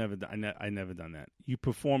 No, I never done that. You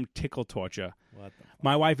perform tickle torture. What the fuck?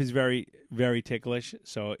 My wife is very, very ticklish.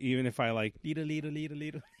 So even if I like, yeah,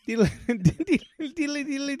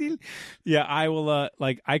 I will.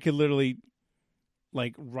 I could literally,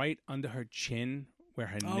 right under her chin where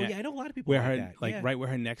her neck. Oh yeah, I know a lot of people that. Right where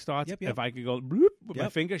her neck starts. Yep. If I could go bloop with my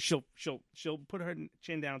finger, she'll put her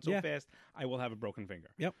chin down so fast I will have a broken finger.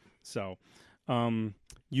 Yep. So.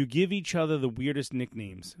 You give each other the weirdest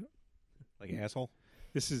nicknames. Like asshole?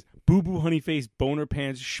 This is Boo Boo Honey Face, Boner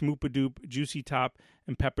Pants, Schmoopadoop, Juicy Top,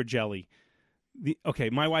 and Pepper Jelly.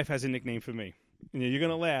 My wife has a nickname for me. And you're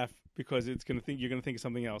going to laugh because you're going to think of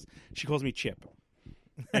something else. She calls me Chip.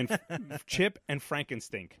 And Chip and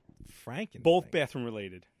Frankenstink. Frankenstink? Both bathroom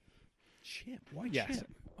related. Chip? Why yes. Chip?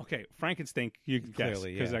 Okay, Frankenstink, you can guess,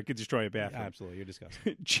 because I could destroy a bathroom. Yeah, absolutely, you're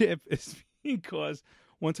disgusting. Chip is because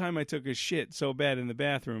one time I took a shit so bad in the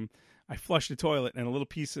bathroom, I flushed the toilet and a little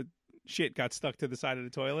piece of shit got stuck to the side of the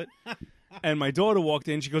toilet. And my daughter walked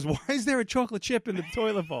in. She goes, "Why is there a chocolate chip in the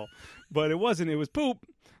toilet bowl?" But it wasn't. It was poop.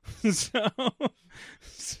 So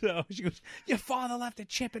she goes, your father left a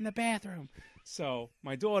chip in the bathroom. So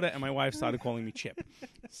my daughter and my wife started calling me Chip.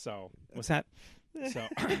 So what's that? So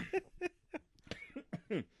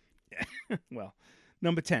well,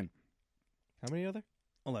 number 10. How many other?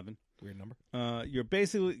 11. Weird number.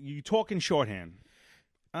 You talk in shorthand.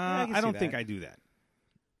 I can I don't see think that. I do that.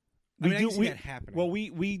 I mean, I can see that happening. Well,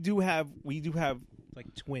 we do have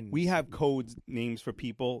like twins. We have codes names for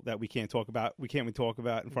people that we can't talk about. We can't talk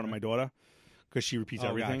about in front of my daughter because she repeats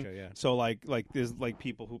everything. Gotcha, yeah. So like there's like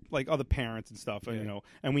people who like other parents and stuff, and, you know,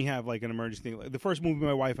 and we have like an emergency thing. Like, the first movie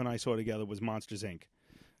my wife and I saw together was Monsters Inc.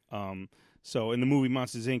 So in the movie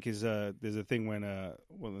Monsters Inc. is there's a thing when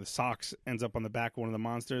the socks ends up on the back of one of the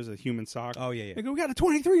monsters, a human sock. Oh yeah. They go, we got a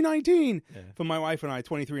 2319. For my wife and I,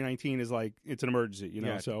 2319 is like it's an emergency, you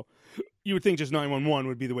know. Yeah. So you would think just 911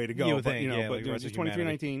 would be the way to go. You would but, think, you know, yeah, but like the rest just of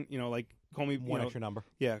humanity. 2319, you know, like call me One you know, extra number.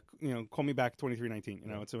 Yeah, you know, call me back 2319.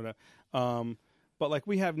 You know, it's whatever. But like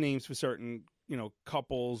we have names for certain, you know,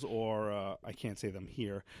 couples or I can't say them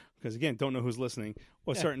here because again, don't know who's listening,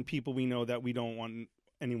 or certain people we know that we don't want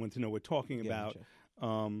anyone to know we're talking about.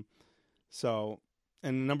 So,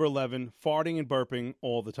 and number 11, farting and burping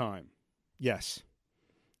all the time. Yes,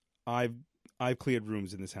 I've cleared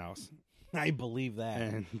rooms in this house. I believe that,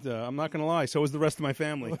 and I'm not gonna lie. So is the rest of my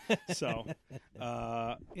family. So,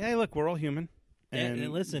 yeah, look, we're all human.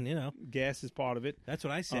 And listen, you know, gas is part of it. That's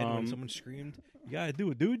what I said when someone screamed, "You gotta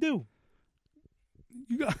do it, do."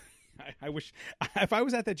 You got. I wish if I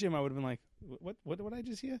was at that gym, I would have been like, "What did I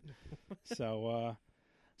just hear?"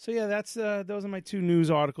 So yeah, that's those are my 2 news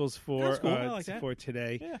articles for That's cool. I like that. for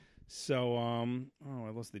today. Yeah. So I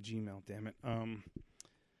lost the Gmail. Damn it.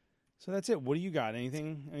 So that's it. What do you got?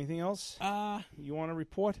 Anything else? You want to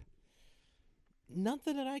report?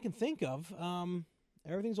 Nothing that I can think of.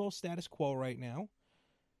 Everything's all status quo right now,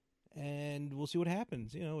 and we'll see what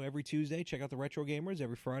happens. You know, every Tuesday, check out the Retro Gamers.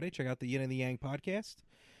 Every Friday, check out the Yin and the Yang podcast.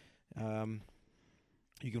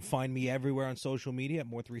 You can find me everywhere on social media at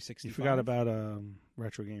More365. You forgot about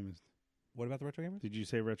Retro Gamers. What about the Retro Gamers? Did you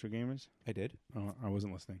say Retro Gamers? I did. Oh, I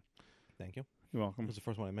wasn't listening. Thank you. You're welcome. That was the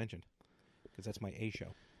first one I mentioned because that's my A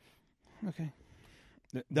show. Okay.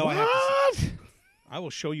 No, what? I have to I will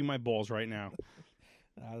show you my balls right now.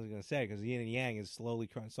 I was going to say, because Yin and Yang is slowly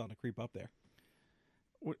starting to creep up there.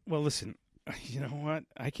 Well, listen, you know what?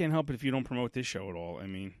 I can't help it if you don't promote this show at all. I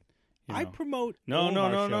mean, you know. I promote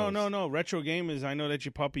No. Retro Gamers. I know that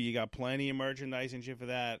your puppy. You got plenty of merchandise and shit for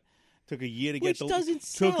that. Took a year to Which get doesn't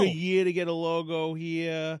sell. Took a year to get a logo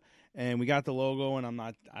here, and we got the logo. And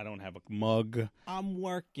I don't have a mug. I'm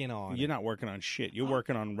working on. You're not working on shit. You're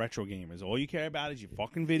working on Retro Gamers. All you care about is your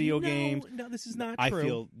fucking video games. No, this is not I true.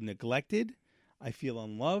 feel neglected. I feel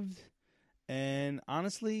unloved, and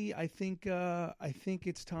honestly, I think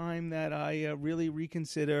it's time that I really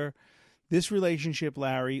reconsider this relationship,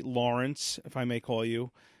 Lawrence, if I may call you,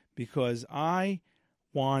 because I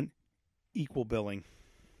want equal billing.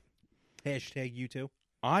 Hashtag you too.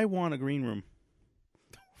 I want a green room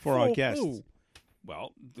for our guests. Who?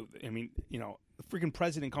 Well, I mean, you know, the freaking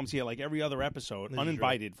president comes here like every other episode, This is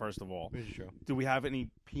uninvited. First of all, This is true. do we have any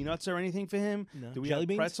peanuts or anything for him? No. Do we Jelly have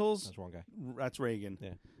beans? pretzels? That's the wrong guy. That's Reagan.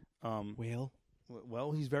 Yeah.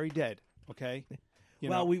 Well, he's very dead. Okay.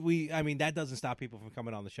 I mean, that doesn't stop people from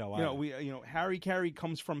coming on the show. You know, Harry Carey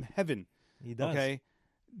comes from heaven. He does. Okay.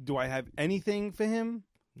 Do I have anything for him?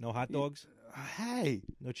 No hot dogs. Hey,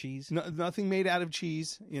 no cheese. Nothing made out of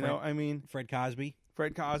cheese. You know, I mean, Fred Cosby.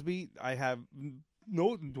 I have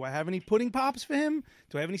no. Do I have any pudding pops for him?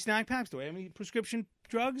 Do I have any snack packs? Do I have any prescription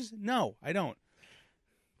drugs? No, I don't.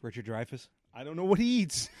 Richard Dreyfuss. I don't know what he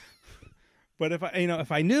eats. But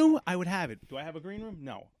if I knew, I would have it. Do I have a green room?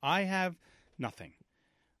 No, I have nothing.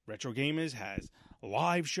 Retro Gamers has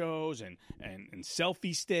live shows and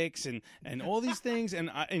selfie sticks and all these things and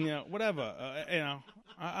you know whatever.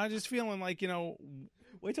 I just feeling like, you know.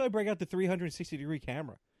 Wait till I break out the 360-degree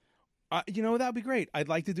camera. You know, that'd be great. I'd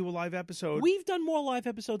like to do a live episode. We've done more live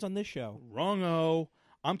episodes on this show. Wrong-o.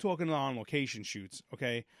 I'm talking on location shoots,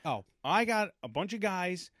 okay? Oh. I got a bunch of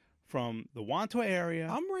guys from the Wantagh area.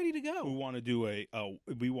 I'm ready to go. We want to do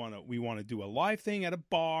we want to do a live thing at a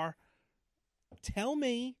bar. Tell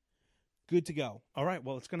me. Good to go. All right.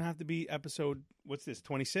 Well, it's going to have to be episode, what's this,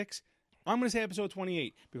 26? I'm going to say episode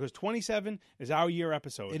 28 because 27 is our year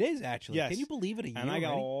episode. It is, actually. Yes. Can you believe it? And I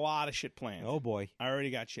got a lot of shit planned. Oh, boy. I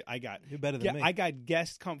already got shit. You're better than me. I got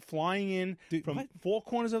guests come flying in from 4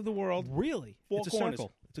 corners of the world. Really? 4 it's corners. a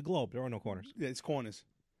circle. It's a globe. There are no corners. Yeah, it's corners.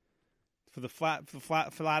 For the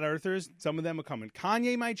flat earthers, some of them are coming.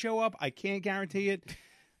 Kanye might show up. I can't guarantee it.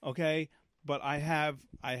 Okay, but I have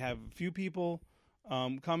a few people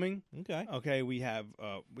coming. Okay. We have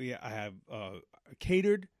I have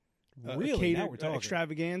catered. Really? Now we're talking.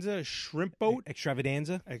 Extravaganza, shrimp boat.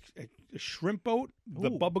 Extravaganza? A shrimp boat, the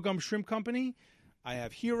Bubblegum Shrimp Company. I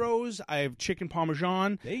have Heroes. I have chicken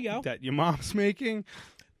parmesan. There you go. That your mom's making.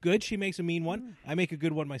 Good. She makes a mean one. I make a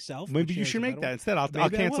good one myself. Maybe you should make that instead. I'll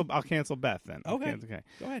cancel. I'll cancel Beth then. Okay. Okay.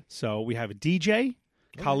 Go ahead. So we have a DJ,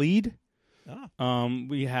 Khalid. Ah.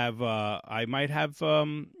 We have. I might have.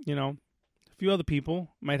 A few other people.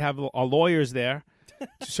 Might have our lawyers there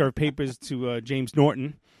to serve papers to James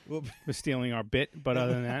Norton for stealing our bit. But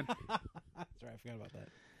other than that, that's right. I forgot about that.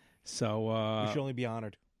 So you should only be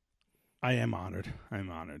honored. I am honored.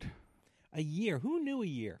 I'm honored. A year. Who knew a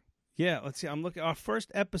year? Yeah, let's see. I'm looking. Our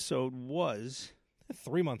first episode was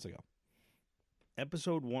 3 months ago.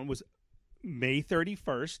 Episode 1 was May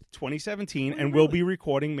 31st, 2017, and really? we'll be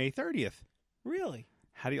recording May 30th. Really?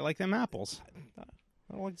 How do you like them apples? I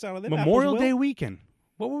don't like the sound of them. Memorial apples, Day weekend.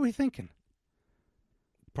 What were we thinking?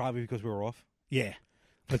 Probably because we were off. Yeah.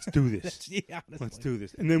 Let's do this. Yeah, let's do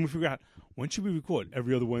this. And then we figure out, when should we record?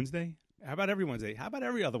 Every other Wednesday? How about every Wednesday? How about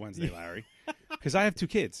every other Wednesday, Larry? Because I have 2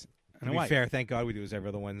 kids. To be fair, thank God we do this every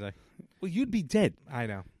other Wednesday. Well, you'd be dead. I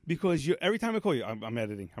know. Because every time I call you, I'm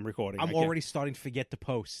editing, I'm recording. I'm already starting to forget to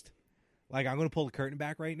post. Like, I'm going to pull the curtain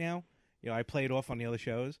back right now. You know, I play it off on the other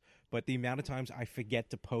shows, but the amount of times I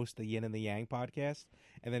forget to post the Yin and the Yang podcast,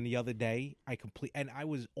 and then the other day and I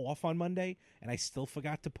was off on Monday, and I still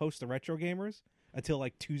forgot to post the Retro Gamers until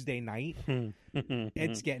like Tuesday night.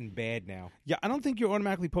 It's getting bad now. Yeah, I don't think you're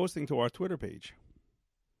automatically posting to our Twitter page.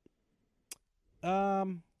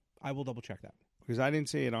 I will double check that. Because I didn't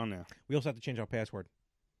see it on there. We also have to change our password.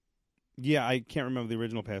 Yeah, I can't remember the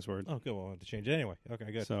original password. Oh, good. We'll have to change it anyway.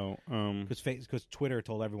 Okay, good. So, because Twitter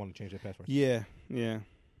told everyone to change their password. Yeah.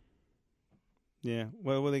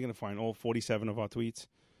 What are they going to find? All 47 of our tweets?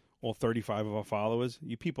 All 35 of our followers?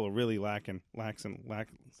 You people are really slacking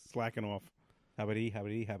off. Habity.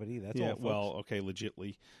 That's all, folks. Well, okay,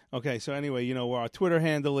 legitly. Okay, so anyway, our Twitter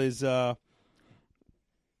handle is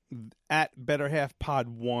at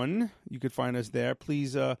BetterHalfPod1. You could find us there.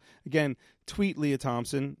 Please, again, tweet Leah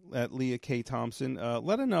Thompson at Leah K. Thompson.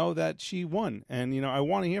 Let her know that she won. And, I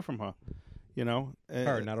want to hear from her.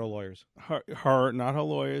 Her, not her lawyers. Her, not her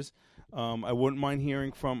lawyers. I wouldn't mind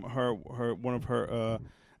hearing from her one of her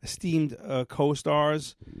esteemed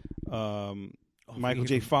co-stars, Michael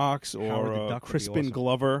J. Fox or Crispin awesome.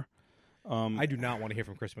 Glover. I do not want to hear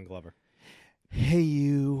from Crispin Glover. Hey,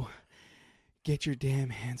 you. Get your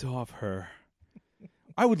damn hands off her.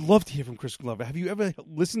 I would love to hear from Crispin Glover. Have you ever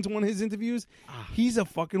listened to one of his interviews? He's a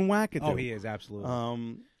fucking wackadoo. Oh, he is,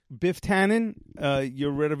 absolutely. Biff Tannen,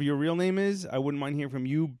 whatever your real name is, I wouldn't mind hearing from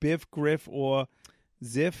you, Biff, Griff, or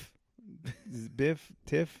Ziff. Biff,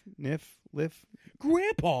 Tiff, Niff, Liff.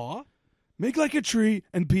 Grandpa! Make like a tree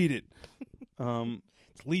and beat it.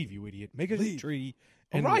 Let's leave, you idiot. Make a tree.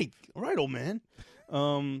 All right, old man.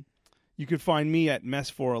 You could find me at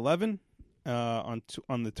Mess411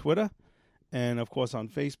 on the Twitter, and of course on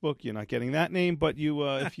Facebook. You're not getting that name, but you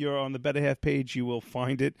if you're on the Better Half page, you will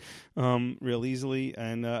find it real easily.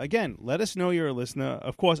 And again, let us know you're a listener.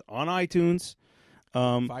 Of course, on iTunes.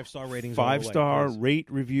 5-star ratings. 5-star rate,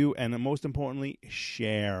 review, and most importantly,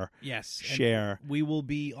 share. Yes, share. And we will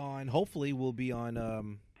be on. Hopefully, we'll be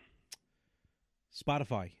on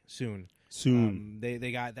Spotify soon.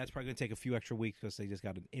 They got that's probably going to take a few extra weeks because they just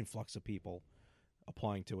got an influx of people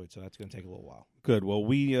applying to it, so that's going to take a little while. Good. Well,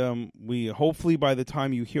 we hopefully by the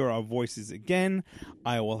time you hear our voices again,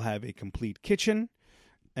 I will have a complete kitchen,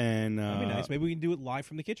 and that'd be nice. Maybe we can do it live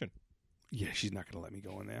from the kitchen. Yeah, she's not going to let me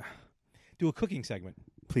go in there. Do a cooking segment.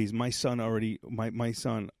 Please, my son,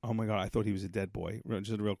 oh my God, I thought he was a dead boy.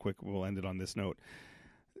 Just real quick, we'll end it on this note.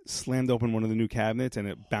 Slammed open one of the new cabinets and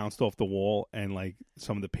it bounced off the wall and like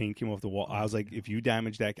some of the paint came off the wall. I was like, if you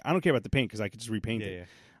damage that, I don't care about the paint because I could just repaint it. Yeah.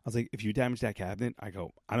 I was like, if you damage that cabinet, I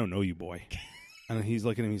go, I don't know you, boy. And he's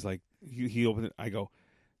looking at me, he's like, he opened it. I go,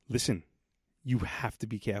 listen, you have to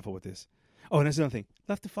be careful with this. Oh, and that's another thing.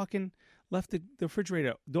 Left the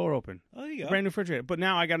refrigerator door open. Oh, there you go. Brand new refrigerator. But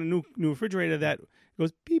now I got a new refrigerator that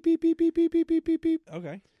goes beep, beep, beep, beep, beep, beep, beep, beep, beep.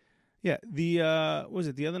 Okay. Yeah. What was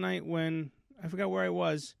it the other night when I forgot where I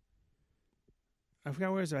was?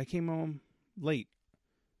 I came home late.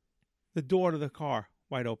 The door to the car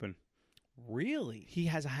wide open. Really? He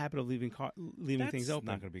has a habit of leaving things open. That's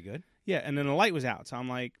not going to be good. Yeah, and then the light was out, so I'm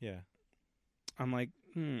like, is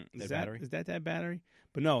that battery?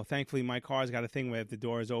 But no, thankfully my car's got a thing where if the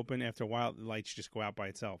door is open, after a while the lights just go out by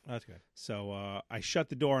itself. That's good. So I shut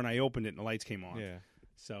the door and I opened it and the lights came on. Yeah.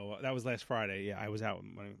 So that was last Friday. Yeah, I was out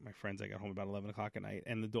with my friends. I got home about 11 o'clock at night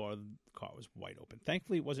and the door of the car was wide open.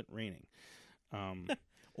 Thankfully it wasn't raining.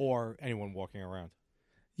 Or anyone walking around.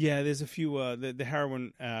 Yeah, there's a few. The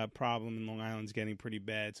heroin problem in Long Island's getting pretty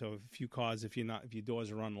bad. So a few cars, if your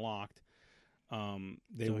doors are unlocked, they So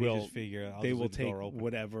you will just figure, I'll they just will leave the take door open.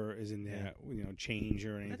 whatever is in there, change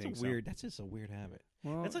or anything. That's just a weird habit.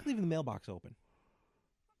 Well, That's like leaving the mailbox open.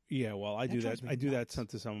 Yeah, well, I That do that. drives me I do nuts. that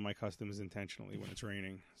to some of my customers intentionally when it's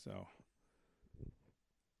raining. So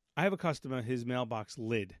I have a customer. His mailbox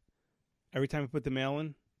lid. Every time I put the mail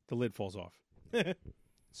in, the lid falls off.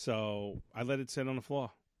 So I let it sit on the floor.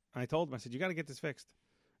 I told him, I said, "You got to get this fixed."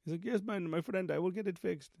 He's like, "Yes, my friend, I will get it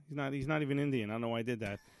fixed." He's not even Indian. I don't know why I did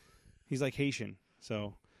that. He's like Haitian.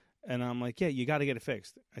 So, and I'm like, "Yeah, you got to get it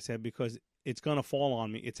fixed." I said, because it's gonna fall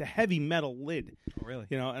on me. It's a heavy metal lid. Oh, really?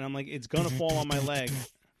 And I'm like, it's gonna fall on my leg.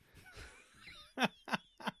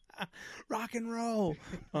 Rock and roll.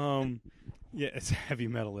 Yeah, it's a heavy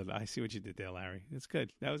metal lid. I see what you did there, Larry. It's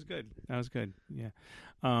good. That was good. Yeah.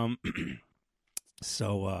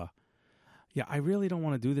 So, yeah, I really don't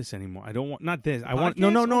want to do this anymore. I don't want, not this. I want, no.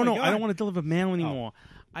 Podcast? Oh, my I God. don't want to deliver mail anymore.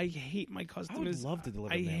 I hate my customers. I would love to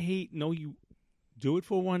deliver I mail. you do it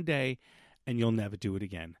for one day and you'll never do it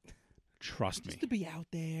again. Trust me. Just to be out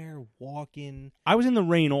there, walking. I was in the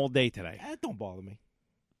rain all day today. That don't bother me.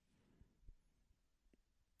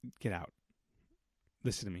 Get out.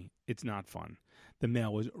 Listen to me. It's not fun. The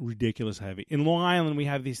mail was ridiculous heavy. In Long Island, we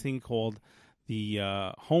have this thing called the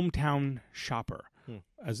hometown shopper.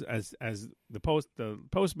 As the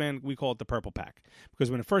postman, we call it the purple pack,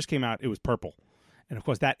 because when it first came out, it was purple, and of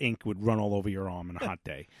course that ink would run all over your arm on a hot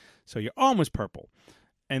day, so your arm was purple.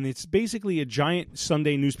 And it's basically a giant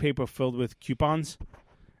Sunday newspaper filled with coupons,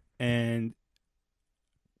 and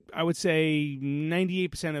I would say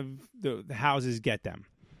 98% of the houses get them.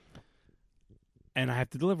 And I have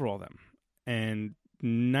to deliver all them. And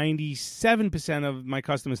 97% of my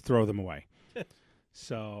customers throw them away.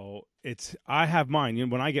 So I have mine.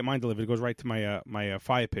 When I get mine delivered, it goes right to my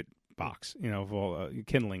fire pit box, for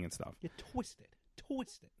kindling and stuff. You twist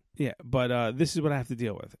it. Yeah, but this is what I have to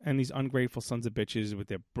deal with. And these ungrateful sons of bitches with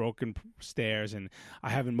their broken stairs, and I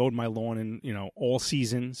haven't mowed my lawn in, all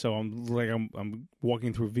season, so I'm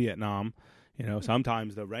walking through Vietnam.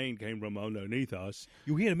 Sometimes the rain came from underneath us.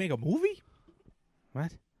 You here to make a movie?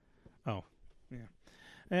 What? Oh, yeah.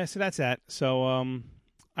 Yeah, so that's that. So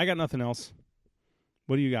I got nothing else.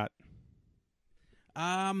 What do you got?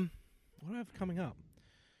 What do I have coming up?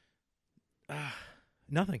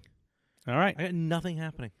 Nothing. All right. I got nothing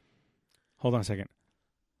happening. Hold on a second.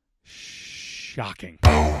 Shocking.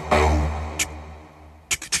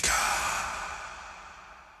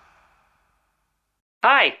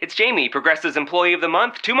 Hi, it's Jamie, Progressive's Employee of the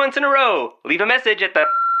Month, 2 months in a row. Leave a message at the...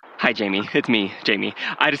 Hi, Jamie. It's me, Jamie.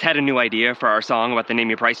 I just had a new idea for our song about the Name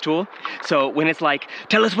Your Price tool. So when it's like,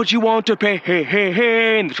 tell us what you want to pay, hey, hey,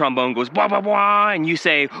 hey, and the trombone goes, blah, blah, blah, and you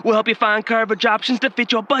say, we'll help you find coverage options to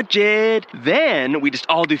fit your budget. Then we just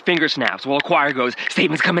all do finger snaps while a choir goes,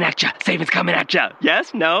 savings coming at ya, savings coming at ya.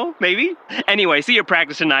 Yes? No? Maybe? Anyway, see you at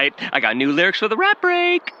practice tonight. I got new lyrics for the rap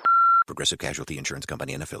break. Progressive Casualty Insurance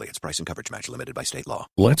Company and Affiliates. Price and coverage match limited by state law.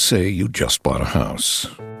 Let's say you just bought a house.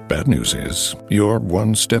 Bad news is, you're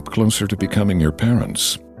one step closer to becoming your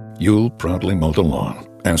parents. You'll proudly mow the lawn.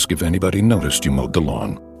 Ask if anybody noticed you mowed the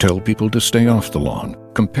lawn. Tell people to stay off the lawn.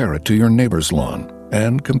 Compare it to your neighbor's lawn.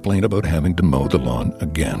 And complain about having to mow the lawn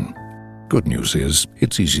again. Good news is,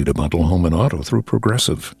 it's easy to bundle home and auto through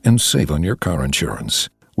Progressive and save on your car insurance.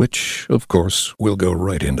 Which, of course, will go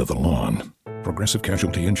right into the lawn. Progressive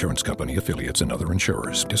Casualty Insurance Company, Affiliates, and other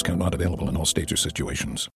insurers. Discount not available in all states or situations.